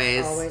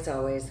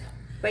 Always.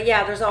 But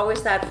yeah, there's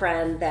always that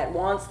friend that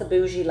wants the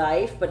bougie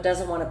life but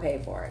doesn't want to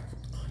pay for it.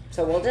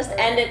 So we'll just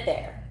end it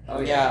there. Oh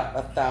yeah,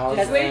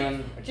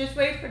 1,000. Just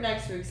wait for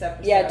next week's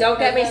episode. Yeah, don't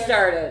get me Because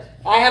started.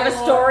 I have a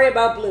story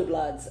about Blue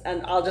Bloods,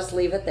 and I'll just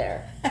leave it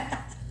there.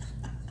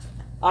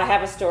 I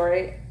have a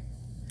story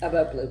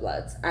about Blue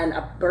Bloods and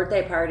a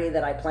birthday party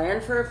that I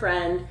planned for a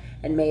friend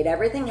and made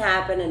everything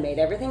happen and made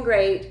everything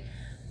great.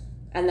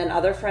 And then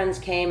other friends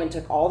came and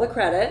took all the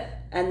credit.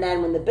 And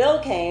then when the bill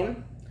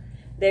came,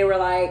 they were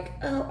like,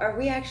 oh, are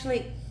we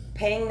actually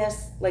paying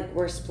this? Like,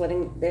 we're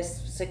splitting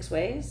this 6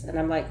 ways? And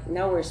I'm like,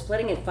 no, we're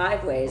splitting it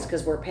 5 ways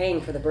because we're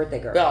paying for the birthday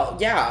girl. Well,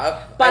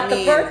 yeah. But I the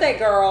mean, birthday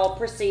girl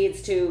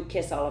proceeds to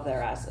kiss all of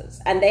their asses.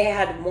 And they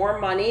had more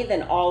money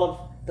than all of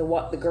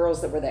the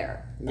girls that were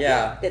there.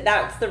 Yeah.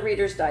 That's the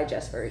Reader's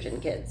Digest version,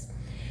 kids.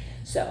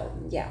 So,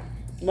 yeah.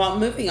 Well,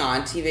 moving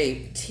on,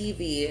 TV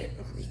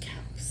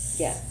recaps.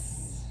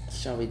 Yes.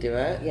 Shall we do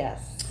it?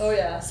 Yes. Oh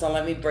yeah. So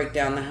let me break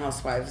down the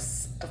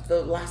Housewives of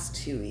the last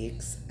 2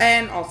 weeks,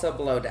 and also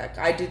Below Deck.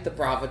 I do the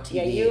Bravo TV.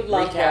 Yeah, you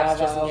love recaps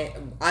Bravo.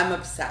 I'm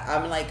obsessed.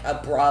 I'm like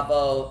a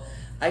Bravo.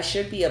 I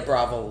should be a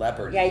Bravo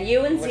celebrity. Yeah,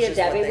 you and which Sia is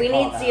what Debbie. they We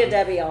call need them. Sia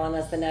Debbie on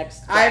as the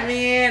next. I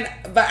mean,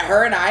 but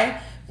her and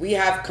I, we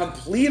have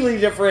completely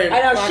different. I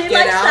know, she fucking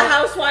likes the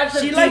Housewives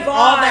of She likes Dubai.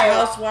 all the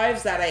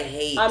Housewives that I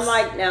hate. I'm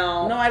like,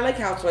 no. No, I like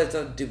Housewives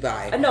of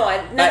Dubai. No,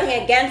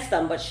 nothing against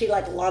them, but she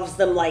like loves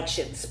them like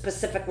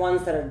specific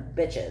ones that are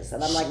bitches,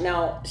 and I'm like,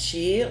 no.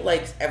 She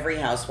likes every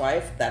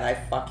housewife that I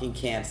fucking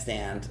can't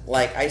stand.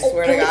 Like, I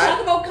swear Can to we God.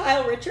 talk about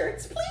Kyle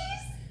Richards,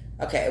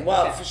 please? Okay,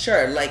 well, for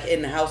sure. Like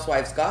in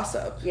Housewives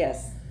Gossip,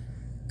 Yes.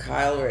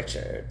 Kyle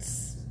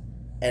Richards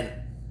and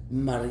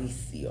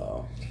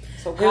Mauricio,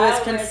 So who is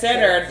Kyle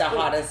considered Richards- the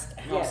hottest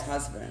house Yes.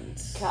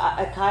 husband.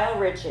 Kyle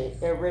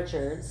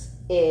Richards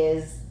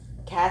is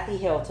Kathy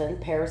Hilton,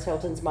 Paris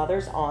Hilton's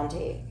mother's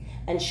auntie,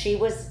 and she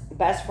was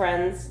best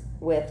friends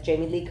with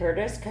Jamie Lee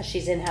Curtis because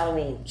she's in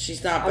Halloween.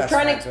 She's not best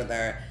friends with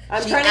her.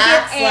 I'm she trying to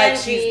acts give like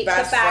Angie she's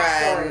best the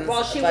backstory. friends.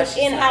 Well, she but was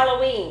she's in not.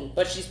 Halloween.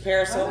 But she's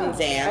Paris Hilton's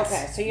aunt.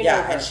 Okay, so you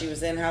know her. and she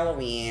was in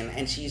Halloween,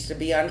 and she used to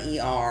be on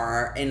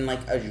ER in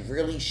like a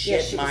really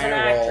shit she was minor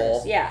an actress.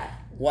 role. Yeah.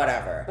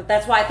 Whatever. But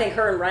that's why I think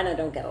her and Rena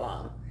don't get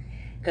along.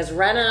 Because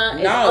Rena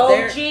is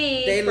OG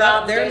they're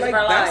from they're Days like of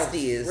Our Lives.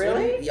 besties.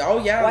 Really?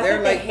 Oh yeah, Well, I they're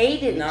think like they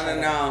hated each other.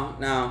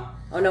 No.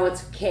 Oh no,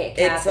 it's Kate.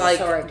 It's like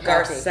Kathy.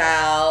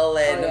 Garcelle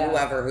and Oh, yeah.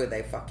 whoever who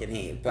they fucking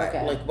hate. But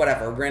Okay. like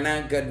whatever.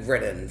 Rena, good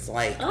riddance.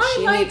 Like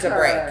she like needs a her.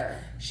 break.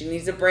 She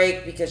needs a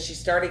break because she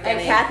started getting.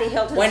 And Kathy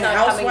Hilton's when not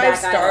coming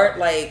housewives back start either.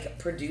 like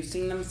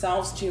producing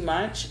themselves too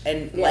much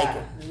and Yeah.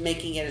 like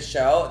making it a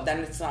show, then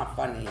it's not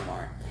fun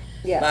anymore.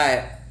 Yeah.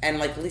 But and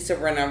like Lisa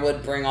Rinna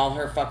would bring all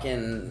her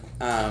fucking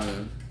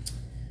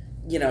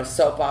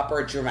soap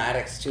opera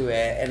dramatics to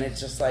it, and it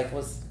just like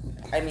was.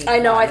 I mean, I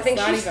know. I it's think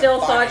not she even still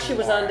fun thought she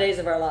was anymore. on Days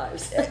of Our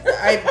Lives.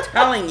 I'm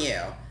telling you.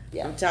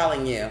 Yeah. I'm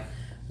telling you.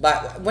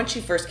 But when she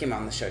first came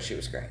on the show, she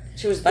was great.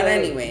 She was But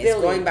brilliant. anyways,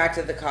 Brilliant. going back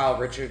to the Kyle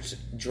Richards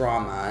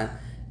drama,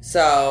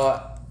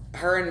 so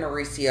her and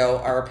Mauricio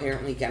are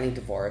apparently getting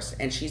divorced,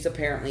 and she's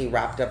apparently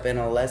wrapped up in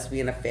a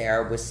lesbian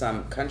affair with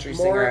some country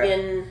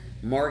singer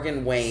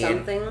Morgan Wade,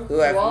 something?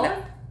 who I've What?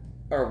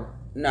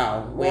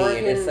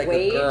 Wade. It's like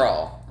Wade? a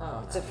girl.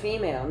 Oh, it's a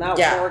female, not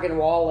Yeah. Morgan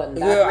Wallen. Who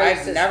That I've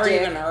racist never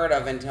dick. even heard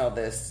of until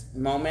this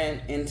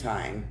moment in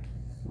time.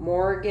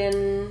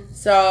 Morgan.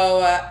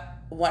 So,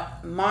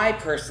 what my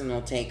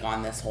personal take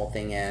on this whole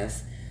thing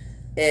is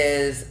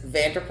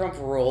Vanderpump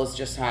Rules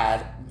just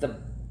had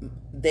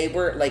they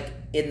were like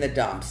in the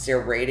dumps. Their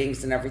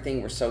ratings and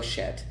everything were so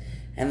shit.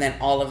 And then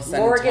all of a sudden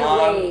Morgan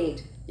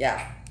Wade.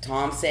 Yeah.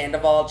 Tom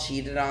Sandoval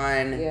cheated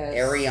on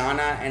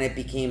Ariana, and it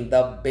became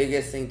the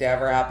biggest thing to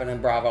ever happen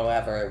in Bravo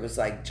ever. It was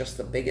like just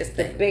the biggest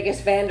thing. The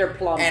biggest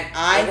Vanderplump. And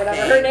or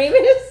whatever her name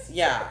is.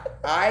 Yeah.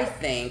 I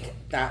think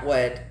that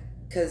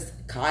because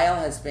Kyle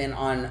has been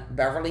on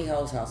Beverly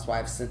Hills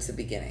Housewives since the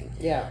beginning.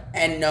 Yeah.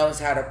 And knows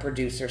how to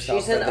produce herself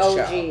She's for an the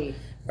OG. show.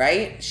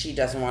 Right? She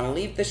doesn't want to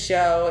leave the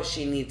show.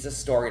 She needs a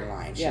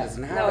storyline. She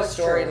doesn't have a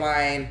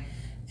storyline.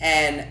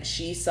 And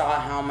she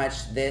saw how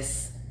much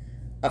this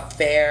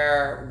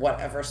affair,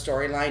 whatever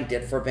storyline,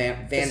 did for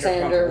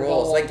Vanderpump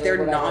Rules. Like,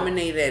 they're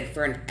nominated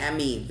for an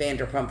Emmy,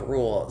 Vanderpump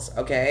Rules,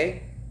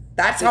 okay?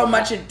 That's how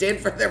much it did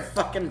for their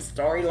fucking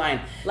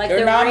storyline. Like, they're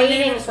the nominated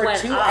ratings for went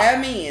 2 up.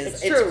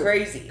 Emmys. It's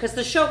crazy. Because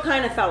the show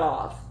kind of fell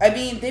off. I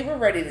mean, they were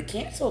ready to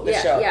cancel the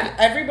show. Yeah.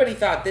 Everybody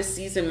thought this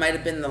season might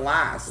have been the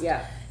last.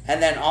 Yeah.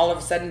 And then all of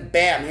a sudden,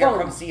 bam, here Boom.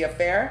 comes the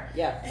affair.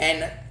 Yeah.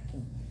 And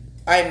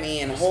I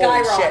mean, holy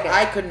Skyrocket. shit,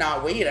 I could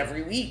not wait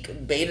every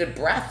week, bated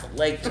breath,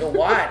 like to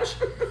watch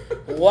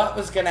what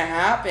was going to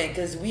happen.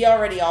 Because we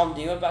already all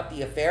knew about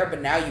the affair,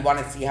 but now you want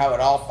to see how it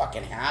all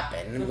fucking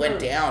happened and went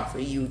down. So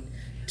you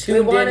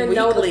tuned want in to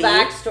know the weekly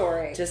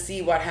backstory to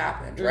see what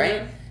happened,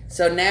 right?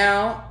 So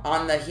now,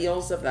 on the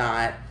heels of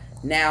that,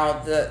 now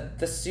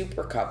the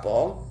super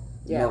couple...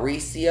 Yeah.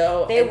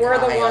 Mauricio They and were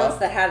Kyle, the ones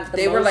that had the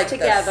they most were like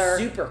together. the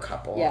super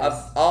couple Yes.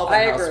 of all the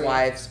I agree.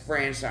 Housewives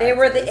franchises. They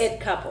were the it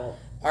couple.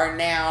 Are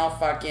now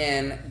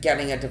fucking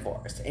getting a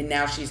divorce, and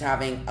now she's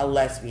having a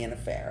lesbian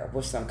affair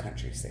with some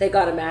country singer. They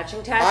got a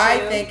matching tattoo. I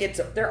think it's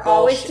they're bullshit.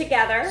 always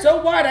together.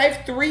 So what? I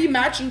have 3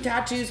 matching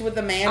tattoos with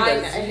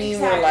Amanda. Does it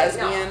mean we're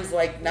lesbians? No.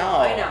 Like, no.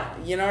 I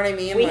know. You know what I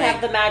mean? We like,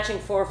 have the matching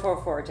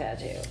 444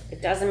 tattoo.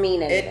 It doesn't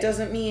mean anything. It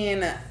doesn't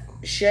mean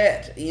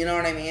shit. You know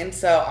what I mean?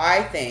 So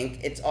I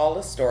think it's all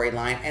a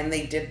storyline, and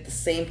they did the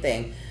same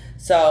thing.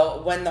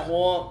 So when the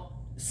whole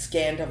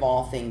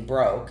Scandival thing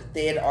broke,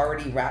 they had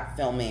already wrapped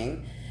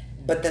filming,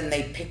 but then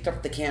they picked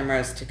up the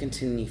cameras to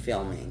continue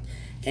filming.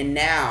 And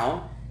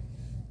now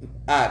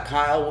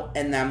Kyle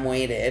and them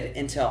waited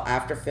until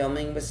after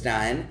filming was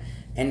done.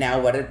 And now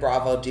what did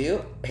Bravo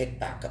do? Pick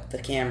back up the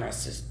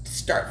cameras to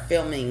start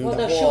filming well,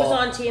 the no, whole... she was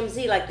on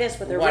TMZ like this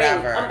with her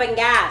whatever. ring, pumping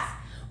gas.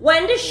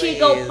 When does she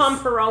go Please.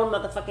 pump her own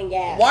motherfucking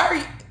gas? Why are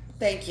you...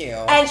 Thank you.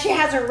 And she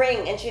has her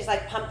ring, and she's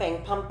like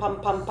pumping, pump,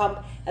 pump, pump, pump.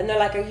 And they're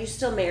like, "Are you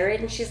still married?"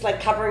 And she's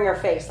like covering her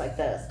face like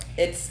this.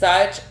 It's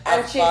such a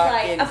And she's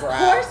like, fucking "Of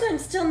course I'm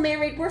still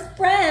married. We're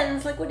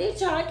friends. Like, what are you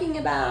talking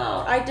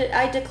about?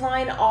 I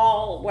decline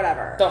all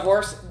whatever." The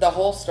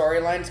whole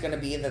storyline is going to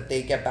be that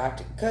they get back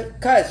to...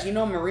 Because, you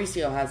know,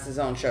 Mauricio has his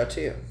own show,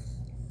 too.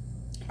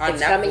 On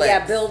It's Netflix. coming,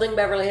 yeah, Building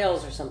Beverly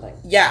Hills or something.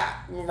 Yeah,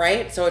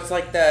 right? So it's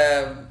like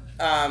the...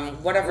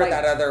 whatever Like-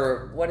 that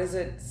other... What is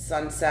it?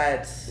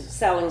 Sunset...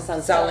 Selling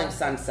Sunset. Selling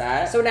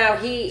Sunset. So now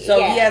he... So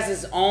yeah. he has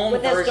his own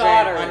With his version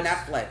daughters. on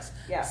Netflix.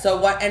 Yeah. So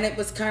what? And it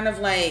was kind of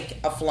like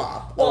a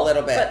flop, Well, a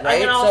little bit, but I'm right?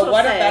 gonna So also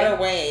what say- a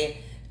better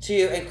way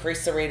to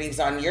increase the ratings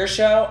on your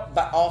show,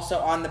 but also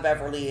on the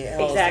Beverly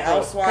Hills Exactly.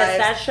 Housewives. Because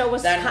that show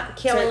was than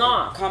killing to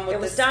off. Come with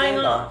It was the dying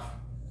scandal. off.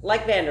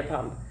 Like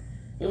Vanderpump.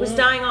 It was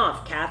dying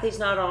off. Kathy's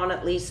not on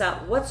it.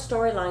 Lisa. What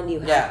storyline do you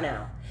have Yeah.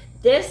 now?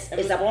 This It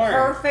is was a boring.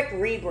 perfect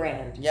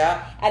rebrand.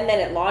 Yeah. And then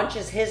it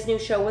launches his new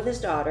show with his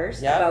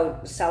daughters Yeah.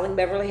 about selling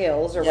Beverly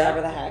Hills or Yeah.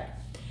 whatever the heck.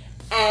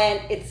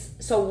 And it's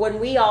so when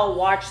we all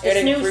watch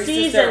this new increases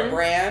season, their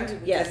brand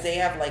because yes. they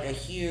have like a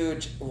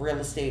huge real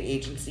estate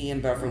agency in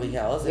Beverly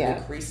Hills. It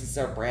increases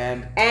their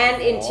brand and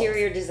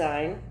interior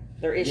design.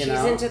 She's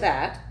into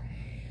that.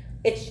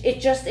 It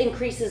just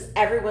increases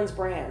everyone's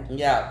brand.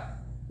 Yeah,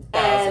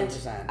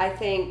 1,000%. And I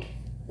think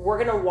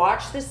we're gonna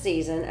watch this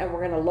season and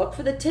we're gonna look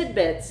for the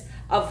tidbits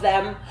of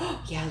them.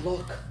 Yeah,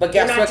 look. But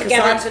guess what,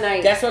 Cassandra?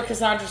 Tonight. Guess what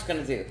Cassandra's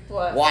gonna do?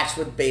 What? Watch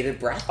with bated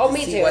breath. Oh, to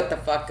me see too. what the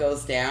fuck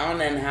goes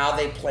down and how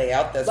they play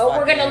out this. But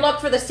we're gonna look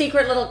for the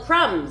secret little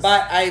crumbs.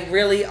 But I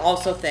really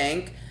also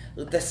think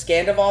the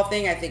Scandival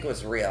thing, I think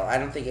was real. I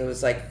don't think it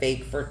was like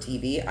fake for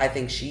TV. I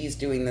think she's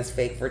doing this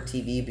fake for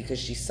TV because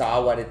she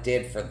saw what it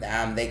did for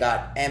them. They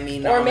got Emmy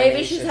nominations. Or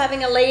maybe she's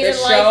having a late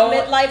in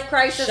life, midlife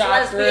crisis, shot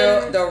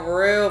lesbian. through the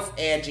roof,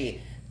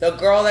 Angie. The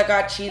girl that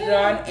got cheated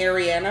on,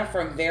 Ariana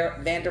from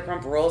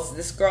Vanderpump Rules,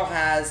 this girl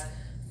has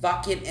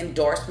fucking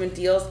endorsement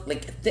deals.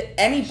 Like,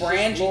 any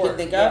brand you can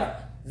think of,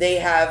 they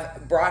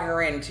have brought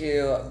her in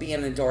to be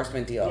an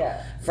endorsement deal.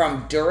 Yeah.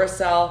 From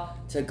Duracell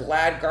to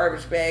Glad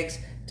garbage bags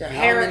to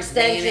hair Hellman's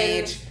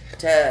extensions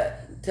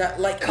to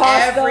like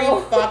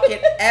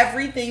Costco.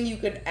 everything you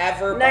could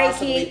ever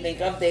possibly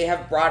think of, they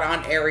have brought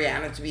on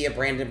Ariana to be a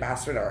brand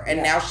ambassador.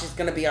 And now she's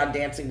going to be on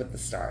Dancing with the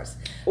Stars.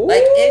 Ooh.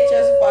 Like, it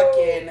just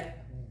fucking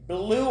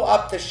blew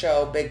up the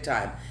show big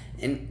time.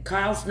 And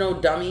Kyle's no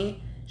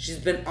dummy. She's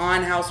been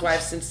on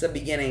Housewives since the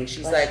beginning.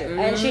 She's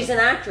and she's an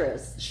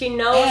actress. She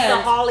knows the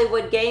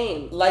Hollywood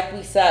game. Like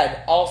we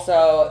said,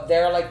 also,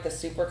 they're like the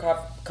super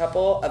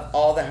couple of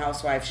all the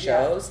Housewives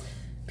shows. Yeah.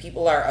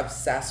 People are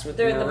obsessed with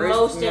the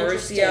most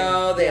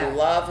Mauricio. They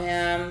love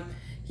him.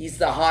 He's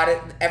the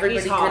hottest.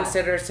 Everybody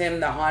considers him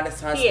the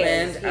hottest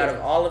husband out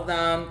of all of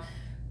them.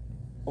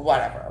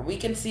 Whatever. We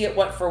can see it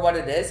for what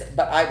it is,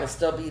 but I will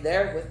still be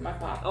there with my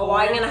popcorn. Oh,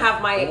 I'm gonna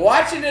have my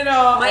watching it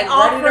all. My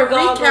I'm ready to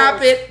goggles.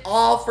 recap it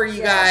all for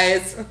you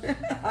guys.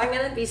 I'm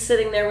gonna be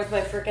sitting there with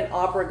my freaking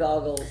opera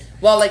goggles.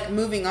 Well, like,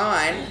 moving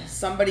on,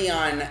 somebody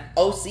on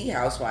OC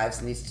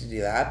Housewives needs to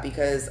do that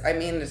because I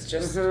mean it's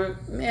just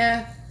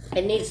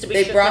It needs to be.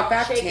 They brought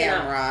back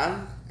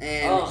Tamra,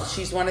 and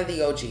she's one of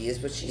the OGs,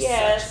 but she's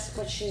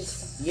but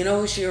she's. You know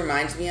who she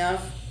reminds me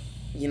of?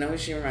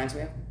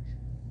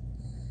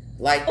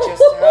 Like,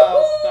 just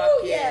how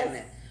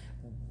fucking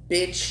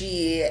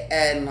bitchy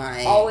and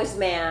like always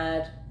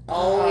mad,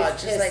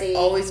 always just pissy. like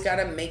always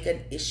gotta make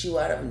an issue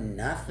out of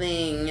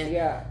nothing.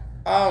 Yeah.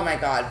 Oh my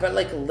god! But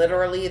like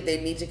literally, they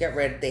need to get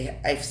rid.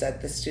 I've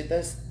said this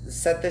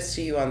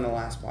to you on the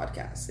last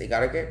podcast. They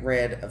gotta get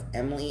rid of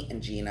Emily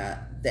and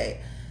Gina.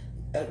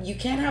 You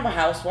can't have a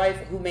housewife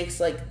who makes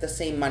like the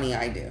same money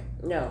I do.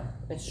 No,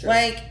 it's true.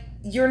 Like,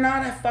 you're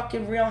not a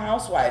fucking real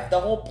housewife. The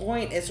whole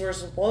point is we're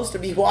supposed to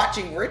be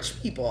watching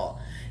rich people.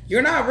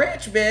 You're not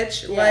rich,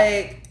 bitch. Yeah.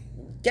 Like,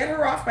 get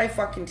her off my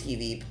fucking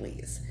TV,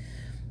 please.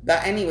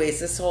 But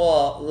anyways, this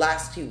whole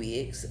last 2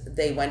 weeks,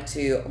 they went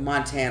to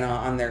Montana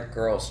on their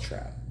girls'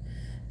 trip.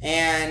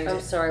 And I'm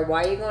sorry,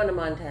 why are you going to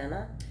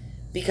Montana?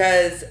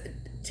 Because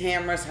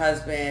Tamra's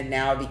husband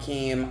now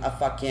became a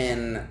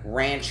fucking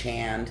ranch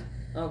hand.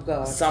 Oh,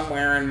 God.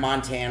 Somewhere in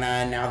Montana,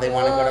 and now they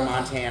want to go to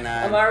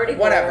Montana. I'm already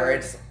whatever.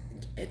 bored.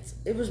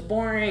 It was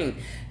boring.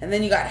 And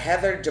then you got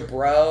Heather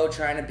Dubrow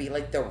trying to be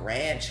like the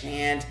ranch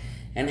hand,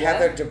 and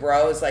Heather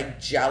Dubrow is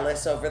like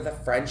jealous over the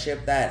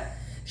friendship that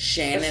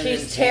Shannon.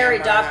 She's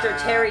and Dr.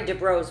 Terry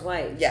Dubrow's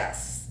wife.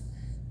 Yes,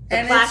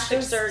 The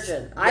plastic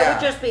surgeon. Yeah. I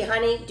would just be,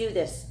 honey, do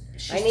this.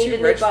 She's I need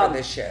too rich for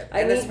this shit,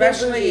 and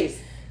especially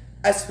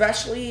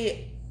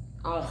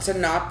to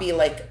not be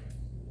like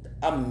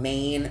a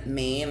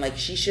main. Like,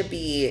 she should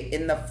be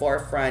in the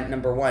forefront,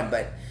 number one,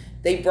 but.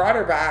 They brought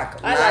her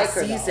back last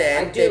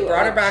season. They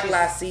brought her back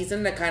last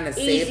season to kind of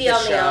save the show.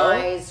 Easy on the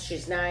eyes.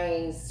 She's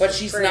nice. But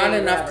she's not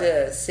enough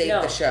to save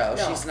the show.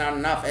 No. She's not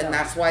enough. And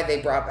that's why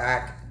they brought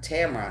back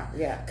Tamra.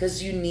 Yeah.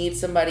 Because you need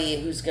somebody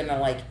who's going to,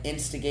 like,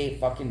 instigate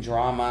fucking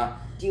drama.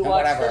 Do you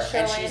watch whatever. the show,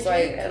 and she's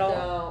Angie, like, at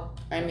all?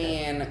 I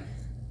mean,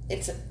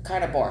 it's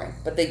kind of boring.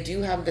 But they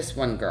do have this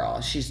one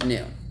girl. She's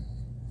new.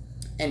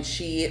 And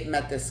she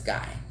met this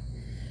guy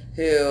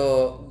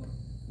who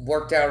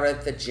worked out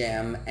at the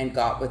gym and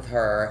got with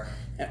her.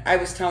 And I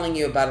was telling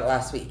you about it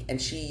last week.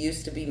 And she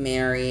used to be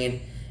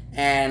married,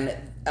 and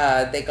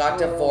they got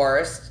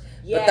divorced.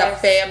 Yes. But the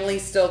family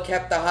still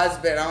kept the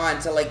husband on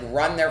to like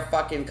run their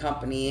fucking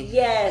company.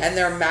 Yes. And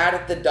they're mad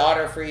at the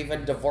daughter for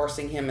even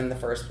divorcing him in the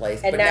first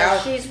place. And but now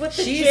she's with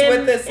the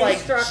this like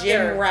instructor.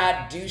 gym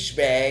rat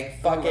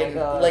douchebag, fucking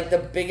like the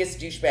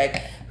biggest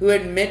douchebag, who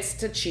admits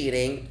to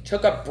cheating,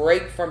 took a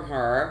break from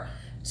her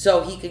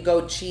so he could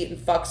go cheat and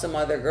fuck some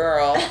other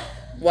girl.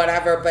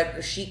 Whatever,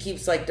 but she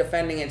keeps like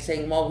defending it,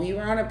 saying, well, we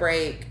were on a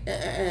break,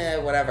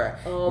 whatever.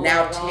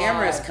 Now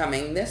Tamra's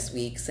coming this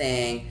week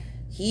saying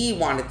he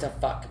wanted to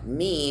fuck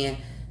me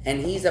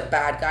and he's a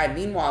bad guy.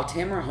 Meanwhile,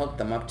 Tamra hooked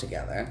them up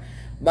together.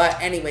 But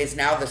anyways,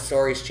 now the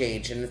story's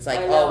changed and it's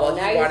like, he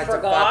wanted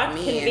to fuck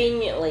me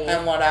conveniently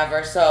and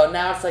whatever. So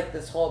now it's like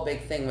this whole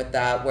big thing with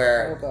that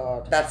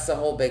where that's the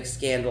whole big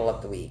scandal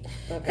of the week.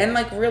 Okay. And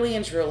like, really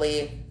and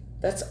truly,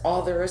 That's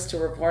all there is to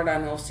report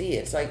on OC.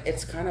 It's like,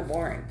 it's kind of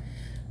boring.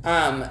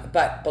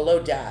 But Below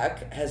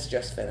Deck has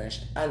just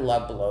finished. I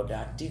love Below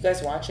Deck. Do you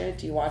guys watch it?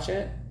 Do you watch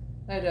it?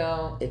 I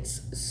don't.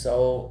 It's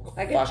so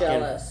I get fucking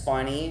jealous.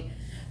 funny.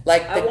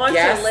 Like I the want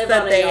to guests live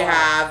that on a they yacht.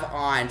 have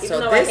on. Even So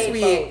though I this hate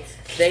week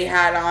boats. they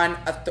had on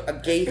a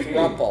gay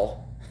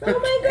throuple. Oh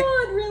my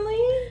god,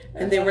 really?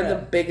 And they were the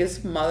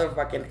biggest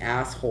motherfucking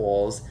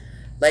assholes.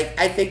 Like,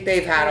 I think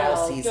they've had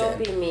all season.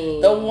 Don't be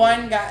mean. The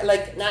one guy,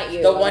 like, Not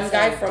you, the I'm one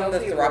guy saying, from don't the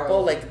be throuple,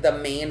 rude. like the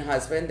main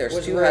husband, there's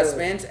Was two rude.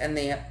 husbands, and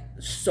they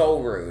so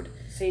rude.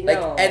 See, like,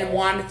 no. and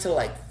wanted to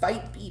like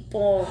fight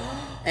people,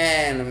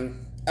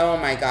 and oh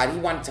my god, he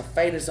wanted to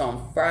fight his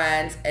own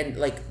friends, and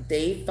like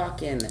they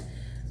fucking.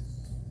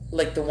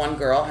 Like the one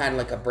girl had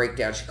like a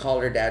breakdown. She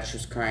called her dad. She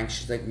was crying.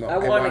 She's like, I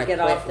want want to to get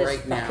quit off this right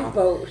fucking now.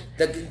 boat.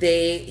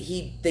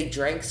 They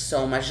drank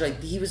so much.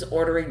 Like he was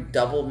ordering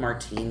double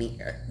martini,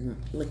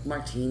 like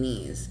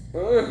martinis.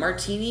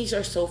 Martinis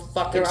are so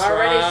fucking They're strong.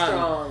 already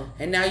strong.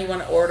 And now you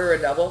want to order a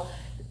double.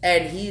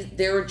 And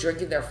they were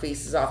drinking their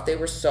faces off. They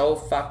were so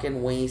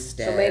fucking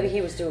wasted. So maybe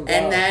he was doing blow.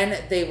 And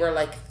then they were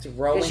like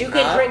throwing Because you up.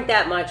 can drink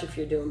that much if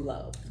you're doing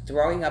blow.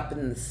 Throwing up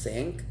in the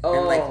sink Oh,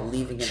 and like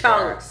leaving it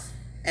chunks. there.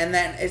 And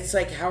then it's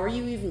like, how are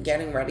you even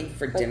getting ready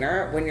for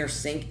dinner when your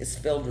sink is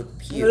filled with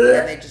puke?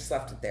 And they just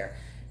left it there.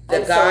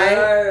 The I'm guy,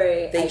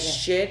 sorry. they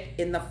shit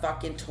in the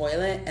fucking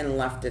toilet and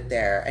left it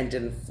there and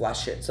didn't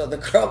flush it. So the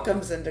girl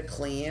comes in to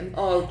clean.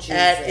 Oh, Jesus.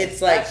 And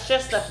it's like That's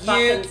just a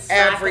fucking puke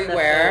smack in the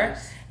everywhere.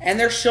 face. And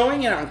they're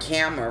showing it on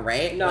camera,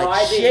 right? No, like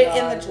I did shit not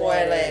in the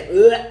toilet,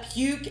 really.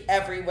 puke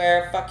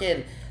everywhere,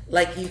 fucking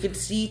like you could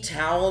see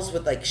towels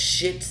with like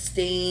shit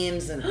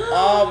stains and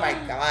oh my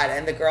god!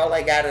 And the girl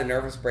like had a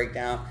nervous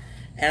breakdown,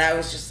 and I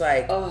was just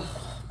like, Oh,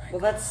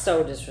 well, that's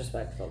so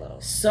disrespectful, though.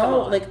 Come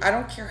so on. like I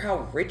don't care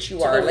how rich you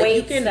To are, the like you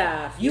wait can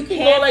staff. you You can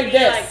can't go like be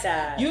this, like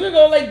that. you can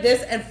go like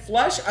this and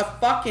flush a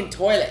fucking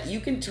toilet. You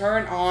can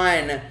turn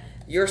on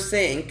your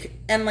sink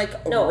and like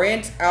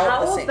rinse out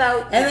how the sink.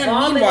 about And then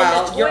vomit in the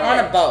meanwhile, you're on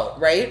a toilet? boat,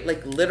 right?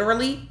 Like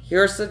literally,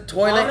 here's the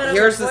toilet, Vomit on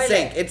here's the the toilet.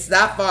 sink. It's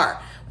that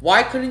far.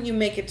 Why couldn't you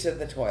make it to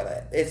the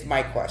toilet? Is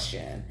my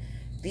question.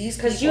 These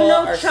people Because you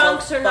know are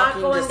chunks so are not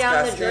fucking going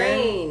down the disgusting.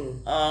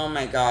 drain. Oh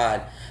my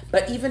god.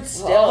 But even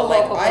still, Oh.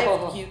 like I've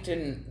puked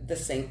in the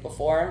sink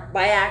before.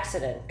 By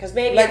accident. Because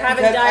maybe Like you're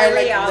having because I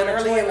diarrhea like on the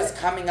literally it toilet. was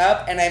coming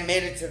up and I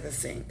made it to the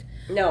sink.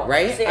 No.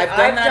 Right? See, I've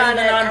done that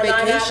even it, on and I'm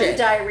having vacation.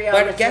 diarrhea on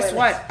But the guess toilet.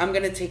 what? I'm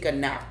gonna take a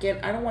napkin.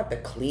 I don't want the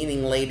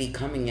cleaning lady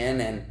coming in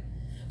and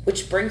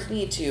which brings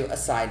me to a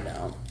side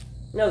note.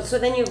 No, so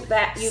then you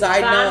vomit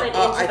Side note, into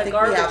I the think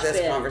garbage we have this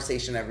bin.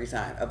 conversation every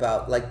time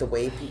about like the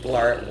way people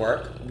are at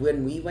work.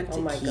 When we went to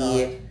Oh my Key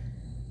God.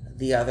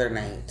 the other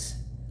night,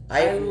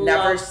 I I've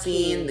never love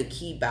seen Key. the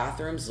Key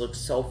bathrooms look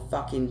so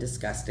fucking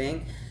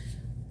disgusting.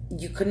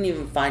 You couldn't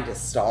even find a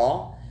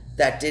stall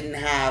that didn't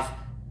have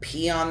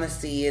pee on the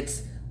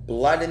seats,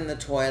 blood in the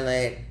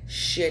toilet,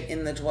 shit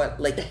in the toilet,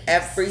 like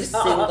every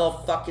Stop. single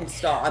fucking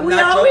stall. I'm We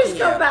not always joking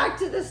go you. back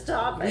to this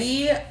topic.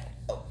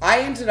 I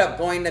ended up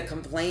going to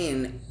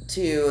complain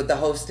to the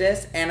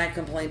hostess and I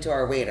complained to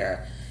our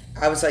waiter.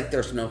 I was like,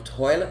 there's no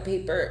toilet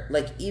paper.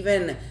 Like,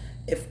 even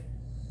if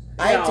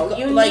I had to go,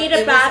 you like, need it a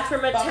was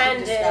bathroom fucking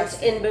attendant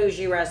disgusting. in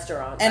bougie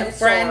restaurants. And I'm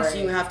friends,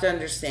 sorry. you have to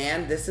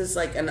understand, this is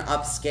like an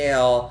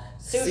upscale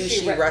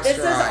sushi restaurant. This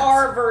is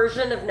our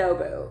version of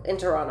Nobu in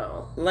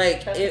Toronto.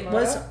 Like, it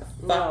was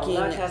fucking...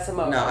 not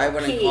Kasimoto. No, I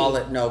wouldn't Key. call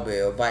it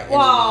Nobu by any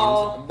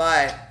Wow. means.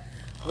 But,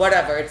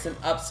 whatever, it's an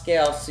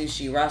upscale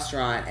sushi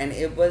restaurant. And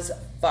it was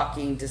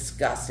fucking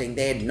disgusting.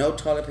 They had no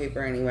toilet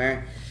paper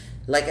anywhere.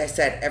 Like I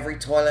said, every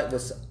toilet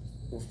was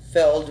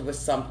filled with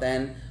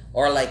something.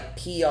 Or like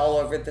pee all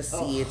over the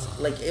seats.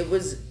 Like, it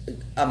was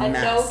a And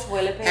mess. no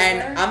toilet paper?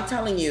 And I'm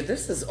telling you,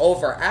 this is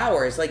over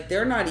hours. Like,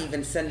 they're not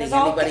even sending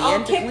anybody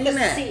in to clean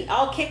it.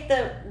 I'll kick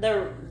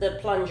the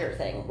plunger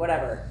thing,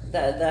 whatever,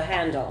 the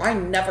handle. I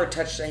never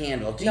touch the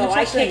handle. Do you No,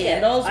 I touch the kick it.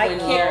 handles I when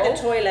kick you... the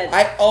toilet.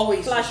 I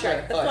always flusher, use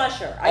my the foot.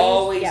 flusher.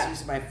 Always yeah.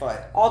 use my foot.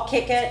 I'll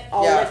kick it.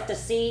 I'll Yeah. lift the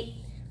seat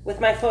with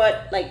my foot,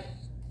 like.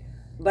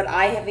 But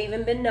I have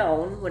even been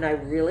known when I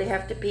really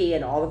have to pee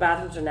and all the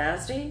bathrooms are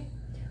nasty,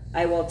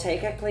 I will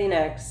take a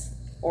Kleenex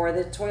or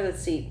the toilet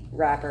seat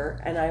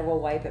wrapper and I will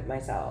wipe it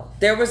myself.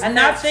 There was And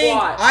that's nothing.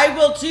 what? I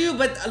will too,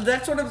 but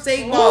that's what I'm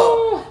saying, Ooh.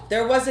 Mo.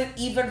 There wasn't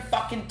even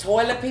fucking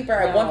toilet paper.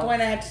 At No. one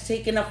point, I had to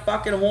take in a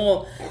fucking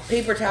whole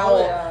paper towel,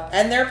 yeah.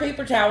 and their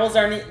paper towels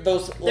aren't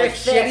those They're like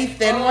thick. shitty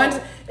thin Oh. ones.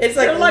 It's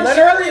like They're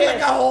literally luxurious.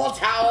 like a whole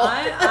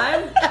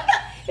towel.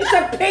 It's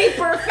a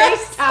paper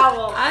face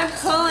towel. I'm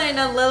pulling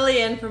a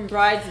Lillian from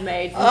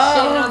Bridesmaids and Oh.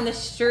 shitting on the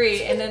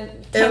street and then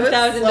It was so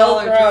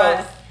 $10,000 gross.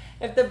 dress.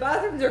 If the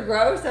bathrooms are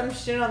gross, I'm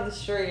shitting on the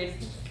street.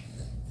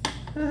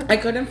 I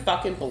couldn't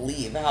fucking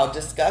believe how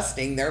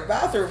disgusting their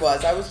bathroom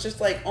was. I was just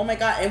like, oh my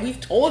god. And we've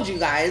told you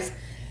guys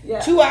Yeah.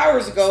 2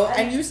 hours ago,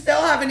 and you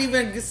still haven't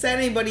even sent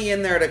anybody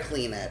in there to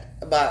clean it.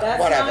 But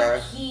That's whatever.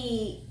 not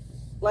key,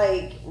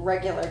 like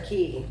regular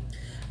key.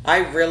 I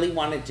really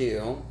want to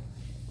do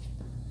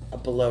a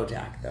Below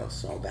Deck though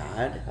so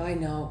bad. I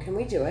know. Can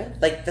we do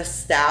it? Like the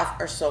staff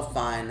are so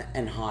fun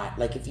and hot.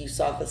 Like if you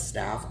saw the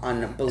staff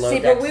on Below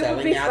Deck but we would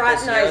selling be out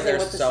this year, fraternizing they're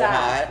with the so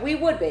staff. hot. We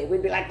would be.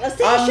 We'd be like, let's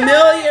take a shot. A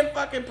million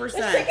fucking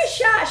percent. Let's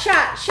take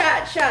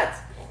a shots.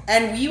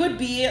 And we would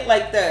be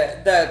like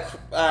the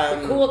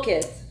cool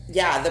kids.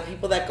 Yeah, the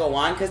people that go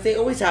on, because they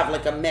always have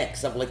like a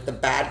mix of like the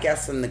bad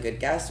guests and the good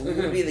guests. We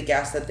would be the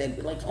guests that they'd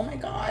be like, oh my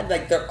God,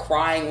 like they're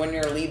crying when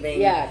you're leaving.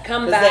 Yeah,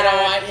 come back. Because they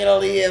don't want you to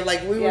leave.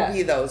 Like we Yeah. would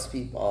be those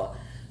people.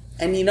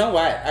 And you know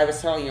what? I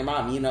was telling your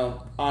mom,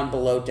 on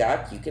Below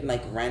Deck, you can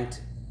like rent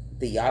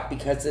the yacht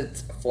because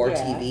it's for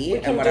TV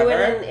and whatever. We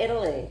can do it in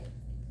Italy.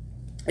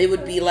 It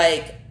would be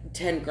like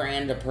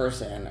 $10,000 a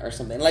person or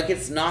something. Like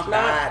it's not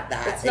that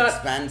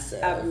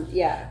expensive.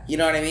 Yeah. You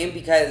know what I mean?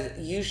 Because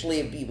usually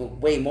it'd be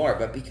way more,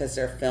 but because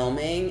they're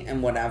filming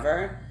and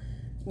whatever,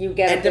 you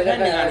get and a bit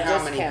depending of a on how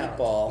discount. many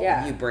people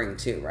Yeah. you bring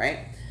too, right?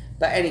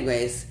 But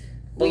anyways,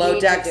 We Below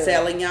need Deck to do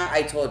sailing yacht.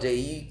 I told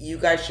you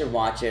guys should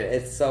watch it.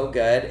 It's so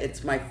good.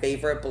 It's my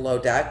favorite Below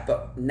Deck.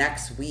 But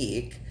next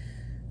week,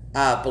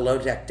 Below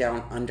Deck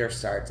Down Under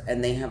starts,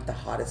 and they have the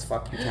hottest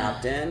fucking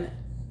captain.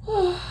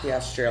 The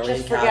Australian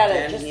Just forget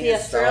captain. it. Just He the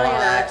is so Australian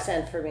hot.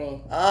 accent for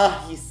me.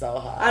 Oh, he's so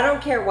hot. I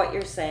don't care what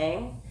you're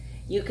saying.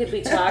 You could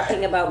be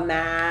talking about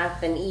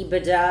math and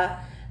EBITDA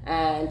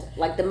and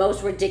like the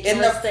most ridiculous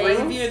In the things.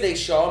 preview, they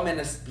show him in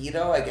a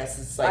Speedo. I guess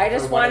it's like I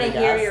just want to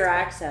hear guests. your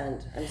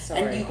accent. I'm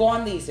sorry. And you go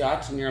on these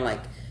yachts and you're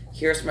like,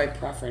 here's my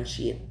preference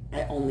sheet.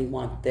 I only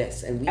want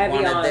this. And we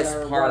Evian wanted this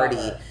or party.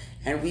 whatever.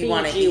 And we Fiji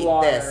want to eat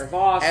water, this.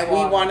 Voss and we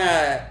water. want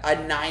a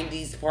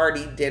 90s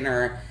party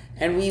dinner.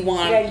 And we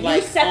want Yeah, you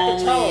like set the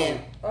only... tone.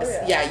 Oh,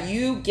 yeah,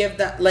 you give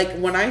them... Like,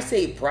 when I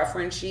say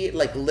preference sheet,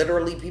 like,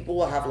 literally people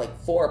will have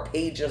like 4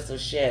 pages of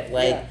shit.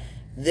 Like,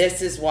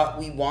 this is what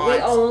we want. We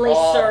only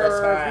all the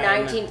serve time.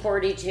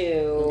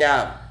 1942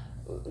 Yeah.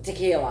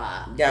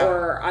 tequila. Yeah.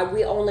 Or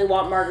we only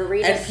want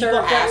margaritas And people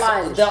served at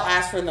lunch. they'll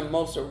ask for the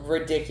most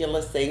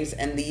ridiculous things,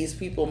 and these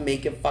people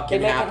make it fucking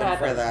They make it happen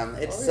for happen. them.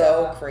 It's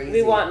so crazy.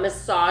 We want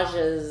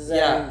massages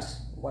Yeah. and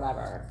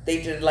whatever.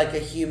 They did like a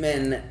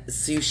human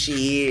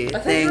sushi I thought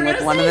you thing were with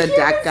gonna one of say the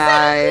deck human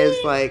guys.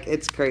 centipede. Like,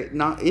 it's great.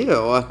 Not you.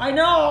 I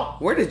know.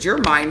 Where did your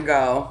mind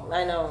go?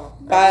 I know.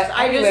 But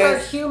I just anyways.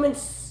 heard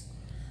humans.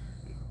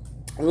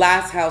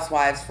 Last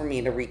Housewives for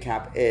me to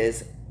recap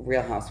is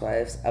Real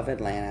Housewives of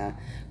Atlanta,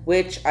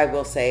 which I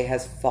will say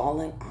has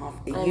fallen off.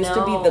 It I used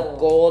to be the know.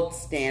 gold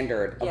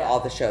standard of Yeah. all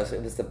the shows.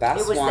 It was the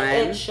best It was one.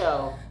 the It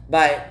show.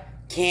 But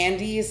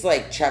Candy's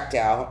like checked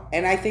out,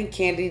 and I think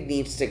Candy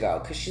needs to go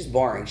because she's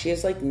boring. She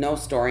has like no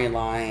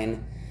storyline,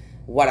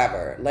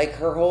 whatever. Like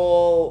her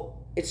whole,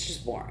 it's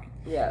just boring.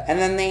 Yeah. And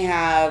then they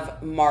have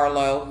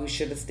Marlo, who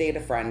should have stayed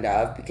a friend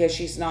of because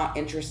she's not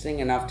interesting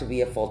enough to be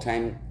a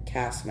full-time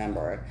cast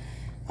member.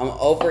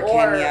 Over Or-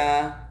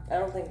 Kenya. I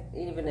don't think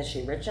even is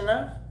she rich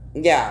enough.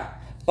 Yeah.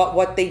 But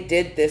what they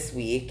did this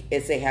week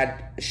is they had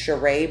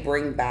Sheree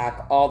bring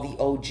back all the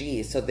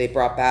OGs. So they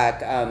brought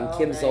back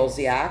Kim nice.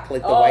 Zolciak,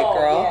 like the white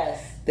girl.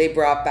 Yes. They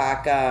brought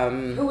back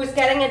Who was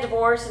getting a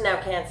divorce and now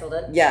canceled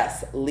it.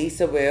 yes,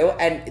 Lisa Wu,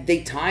 and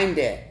they timed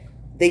it.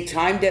 They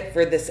timed it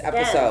for this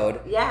episode.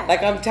 Yeah.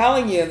 Like I'm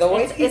telling you, the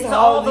way It's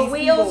all the these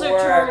wheels people are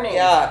work, turning.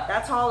 Yeah.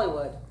 That's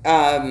Hollywood.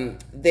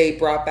 They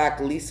brought back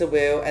Lisa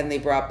Wu, and they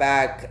brought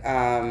back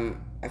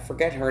I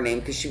forget her name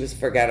because she was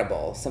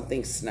forgettable,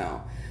 something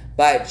Snow,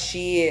 but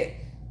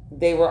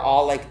they were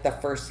all like the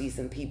first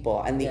season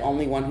people, and the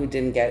only one who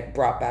didn't get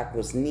brought back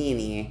was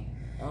Nene.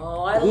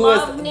 Oh, I Who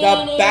love was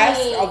Nene. the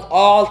best of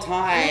all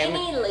time.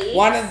 Nene leaves.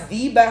 One of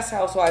the best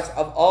housewives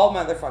of all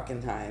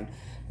motherfucking time.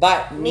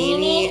 But Nene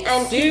Nene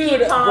and sued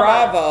Keke Palmer.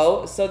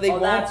 Bravo, so they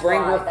won't that's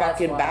bring why, her that's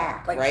fucking why.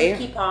 back, Like right?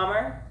 Keke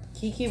Palmer.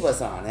 Kiki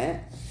was on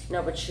it.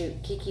 No, but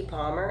shoot, Keke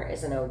Palmer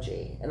is an OG,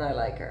 and I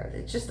like her.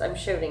 It's just I'm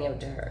shouting out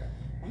to her.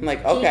 I'm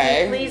like,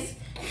 okay.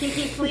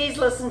 Keke, please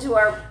listen to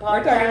our podcast.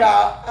 We're talking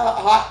about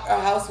hot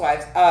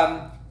housewives.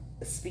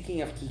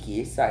 Speaking of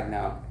Kiki, side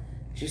note,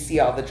 did you see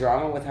all the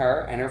drama with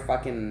her and her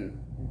fucking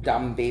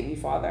dumb baby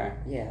father?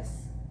 Yes.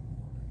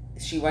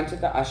 She went to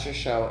the Usher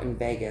show in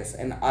Vegas,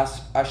 and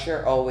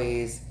Usher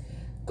always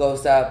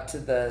goes up to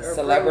the Or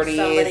celebrities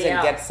brings somebody and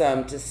out. gets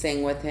them to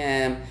sing with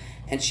him.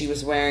 And she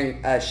was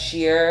wearing a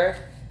sheer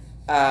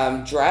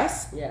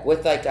dress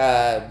with like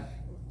a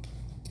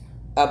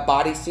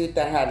bodysuit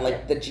that had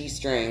like the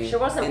G-string She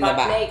wasn't in the butt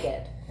back.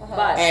 naked,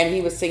 but And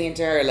he was singing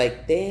to her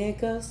like, "There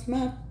goes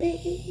my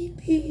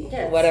baby,"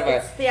 yeah, whatever.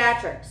 It's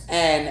theatrics.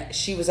 And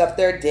she was up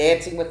there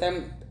dancing with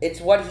him. It's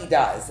what he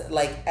does.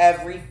 Like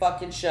every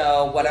fucking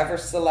show, whatever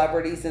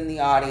celebrities in the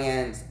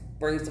audience,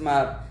 brings them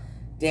up,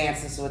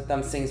 dances with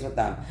them, sings with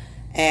them.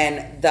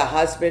 And the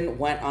husband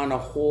went on a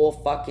whole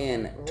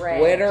fucking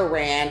Twitter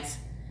rant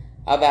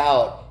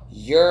about,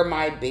 "You're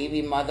my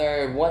baby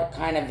mother. What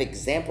kind of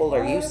example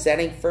are you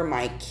setting for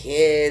my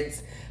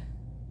kids?"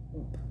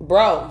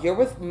 Bro, you're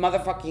with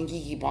motherfucking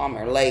Keke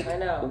Palmer. Like, I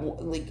know.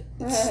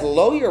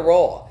 Slow your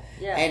roll.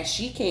 Yeah. And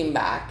she came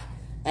back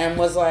and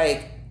was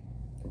like,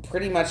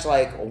 pretty much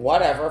like,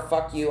 whatever,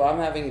 fuck you, I'm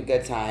having a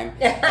good time.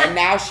 And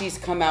now she's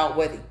come out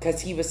with,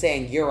 because he was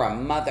saying, you're a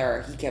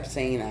mother. He kept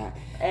saying that.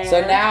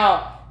 So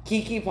now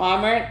Keke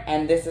Palmer,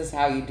 and this is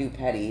how you do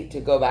petty, to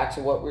go back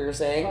to what we were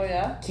saying. Oh,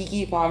 yeah?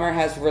 Keke Palmer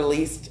has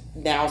released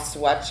now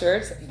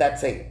sweatshirts that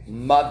say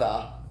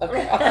mother. I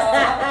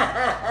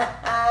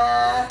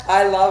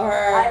love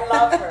her. I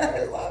love her.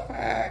 I love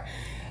her.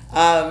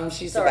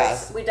 She's the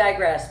best. We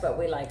digress, but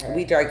we like her.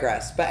 We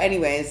digress. But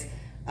anyways,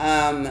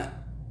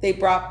 they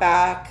brought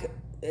back,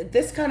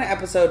 this kind of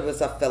episode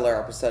was a filler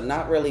episode.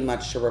 Not really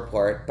much to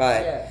report,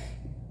 but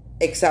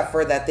except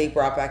for that they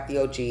brought back the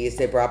OGs.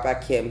 They brought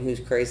back Kim, who's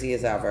crazy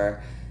as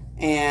ever.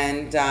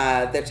 And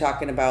they're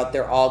talking about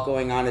they're all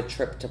going on a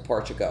trip to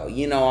Portugal.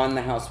 You know, on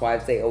the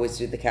Housewives, they always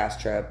do the cast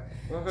trip.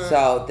 Mm-hmm.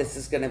 So this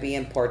is going to be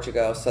in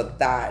Portugal. So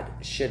that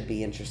should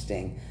be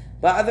interesting.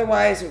 But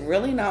otherwise,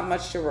 really not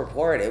much to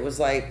report. It was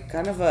like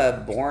kind of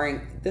a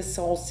boring, this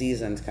whole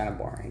season's kind of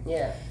boring.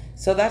 Yeah.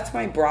 So that's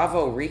my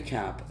Bravo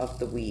recap of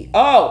the week.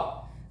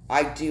 Oh,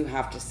 I do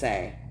have to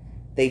say,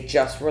 they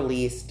just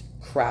released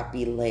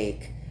Crappy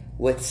Lake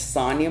with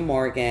Sonia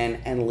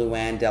Morgan and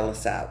Luann de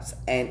Lesseps.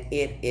 And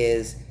it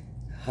is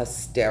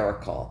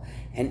hysterical.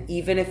 And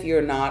even if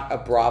you're not a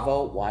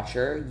Bravo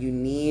watcher, you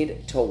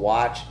need to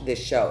watch this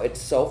show. It's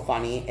so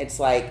funny. It's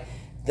like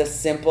The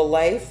Simple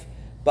Life,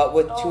 but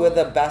with two of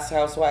the best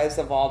housewives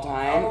of all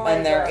time.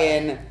 And they're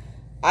in,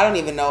 I don't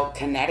even know,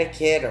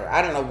 Connecticut, or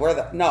I don't know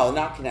where no,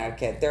 not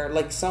Connecticut. They're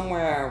like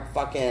somewhere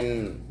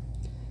fucking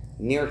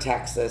near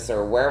Texas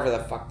or wherever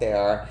the fuck they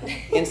are,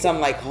 in some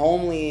like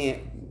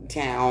homely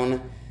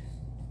town,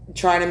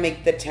 trying to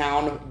make the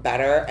town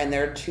better. And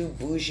they're two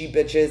bougie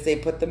bitches. They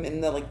put them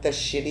in the like the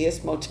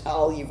shittiest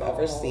motel you've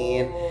ever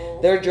seen.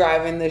 They're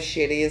driving the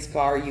shittiest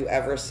car you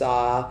ever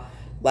saw.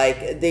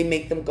 Like, they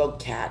make them go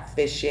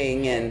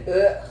catfishing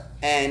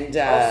and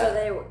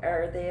so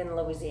are they in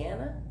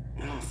Louisiana?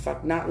 Oh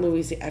fuck, not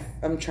Louisiana.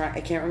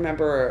 I can't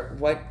remember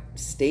what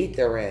state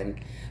they're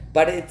in.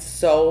 But it's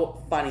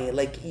so funny.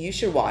 Like, you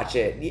should watch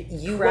it.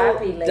 You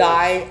will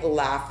die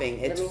laughing.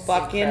 It's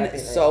fucking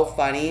so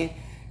funny.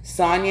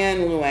 Sonia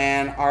and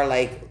Luann are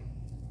like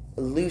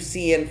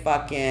Lucy and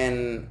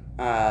fucking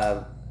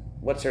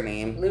what's her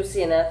name?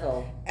 Lucy and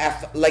Ethel.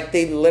 Like,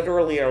 they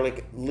literally are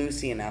like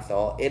Lucy and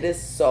Ethel. It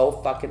is so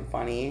fucking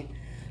funny.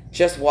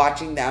 Just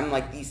watching them,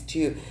 like these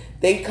two,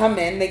 they come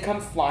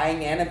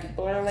flying in, and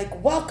people are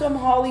like, welcome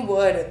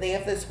Hollywood, and they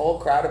have this whole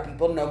crowd of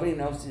people, nobody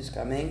knows who's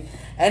coming,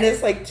 and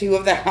it's like two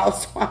of the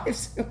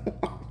housewives who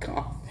walk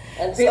off.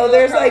 And so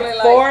there's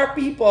like four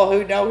people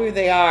who know who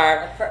they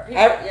are,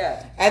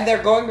 and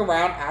they're going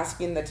around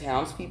asking the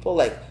townspeople,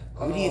 like,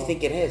 who do you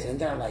think it is? And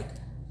they're like,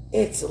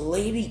 it's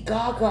Lady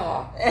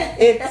Gaga.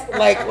 It's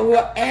like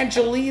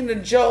Angelina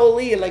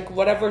Jolie, like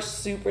whatever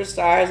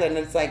superstars. And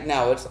it's like,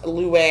 no, it's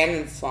Luann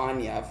and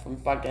Sonia from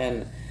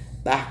fucking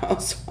The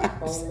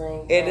Housewives.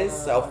 Oh, it is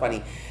so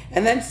funny.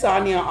 And then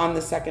Sonia on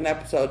the second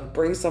episode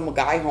brings some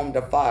guy home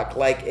to fuck.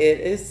 Like,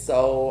 it is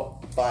so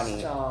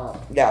funny.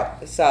 Stop.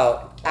 Yeah.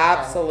 So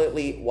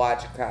absolutely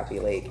watch Crappy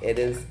Lake. It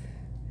is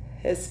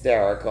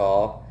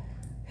hysterical.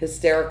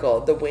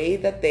 The way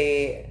that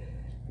they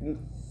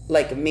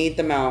like made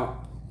them out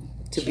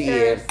to be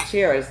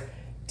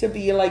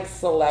like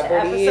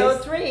celebrities.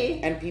 Episode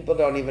 3. And people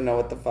don't even know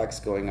what the fuck's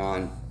going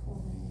on.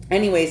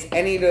 Anyways,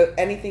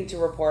 anything to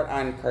report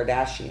on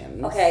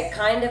Kardashians? Okay,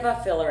 kind of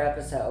a filler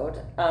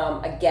episode.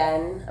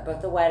 Again,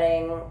 about the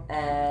wedding,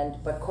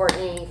 but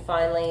Kourtney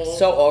finally...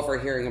 So over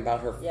hearing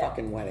about her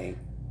fucking wedding.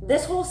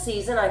 This whole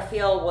season, I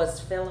feel, was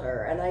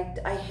filler. And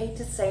I hate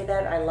to say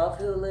that. I love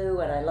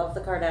Hulu, and I love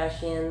the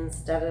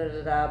Kardashians,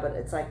 but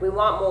it's like, we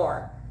want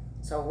more.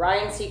 So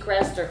Ryan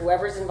Seacrest, or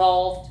whoever's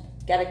involved,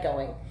 get it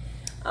going.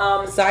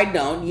 Side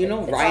note,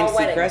 Ryan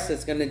Seacrest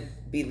is going to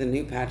be the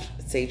new Pat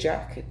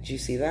Sajak. Did you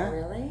see that?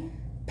 Really?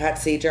 Pat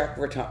Sajak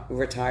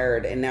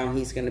retired, and now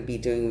he's going to be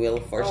doing Wheel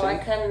of Fortune.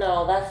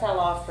 No, that fell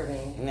off for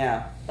me.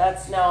 Yeah.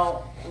 That's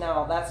no,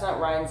 that's not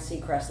Ryan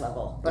Seacrest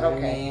level. But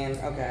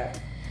okay.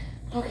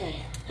 Okay.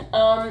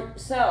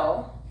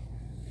 So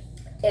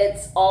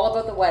it's all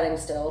about the wedding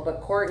still,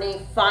 but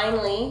Kourtney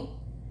finally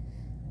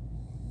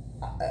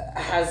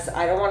has,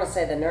 I don't want to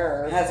say the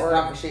nerve, has a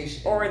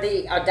conversation or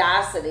the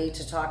audacity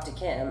to talk to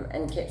Kim,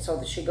 and Kim, so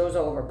that she goes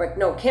over. But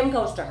no, Kim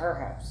goes to her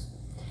house,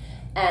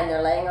 and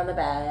they're laying on the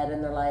bed,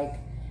 and they're like,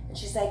 and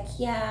she's like,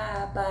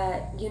 yeah,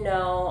 but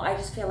I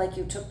just feel like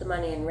you took the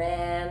money and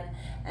ran,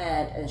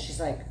 and she's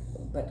like,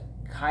 but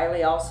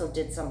Kylie also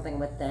did something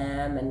with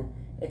them, and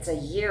it's a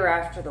year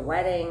after the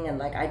wedding, and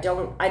like I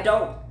don't like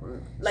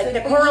so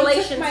the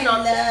correlation's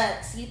not.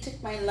 You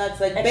took my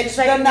nuts, like, bitch.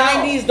 The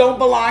 '90s don't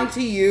belong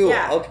to you,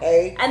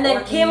 okay? And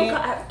then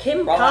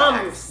Kim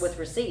comes with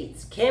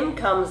receipts. Kim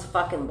comes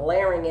fucking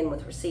blaring in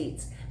with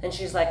receipts, and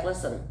she's like,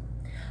 listen,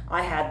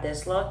 I had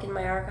this look in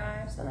my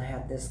archives, and I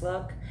had this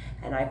look,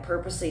 and I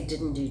purposely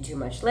didn't do too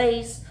much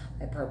lace.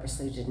 I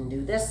purposely didn't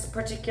do this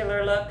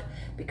particular look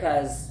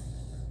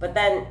but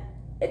then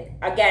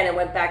it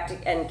went back to,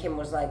 and Kim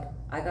was like,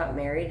 I got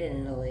married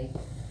in Italy.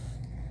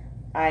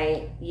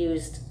 I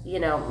used,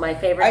 my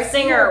favorite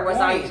singer was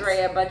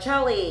Andrea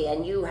Bocelli,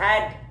 and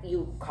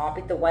you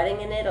copied The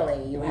Wedding in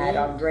Italy. You had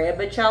Andrea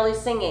Bocelli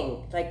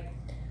singing. Like,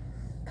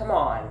 come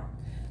on.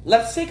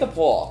 Let's take a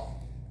poll.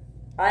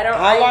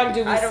 How long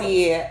do we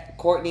see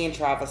Courtney and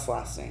Travis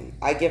lasting?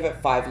 I give it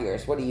 5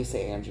 years. What do you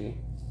say, Angie?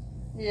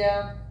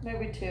 Yeah,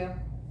 maybe 2.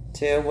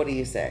 2? What do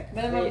you say?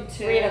 Minimum 2,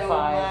 3 to 5.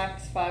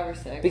 max 5 or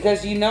 6.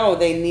 Because they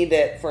need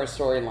it for a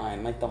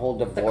storyline, like the whole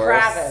divorce. The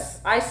Kravis.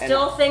 I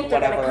still think they're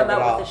going to come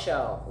out with a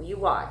show. You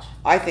watch.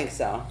 I think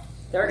so.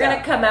 They're going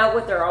to come out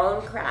with their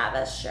own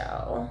Kravis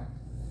show.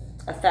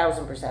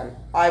 1,000%.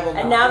 I will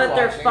not. And now that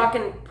they're watching.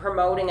 fucking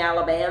promoting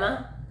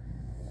Alabama,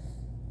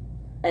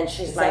 and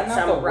she's Is like that not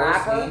some the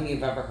worst rapper. name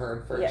you've ever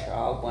heard for a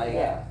child? Like,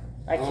 yeah,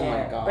 I can't. Oh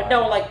my God. But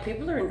no, like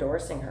people are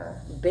endorsing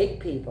her. Big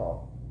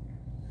people.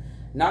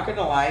 Not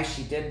gonna lie,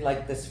 she did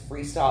like this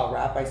freestyle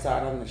rap. I saw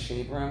it on the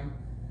Shade Room,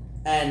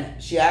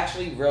 and she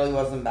actually really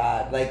wasn't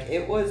bad. Like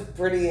it was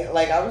pretty.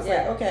 Like I was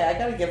like, okay, I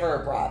gotta give her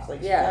a props.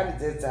 Like she kind of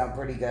did sound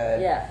pretty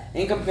good. Yeah.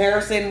 In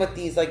comparison with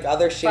these like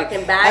other shit.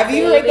 Fucking Bad Have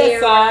you heard Baby that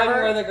song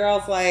whatever? where the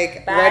girl's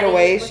like Bad right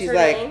away? What's She's her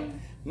like,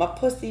 name? my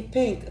pussy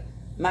pink,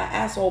 my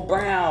asshole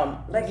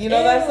brown. Like, you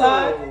know that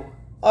song?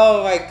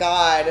 Oh my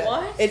God.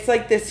 What? It's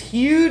like this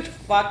huge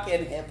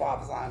fucking hip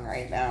hop song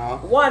right now.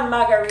 One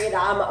margarita,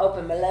 I'ma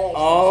open my legs.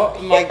 Oh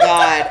my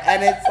God.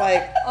 And it's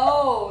like,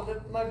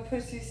 my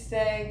pussy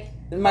stank.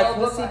 my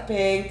pussy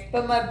pink,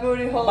 But my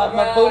booty hole but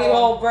brown. my booty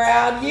hole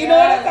brown. You know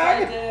what I'm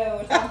talking about? I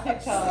do. It's on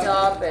TikTok.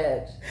 Stop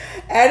it.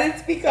 And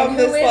it's become And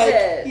who this is like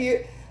it?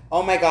 cute.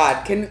 Oh my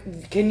God.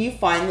 Can you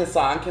find the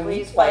song? Can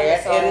Please we play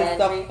it? find the song, It is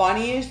the Angie.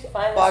 funniest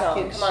Find the song.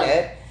 fucking Come on.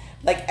 shit.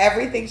 Like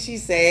everything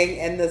she's saying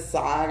in the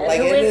song. And like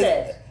who is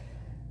it?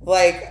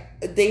 Like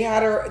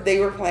they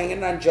were playing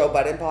it on Joe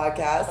Budden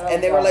podcast, Oh,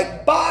 and they were God.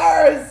 like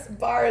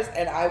bars,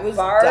 and I was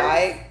Bars?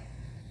 dying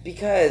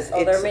because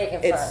they're making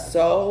fun. it's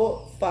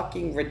so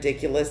fucking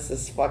ridiculous.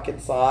 This fucking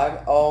song.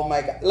 Oh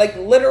my God! Like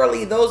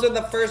literally, those are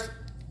the first.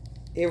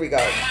 Here we go.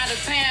 I'm out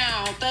of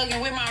town,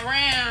 thugging with my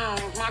round.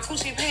 My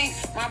coochie pink,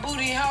 my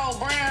booty hole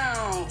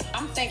brown.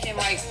 I'm thinking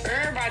like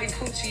everybody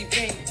coochie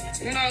pink,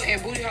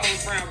 and booty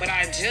hole brown. But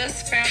I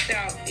just found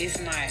out it's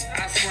not.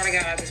 I swear to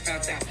God, I just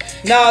found out.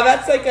 No,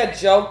 that's like a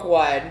joke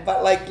one,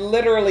 but like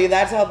literally,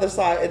 that's how the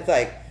song. It's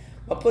like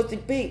my pussy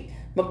pink,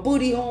 my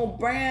booty hole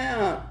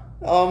brown.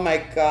 Oh my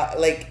God!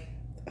 Like,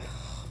 oh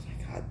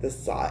my God,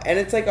 this song, and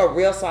it's like a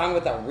real song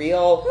with a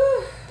real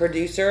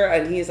producer,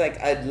 and he's like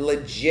a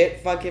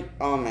legit fucking.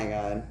 Oh my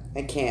God,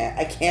 I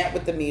can't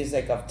with the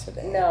music of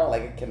today. No.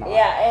 Like I cannot.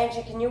 Yeah,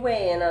 Angie, can you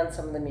weigh in on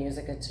some of the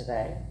music of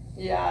today?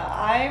 Yeah,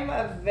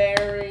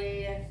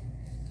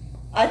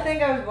 I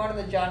think I was born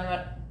in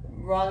the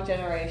wrong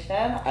generation.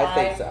 I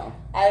think so.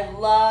 I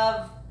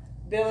love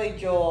Billy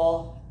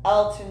Joel,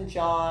 Elton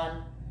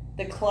John,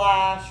 The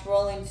Clash,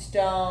 Rolling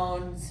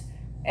Stones,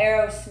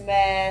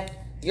 Aerosmith.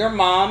 Your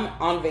mom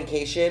on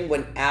vacation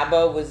when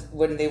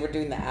they were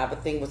doing the ABBA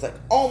thing was like,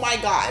 oh my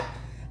God,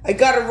 I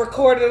gotta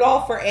record it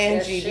all for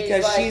Angie she's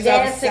because like she's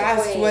dancing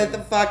obsessed queen. with the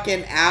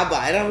fucking ABBA.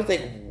 And I was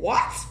like,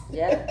 what?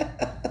 Yeah.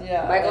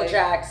 Yeah, Michael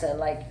Jackson,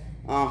 like.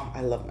 Oh,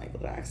 I love Michael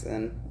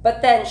Jackson.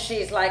 But then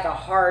she's like a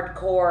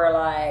hardcore,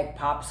 like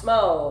Pop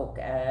Smoke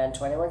and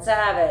 21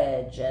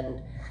 Savage,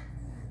 and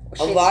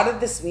A lot of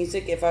this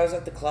music, if I was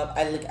at the club,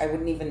 I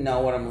wouldn't even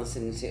know what I'm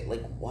listening to.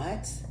 Like,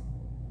 what?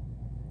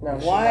 No,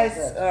 she What?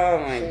 doesn't. Oh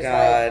my She's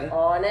God. like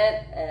on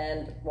it,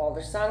 and well,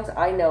 there's songs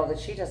I know that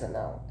she doesn't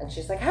know, and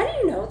she's like, "How do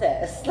you know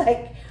this?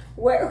 Like,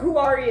 who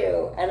are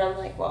you?" And I'm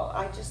like, "Well,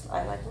 I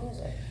like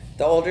music."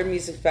 The older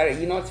music's better.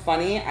 You know what's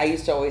funny? I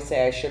used to always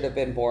say I should have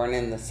been born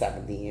in the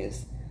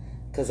 70s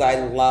because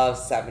I love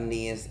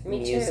 70s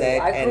Me music.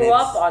 too. I and grew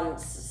up on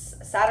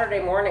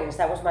Saturday mornings.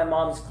 That was my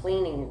mom's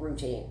cleaning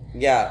routine.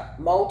 Yeah.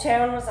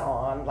 Motown was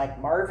on,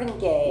 like Marvin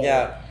Gaye.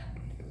 Yeah.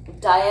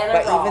 Diana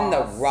But Ross. even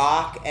the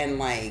rock and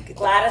like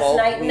Gladys the folk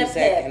Knight and the music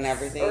Pimps. and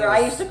everything. Or I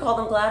used to call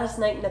them Gladys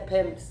Knight and the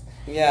Pimps.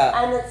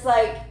 Yeah. And it's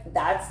like,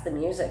 that's the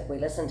music we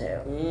listen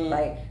to.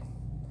 Like,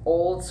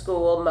 old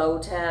school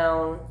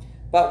Motown.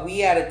 But we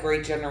had a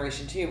great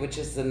generation too, which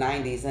is the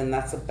 90s, and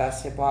that's the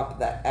best hip hop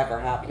that ever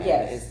happened.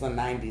 Yes. Is the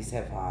 90s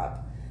hip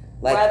hop.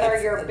 Like, Whether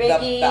it's you're the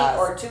Biggie best.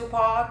 or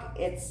Tupac,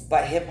 it's...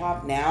 But hip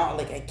hop now,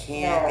 like I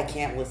No.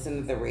 can't listen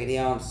to the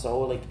radio. I'm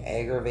so like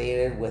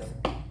aggravated with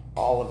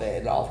all of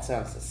it. It all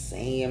sounds the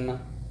same.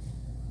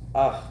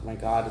 Oh my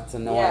God, it's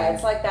annoying. Yeah,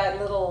 it's like that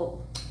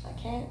little... I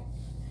can't...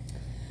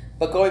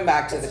 But going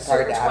back to It's the a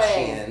certain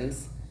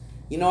Kardashians,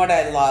 you know what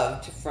I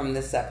loved from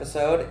this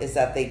episode is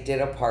that they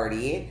did a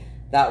party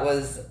that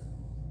was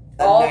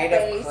a all night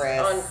based of Chris,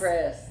 on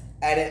Chris.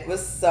 and it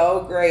was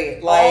so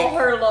great. Like All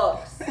her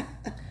looks.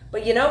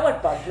 But you know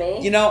what bugged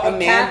me? You know, that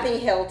Amanda- Kathy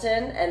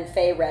Hilton and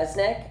Faye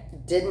Resnick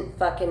didn't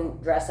fucking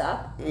dress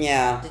up.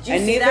 Yeah, Did you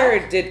and see neither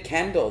that? did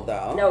Kendall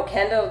though. No,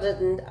 Kendall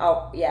didn't.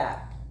 Oh, yeah.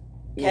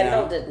 You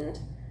Kendall know? didn't.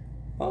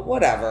 Well,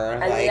 whatever.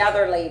 And the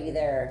other lady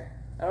there,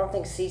 I don't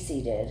think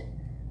Cece did.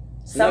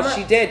 No,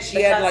 she did.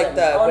 She had like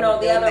the the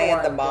other they had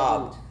one the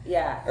mob. didn't.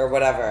 Yeah. Or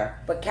whatever.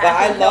 But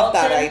I love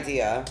that Hilton-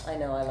 idea. I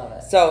know, I love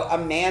it. So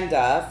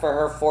Amanda, for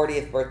her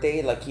 40th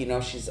birthday, like, you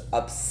know, she's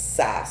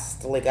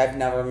obsessed. Like, I've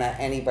never met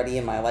anybody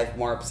in my life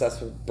more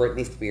obsessed with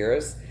Britney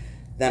Spears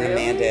than Really?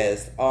 Amanda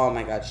is. Oh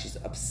my God, she's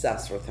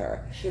obsessed with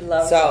her. She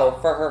loves So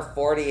for her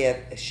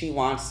 40th, she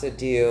wants to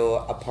do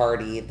a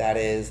party that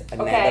is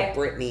Amanda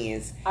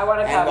Britney's. I want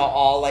to and come. we'll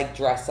all like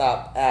dress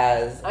up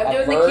as I'm a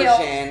doing the kilt.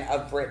 version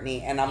of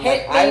Britney. And I'm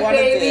Hit like, me, I want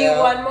to baby, do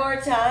one more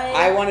time.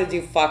 I want to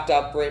do fucked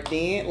up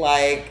Britney,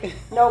 like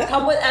No,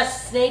 come with a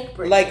snake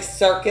Britney. like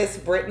circus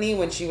Britney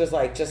when she was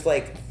like just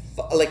like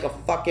a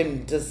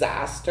fucking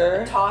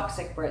disaster.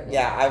 Toxic Britney.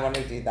 Yeah, I want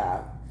to do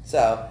that.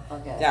 So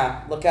Okay.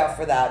 yeah, look out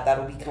for that.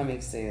 That'll be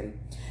coming soon.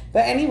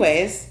 But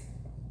anyways,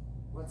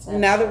 What's next?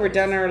 now that we're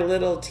done our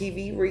little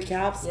TV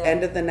recaps, Yeah.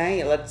 end of the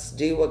night, let's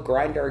do a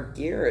grind our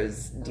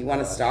gears. Do you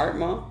want to start,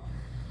 Mo?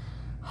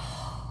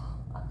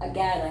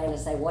 Again, I'm going to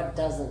say, what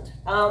doesn't?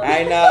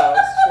 I know,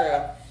 it's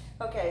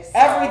true. Okay, so.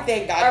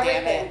 Everything, goddammit.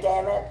 Everything,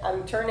 damn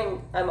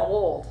it. I'm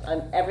old.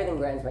 Everything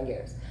grinds my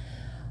gears.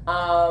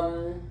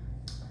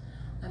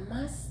 I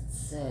must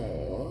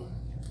say.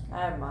 I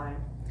have mine.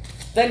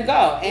 Then go.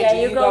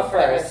 Angie, you go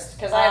first. first.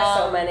 Because I have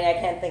so many, I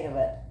can't think of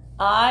it.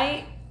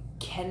 I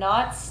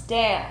cannot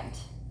stand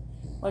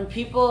when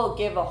people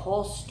give a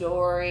whole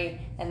story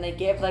and they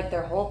give like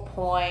their whole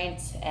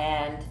point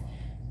and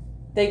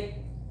they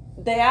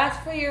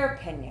ask for your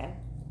opinion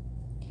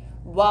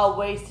while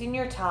wasting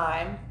your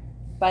time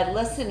by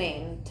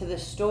listening to the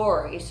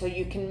story so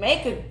you can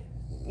make a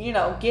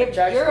give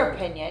your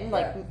opinion,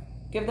 like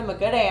give them a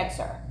good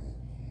answer.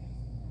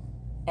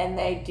 And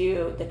they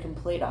do the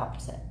complete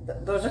opposite.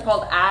 Those are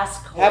called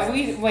assholes. Have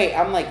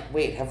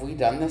we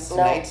done this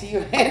tonight to you,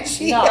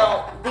 Angie?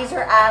 No, these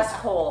are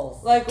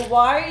assholes. Like,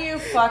 why are you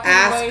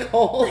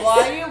Assholes.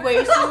 why are you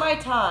wasting my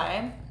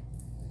time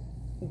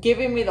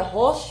giving me the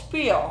whole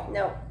spiel?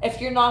 No.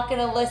 If you're not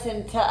gonna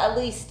listen to at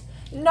least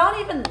not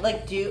even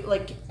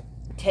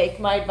take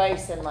my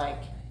advice and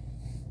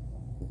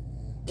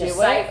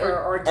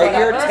Decipher or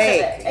your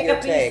take take. a Your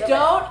piece take.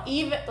 of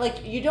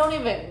it. you don't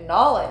even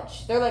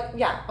acknowledge. They're like,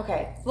 yeah,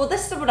 okay. Well,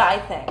 this is what I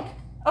think.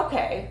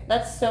 Okay,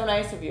 that's so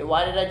nice of you.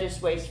 Why did I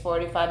just waste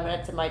 45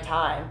 minutes of my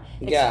time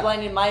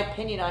explaining my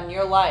opinion on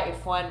your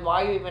life why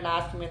are you even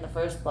asking me in the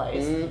first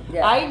place?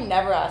 Yeah. I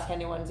never ask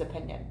anyone's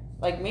opinion.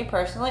 Like me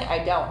personally,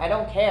 I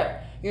don't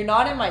care. You're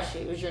not in my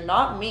shoes. You're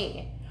not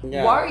me.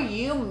 Yeah. Why are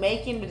you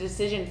making the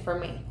decision for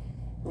me?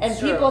 And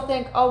It's true. people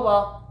think, oh,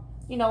 well,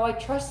 I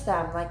trust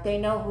them. Like, they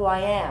know who I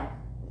am.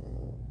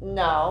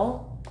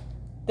 No.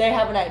 They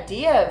have an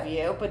idea of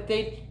you, but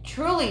they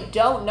truly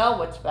don't know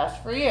what's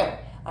best for you.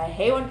 I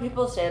hate when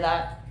people say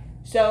that.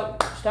 So,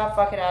 stop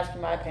fucking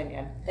asking my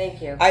opinion.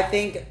 Thank you. I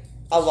think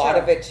a lot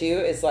Sure. of it too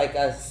is like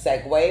a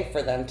segue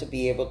for them to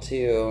be able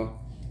to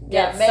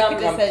Yeah, make a decision.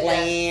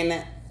 complain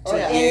to Or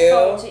you.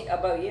 info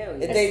about you.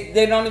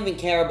 They don't even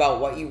care about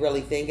what you really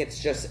think. It's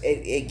just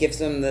it gives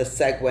them the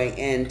segue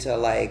into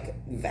like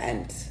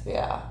vent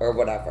Yeah. or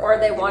whatever. Or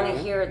they you want to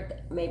know? hear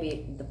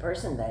maybe the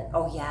person then.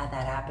 Oh yeah,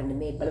 that happened to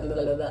me. Blah, blah,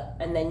 blah, blah.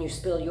 And then you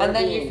spill your And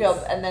then beans.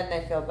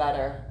 they feel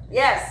better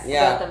Yes.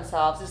 Yeah. about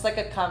themselves. It's like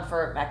a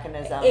comfort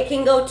mechanism. It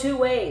can go two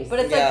ways. But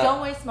it's Yeah. like,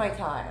 don't waste my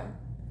time.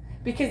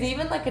 Because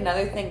even like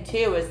another thing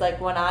too is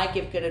like when I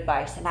give good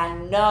advice, and I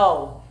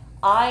know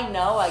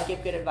I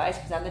give good advice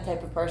because I'm the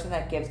type of person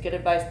that gives good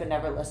advice but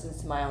never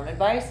listens to my own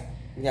advice.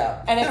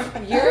 Yeah. And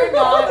if you're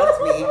not,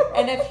 That's me.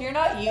 and if you're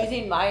not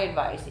using my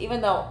advice,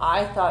 even though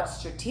I thought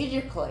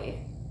strategically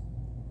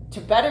to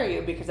better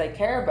you because I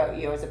care about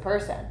you as a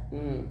person,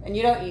 and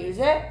you don't use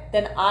it,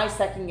 then I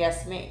second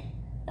guess me.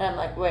 And I'm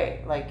like,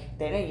 wait, like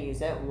they didn't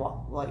use it.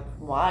 Like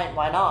why?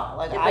 Why not?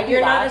 Like Yeah, I but do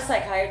you're that. not a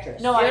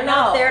psychiatrist. No, you're I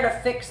not know. there to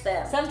fix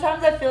them.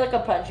 Sometimes I feel like a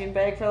punching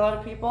bag for a lot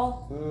of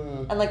people,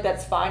 and like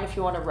that's fine if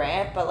you want to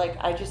rant, but like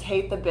I just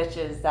hate the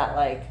bitches that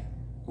like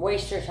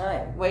Waste your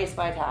time. waste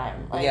my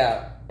time. Like,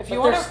 Yeah. if But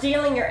you they're want to,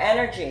 stealing your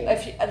energy.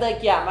 if you,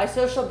 my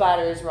social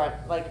battery's run.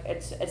 Like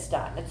it's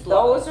done. It's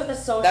low. Those are the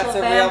social That's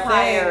a real thing.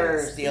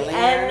 vampires. Stealing the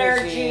your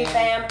energy energy.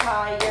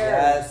 vampires.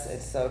 Yes,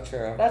 it's so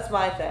true. That's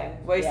my thing.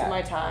 Wasting Yeah.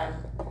 my time.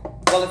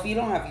 Well, if you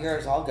don't have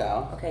yours, I'll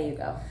go. Okay, you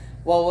go.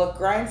 Well, what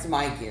grinds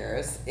my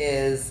gears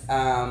is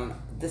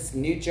this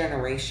new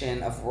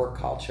generation of work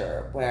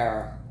culture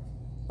where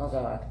Oh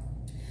god.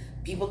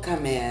 people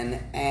come in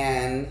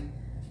and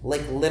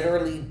like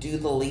literally do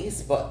the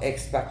least but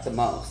expect the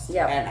most.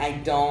 Yeah. And I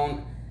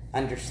don't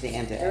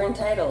understand it. They're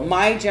entitled.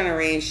 My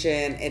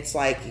generation, it's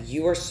like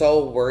you are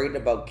so worried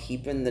about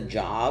keeping the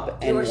job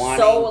and You were wanting,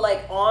 so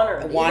like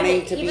honored.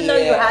 wanting to even be though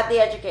you a- had the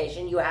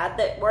education, you had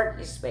the work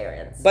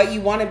experience. but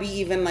you want to be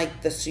even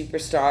like the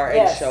superstar and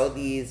Yes. show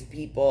these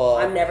people.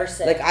 I'm never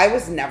sick. Like I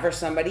was never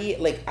somebody,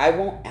 like I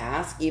won't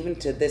ask even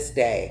to this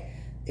day.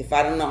 If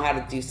I don't know how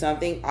to do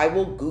something, I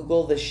will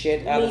Google the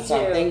shit out Me of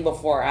something too.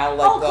 before I'll I'll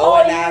like go call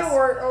and you ask.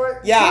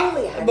 or Yeah,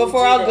 Julie, how do you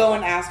before do I'll this? go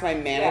and ask my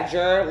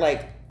manager,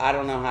 like, I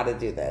don't know how to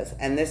do this.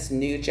 And this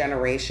new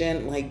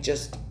generation, like,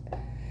 just,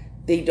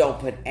 they don't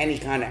put any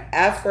kind of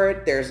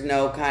effort. There's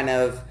no kind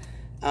of,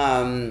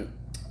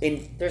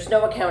 There's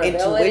no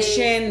accountability.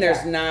 Intuition.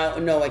 There's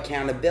no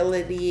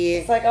accountability.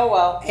 It's like, oh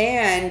well.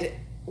 And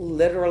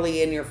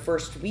literally in your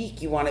first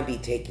week, you want to be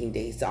taking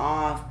days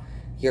off.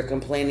 You're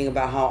complaining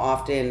about how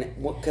often,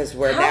 because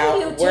we're now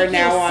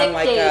on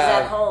like days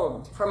at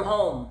home from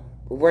home.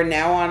 We're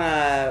now on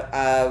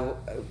a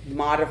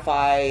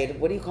modified,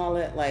 what do you call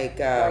it? Like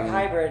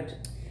hybrid.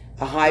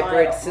 A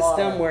hybrid model.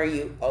 system where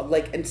you,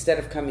 like, instead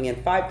of coming in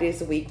 5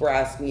 days a week, we're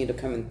asking you to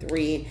come in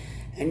 3.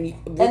 And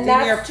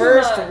within your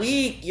first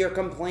week, you're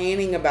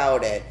complaining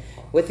about it.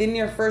 Within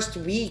your first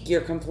week,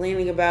 you're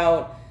complaining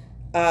about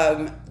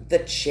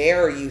the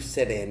chair you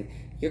sit in.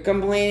 You're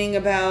complaining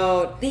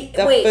about the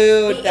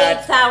food,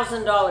 the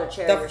 $8,000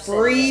 chair, the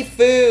free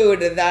food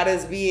that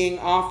is being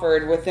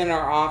offered within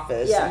our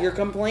office. Yeah. You're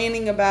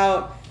complaining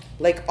about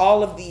like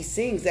all of these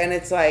things, and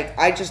it's like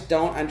I just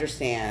don't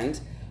understand.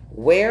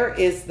 Where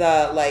is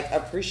the like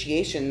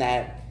appreciation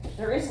that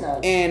there is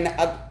none? And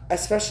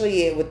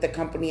especially with the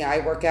company I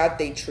work at,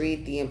 they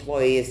treat the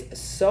employees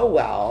so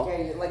well.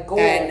 Yeah, you're like gold.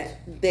 And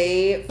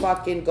they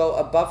fucking go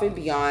above and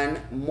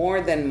beyond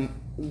more than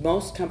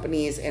most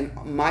companies in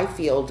my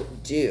field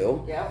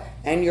do. Yeah.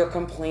 And you're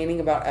complaining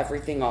about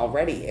everything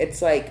already.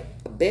 It's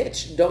like,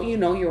 bitch, don't you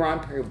know you're on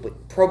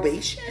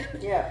probation?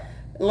 Yeah.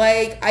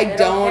 Like, I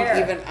don't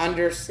even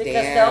understand.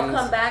 Because they'll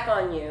come back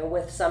on you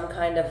with some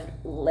kind of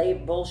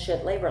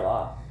bullshit labor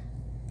law.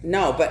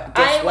 No, but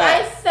guess what?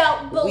 I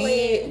felt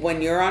bullied.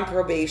 When you're on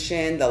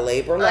probation, the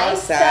labor law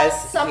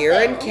says here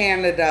in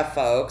Canada,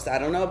 folks, I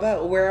don't know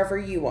about wherever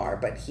you are,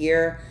 but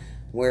here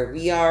where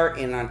we are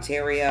in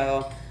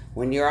Ontario,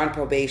 when you're on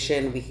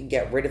probation, we can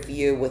get rid of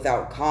you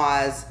without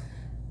cause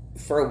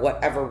for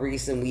whatever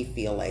reason we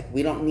feel like.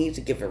 We don't need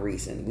to give a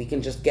reason. We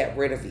can just get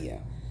rid of you.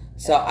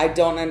 So I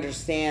don't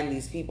understand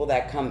these people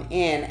that come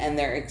in and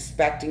they're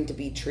expecting to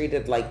be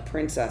treated like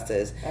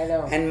princesses. I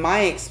know. And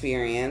my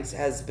experience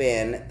has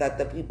been that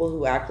the people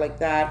who act like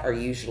that are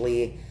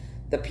usually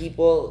the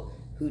people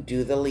who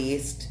do the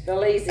least. The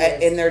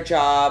laziest. In their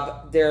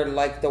job. They're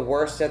like the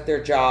worst at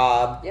their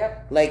job.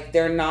 Yep. Like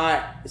they're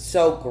not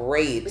so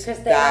great because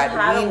they that don't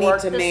know how we to need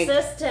work to the make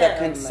system. the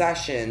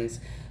concessions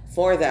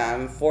for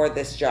them for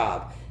this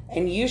job.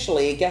 And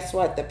usually, guess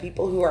what? The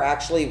people who are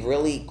actually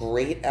really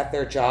great at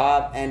their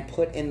job and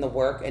put in the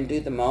work and do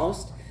the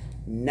most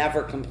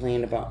never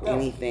complain about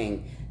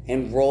anything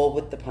and roll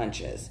with the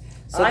punches.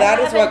 So that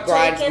is what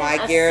grinds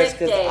my gears,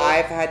 because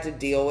I've had to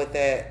deal with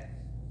it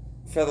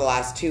for the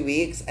last 2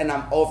 weeks and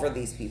I'm over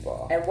these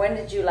people. And when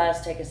did you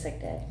last take a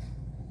sick day?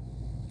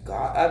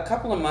 God, a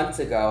couple of months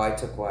ago, I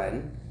took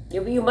one.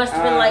 You must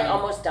have been like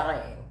almost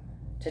dying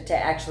to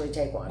actually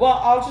take one. Well,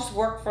 I'll just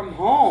work from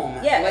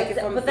home. Yeah, like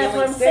if I'm but that's feeling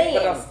what I'm sick, saying.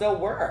 But I'll still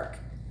work.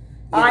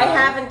 I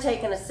haven't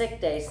taken a sick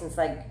day since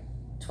like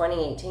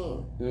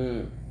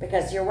 2018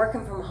 because you're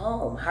working from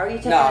home. How are you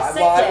taking a sick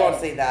day? I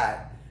won't say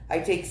that. I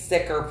take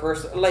sick or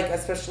like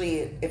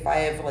especially if I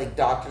have like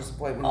doctor's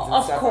appointments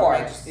and stuff. Course.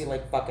 I just be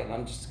like, fuck it,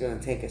 I'm just gonna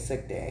take a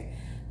sick day.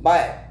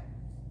 But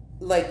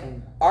like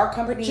our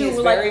company is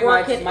very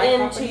much my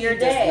company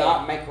does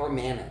not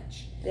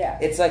micromanage. Yeah,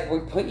 it's like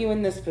we put you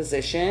in this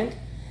position.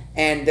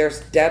 And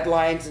there's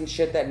deadlines and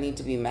shit that need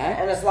to be met.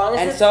 And as long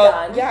as it's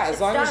done. Yeah, as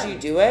long as you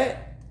do it,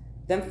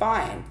 then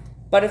fine.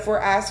 But if we're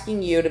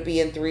asking you to be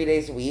in 3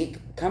 days a week,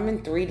 come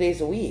in 3 days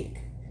a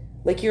week.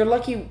 Like, you're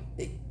lucky.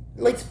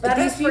 Like,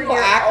 these people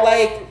act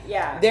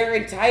like they're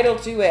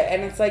entitled to it.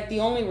 And it's like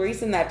the only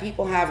reason that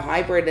people have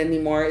hybrid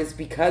anymore is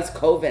because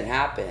COVID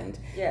happened.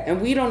 Yeah.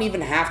 And we don't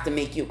even have to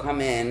make you come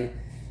in.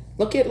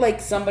 Look at, like,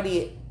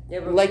 somebody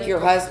like your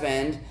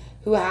husband,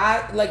 who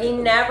had like he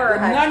never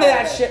had none COVID. of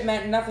that shit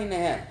meant nothing to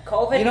him.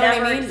 COVID you know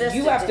never what I mean? existed.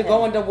 You have to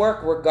go into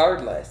work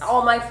regardless.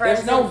 All my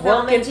friends there's no in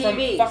film working and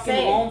TV, from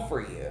fucking home for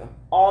you.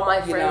 All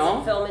my friends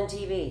in film and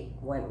TV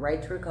went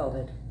right through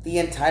COVID. The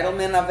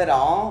entitlement of it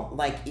all,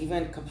 like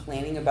even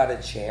complaining about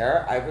a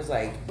chair, I was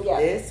like,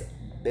 this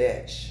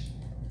bitch.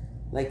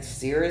 Like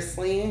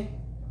seriously?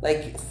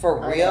 Like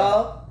for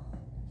real?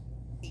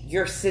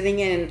 You're sitting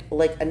in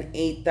like an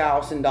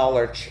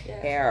 $8,000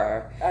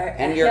 chair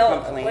and you're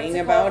complaining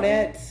about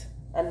it?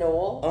 A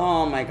knoll?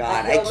 Oh my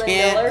god, I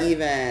can't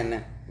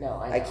even. No,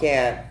 I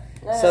can't.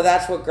 So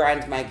that's what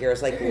grinds my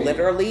gears. Like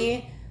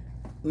literally,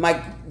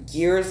 my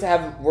gears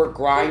were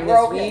grind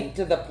this week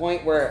to the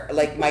point where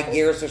like my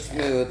gears are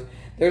smooth.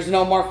 There's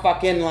no more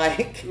fucking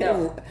like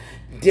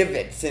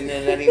divots in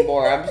it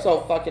anymore. I'm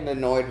so fucking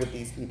annoyed with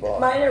these people.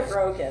 Mine are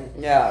broken.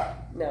 Yeah.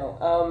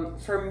 No.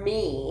 For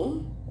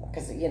me,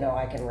 because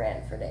I can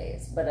rant for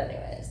days. But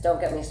anyways, don't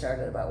get me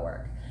started about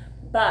work.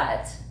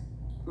 But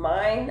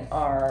mine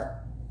are.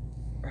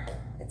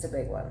 It's a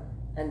big one,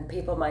 and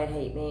people might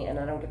hate me, and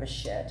I don't give a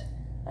shit.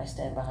 I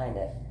stand behind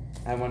it.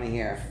 I want to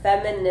hear.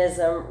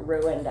 Feminism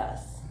ruined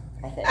us.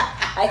 I think.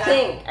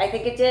 I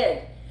think it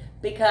did,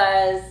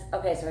 because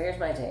so here's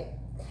my take.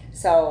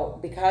 So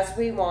because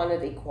we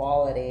wanted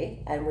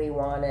equality and we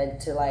wanted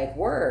to like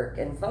work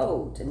and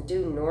vote and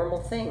do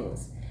normal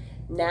things,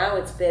 now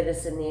it's bit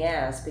us in the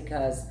ass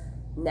because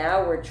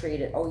now we're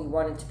treated. Oh, you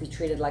wanted to be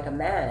treated like a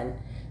man.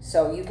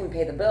 So you can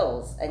pay the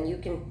bills and you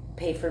can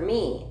pay for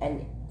me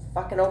and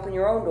fucking open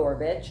your own door,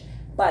 bitch,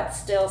 but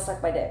still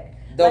suck my dick.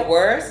 The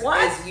worst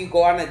what? is you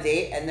go on a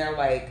date and they're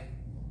like,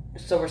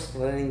 so we're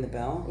splitting the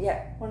bill?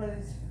 Yeah. One of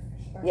these.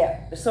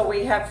 Yeah. So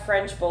we have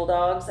French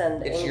bulldogs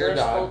and It's your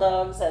English dog.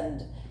 bulldogs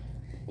and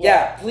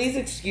Yeah, please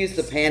excuse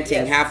the panting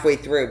Yes. halfway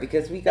through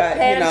because we got,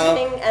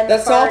 panting and the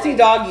the salty farting.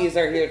 doggies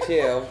are here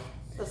too.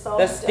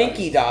 The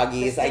Stinky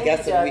doggies, The I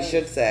guess stinky we doggies.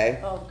 should say.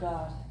 Oh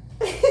God.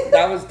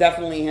 That was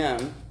definitely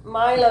him.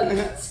 Milo,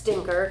 you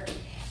stinker.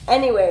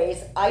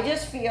 Anyways, I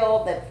just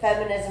feel that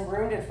feminism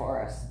ruined it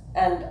for us.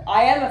 And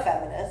I am a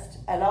feminist,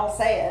 and I'll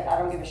say it. I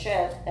don't give a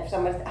shit. If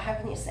someone's, how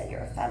can you say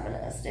you're a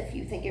feminist if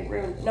you think it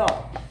ruined? No.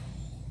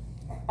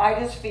 I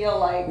just feel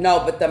like. No,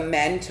 but the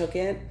men took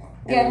it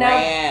and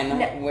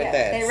ran with it.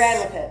 They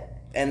ran with it.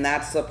 And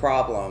that's the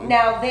problem.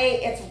 Now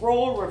it's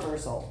role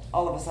reversal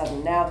all of a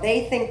sudden. Now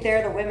they think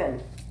they're the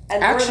women.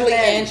 And we're the Actually,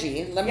 men.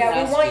 Angie, let me Yeah,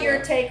 ask we want you.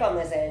 your take on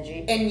this,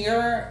 Angie. In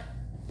your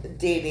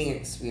dating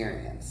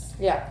experience,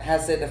 Yeah.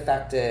 has it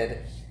affected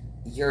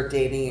your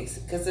dating?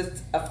 Because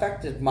it's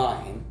affected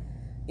mine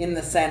in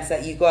the sense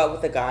that you go out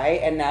with a guy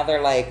and now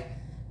they're like,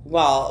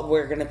 well,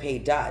 we're going to pay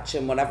Dutch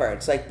and whatever.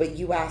 It's like, but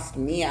you asked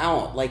me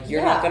out. Like,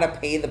 you're not Yeah. going to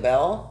pay the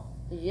bill?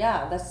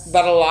 Yeah, that's.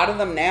 But a lot of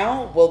them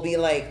now will be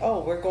like, oh,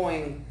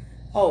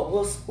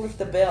 we'll split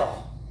the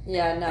bill.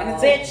 Yeah, no. And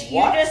it's Bitch,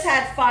 What? you just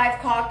had 5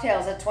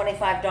 cocktails at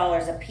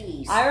 $25 a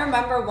piece. I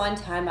remember one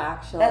time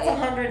actually. That's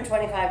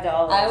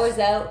 $125. I was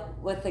out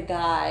with a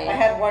guy. I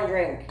had one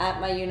drink. At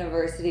my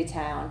university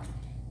town,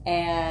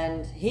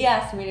 and he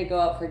asked me to go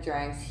out for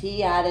drinks.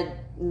 He added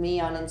me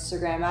on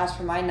Instagram, asked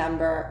for my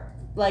number.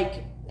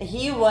 Like,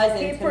 he was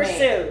He into me.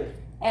 pursued.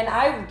 And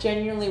I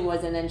genuinely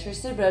wasn't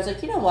interested, but I was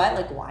like, you know what?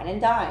 Like, wine and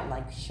dine.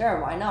 Like,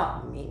 sure, why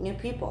not? Meet new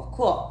people.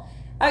 Cool.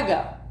 I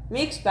go.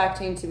 Me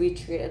expecting to be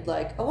treated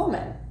like a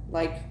woman.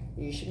 Like,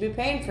 you should be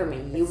paying for me.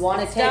 You want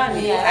to take done.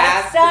 me out.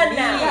 That's asked done me.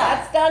 now. Yeah.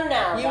 That's done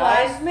now, You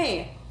guys. asked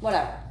me.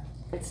 Whatever.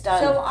 It's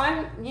done. So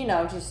I'm,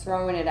 just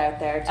throwing it out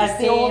there to As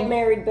the old seem,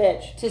 married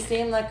bitch. to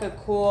seem like a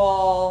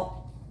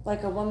cool,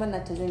 like a woman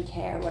that doesn't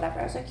care,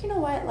 whatever. I was like, you know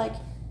what? Like,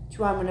 do you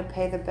want me to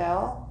pay the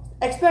bill?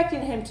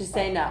 Expecting him to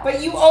say no.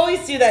 But you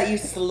always do that. You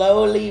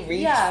slowly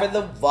reach Yeah. for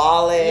the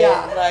wallet.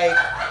 Yeah.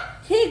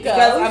 Like, he goes.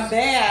 because a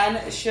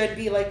man should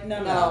be like,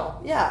 no. No.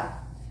 Yeah.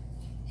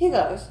 He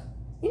goes,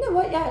 you know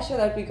what? Yeah, sure,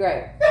 that'd be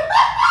great.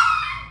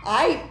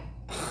 I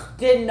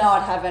did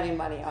not have any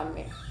money on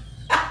me.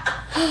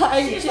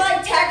 She's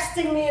like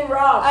texting me and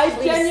Rob. I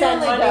Please genuinely send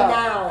money don't.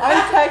 now.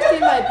 I'm texting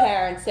my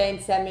parents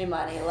saying, send me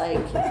money. Like,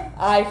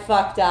 I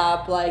fucked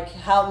up. Like,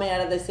 help me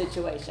out of this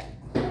situation.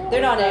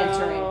 They're not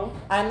answering.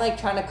 I'm like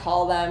trying to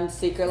call them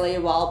secretly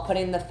while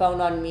putting the phone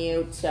on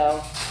mute. So,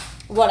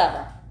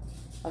 whatever.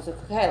 I was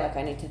like, okay, like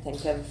I need to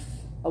think of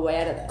a way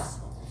out of this.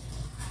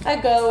 I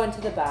go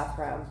into the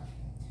bathroom,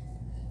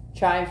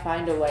 try and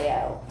find a way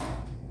out.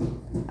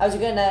 I was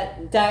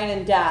gonna dine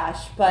and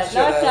dash, but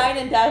not Should've. dine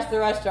and dash the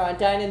restaurant,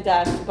 dine and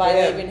dash by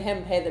Yeah. leaving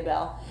him pay the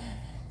bill.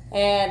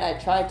 And I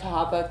tried to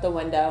hop out the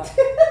window.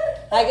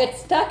 I get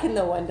stuck in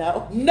the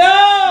window. No,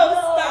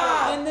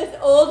 stop. And this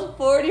old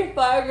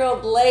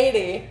 45-year-old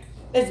lady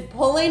is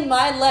pulling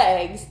my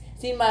legs,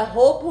 see my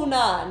whole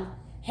punan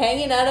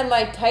hanging out of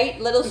my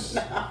tight little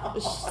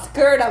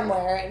skirt I'm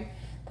wearing,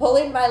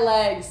 pulling my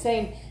legs,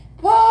 saying,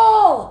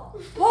 pull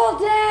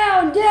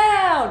down,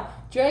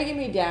 dragging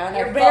me down.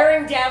 You're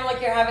bearing down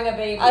like you're having a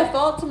baby. I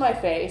fall to my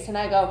face and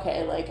I go,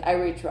 okay, like I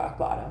reach rock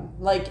bottom.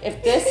 Like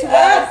if this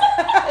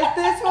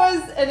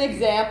was an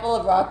example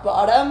of rock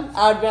bottom,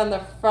 I would be on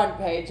the front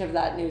page of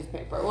that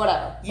newspaper.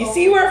 Whatever. You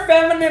see where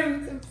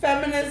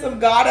feminism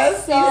got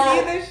us? So, you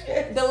see this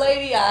shit? the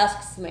lady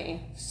asks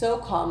me so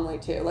calmly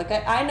too. Like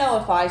I know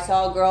if I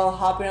saw a girl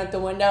hopping out the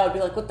window, I'd be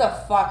like, what the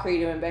fuck are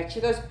you doing, bitch?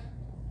 She goes,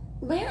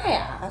 may I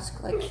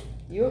ask, like,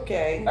 You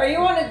okay? Are you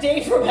on a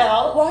date from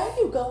hell? why are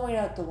you going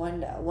out the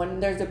window when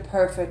there's a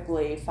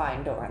perfectly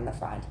fine door in the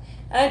front?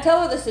 And I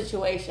tell her the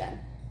situation.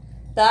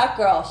 That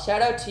girl,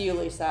 shout out to you,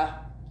 Lisa.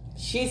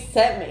 She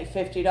sent me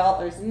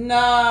 $50 No.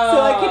 so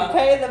I could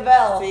pay the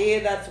bill. See,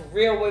 that's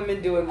real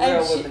women doing real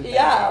And women things.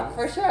 yeah,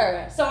 for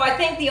sure. So I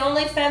think the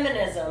only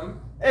feminism.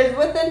 It's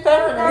within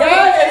feminism.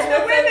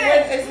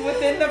 Yeah, it's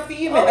within the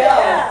female. Oh,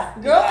 yeah.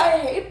 Girl, I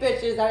hate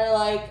bitches that are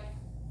like,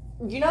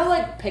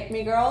 like pick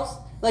me girls?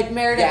 Like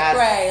Meredith Yes.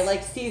 Grey,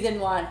 like season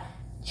 1.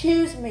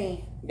 Choose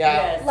me. Yeah.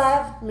 Yes.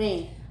 Love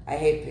me. I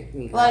hate pick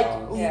me girls. Like,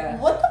 Yeah.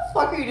 what the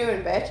fuck are you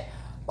doing, bitch?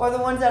 Or the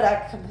ones that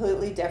act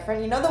completely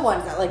different. You know the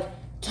ones that like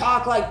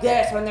talk like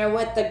this when they're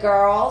with the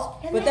girls,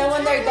 but then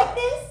when they're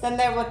then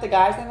they're with the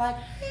guys, they're like,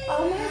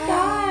 oh my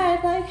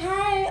god, like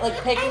hi,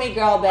 like pick me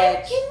girl,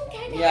 bitch.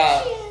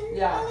 Yeah.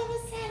 Yeah.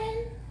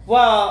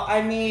 Well,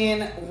 I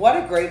mean,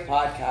 what a great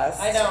podcast.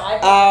 I know.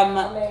 I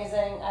think it's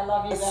amazing. I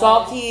love you guys.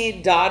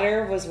 Salty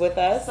daughter was with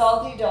us,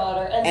 Salty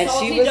daughter. And and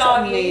salty she was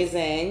doggies.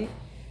 amazing.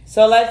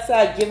 So let's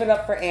give it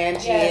up for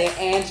Angie. Yes.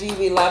 Angie,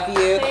 we love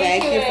you.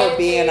 Thank you for Angie.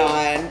 being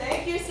on.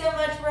 Thank you so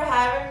much for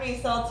having me,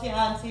 Salty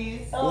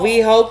Aunties. Oh. We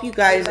hope you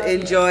guys love you.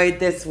 enjoyed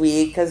this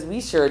week because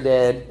we sure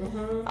did.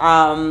 Mm-hmm.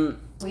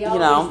 We you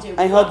always know,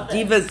 do. I Love hope this.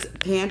 Diva's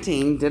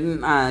panting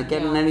didn't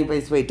get in No.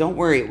 anybody's way. Don't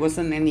worry, it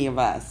wasn't any of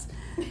us.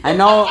 I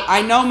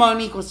know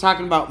Monique was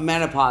talking about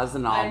menopause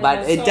and all, I know, but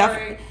it sorry.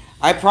 definitely,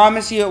 I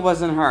promise you it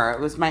wasn't her. It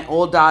was my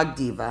old dog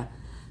Diva.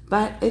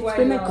 But it's I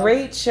been a know.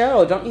 great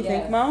show, don't you Yes.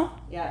 think, Mo?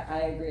 Yeah, I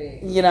agree.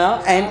 You know,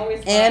 You're and always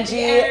fun. Angie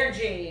The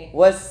energy.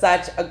 was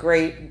such a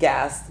great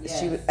guest.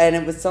 Yes. And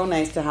it was so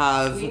nice to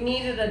have We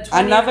needed a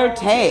 20-year-old another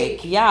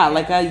take. Yeah,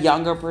 like a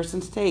younger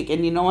person's take.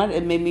 And you know what?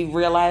 It made me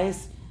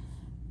realize,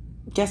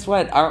 guess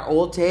what? Our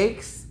old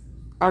takes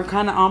are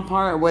kind of on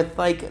par with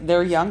like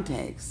their young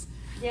takes.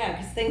 Yeah,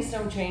 because things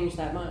don't change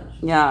that much.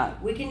 Yeah.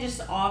 We can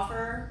just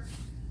offer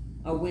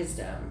a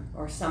wisdom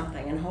or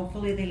something, and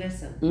hopefully they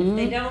listen. Mhm. If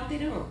they don't, they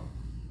don't.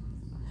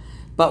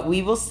 But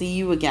we will see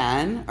you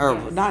again, or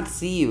Yes. not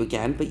see you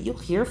again, but you'll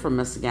hear from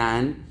us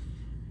again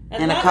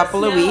And in a let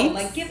couple us of know. weeks.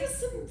 Like, give us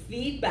some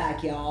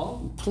feedback,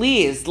 y'all.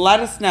 Please let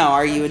us know.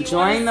 Are you Like,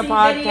 enjoying the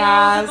wanna see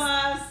videos of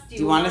podcast? us? Do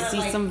you want to wanna, see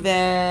like, some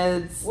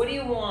vids? What do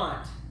you want?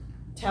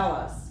 Tell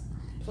us.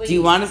 Please. Do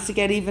you want us to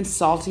get even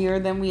saltier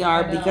than we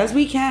are? I know. Because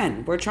we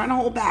can. We're trying to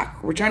hold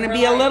back. We're trying to We're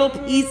be a like, little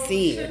We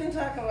PC. shouldn't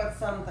talk about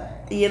something.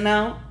 You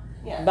know?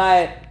 Yeah.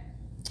 But,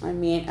 I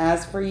mean,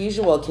 as per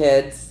usual,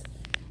 kids,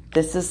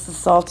 this is the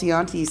Salty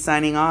Aunties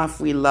signing off.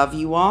 We love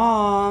you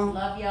all.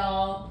 Love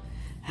y'all.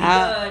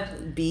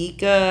 Be Be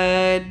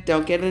good.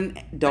 Don't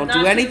not do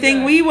too anything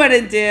good. we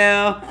wouldn't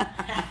do.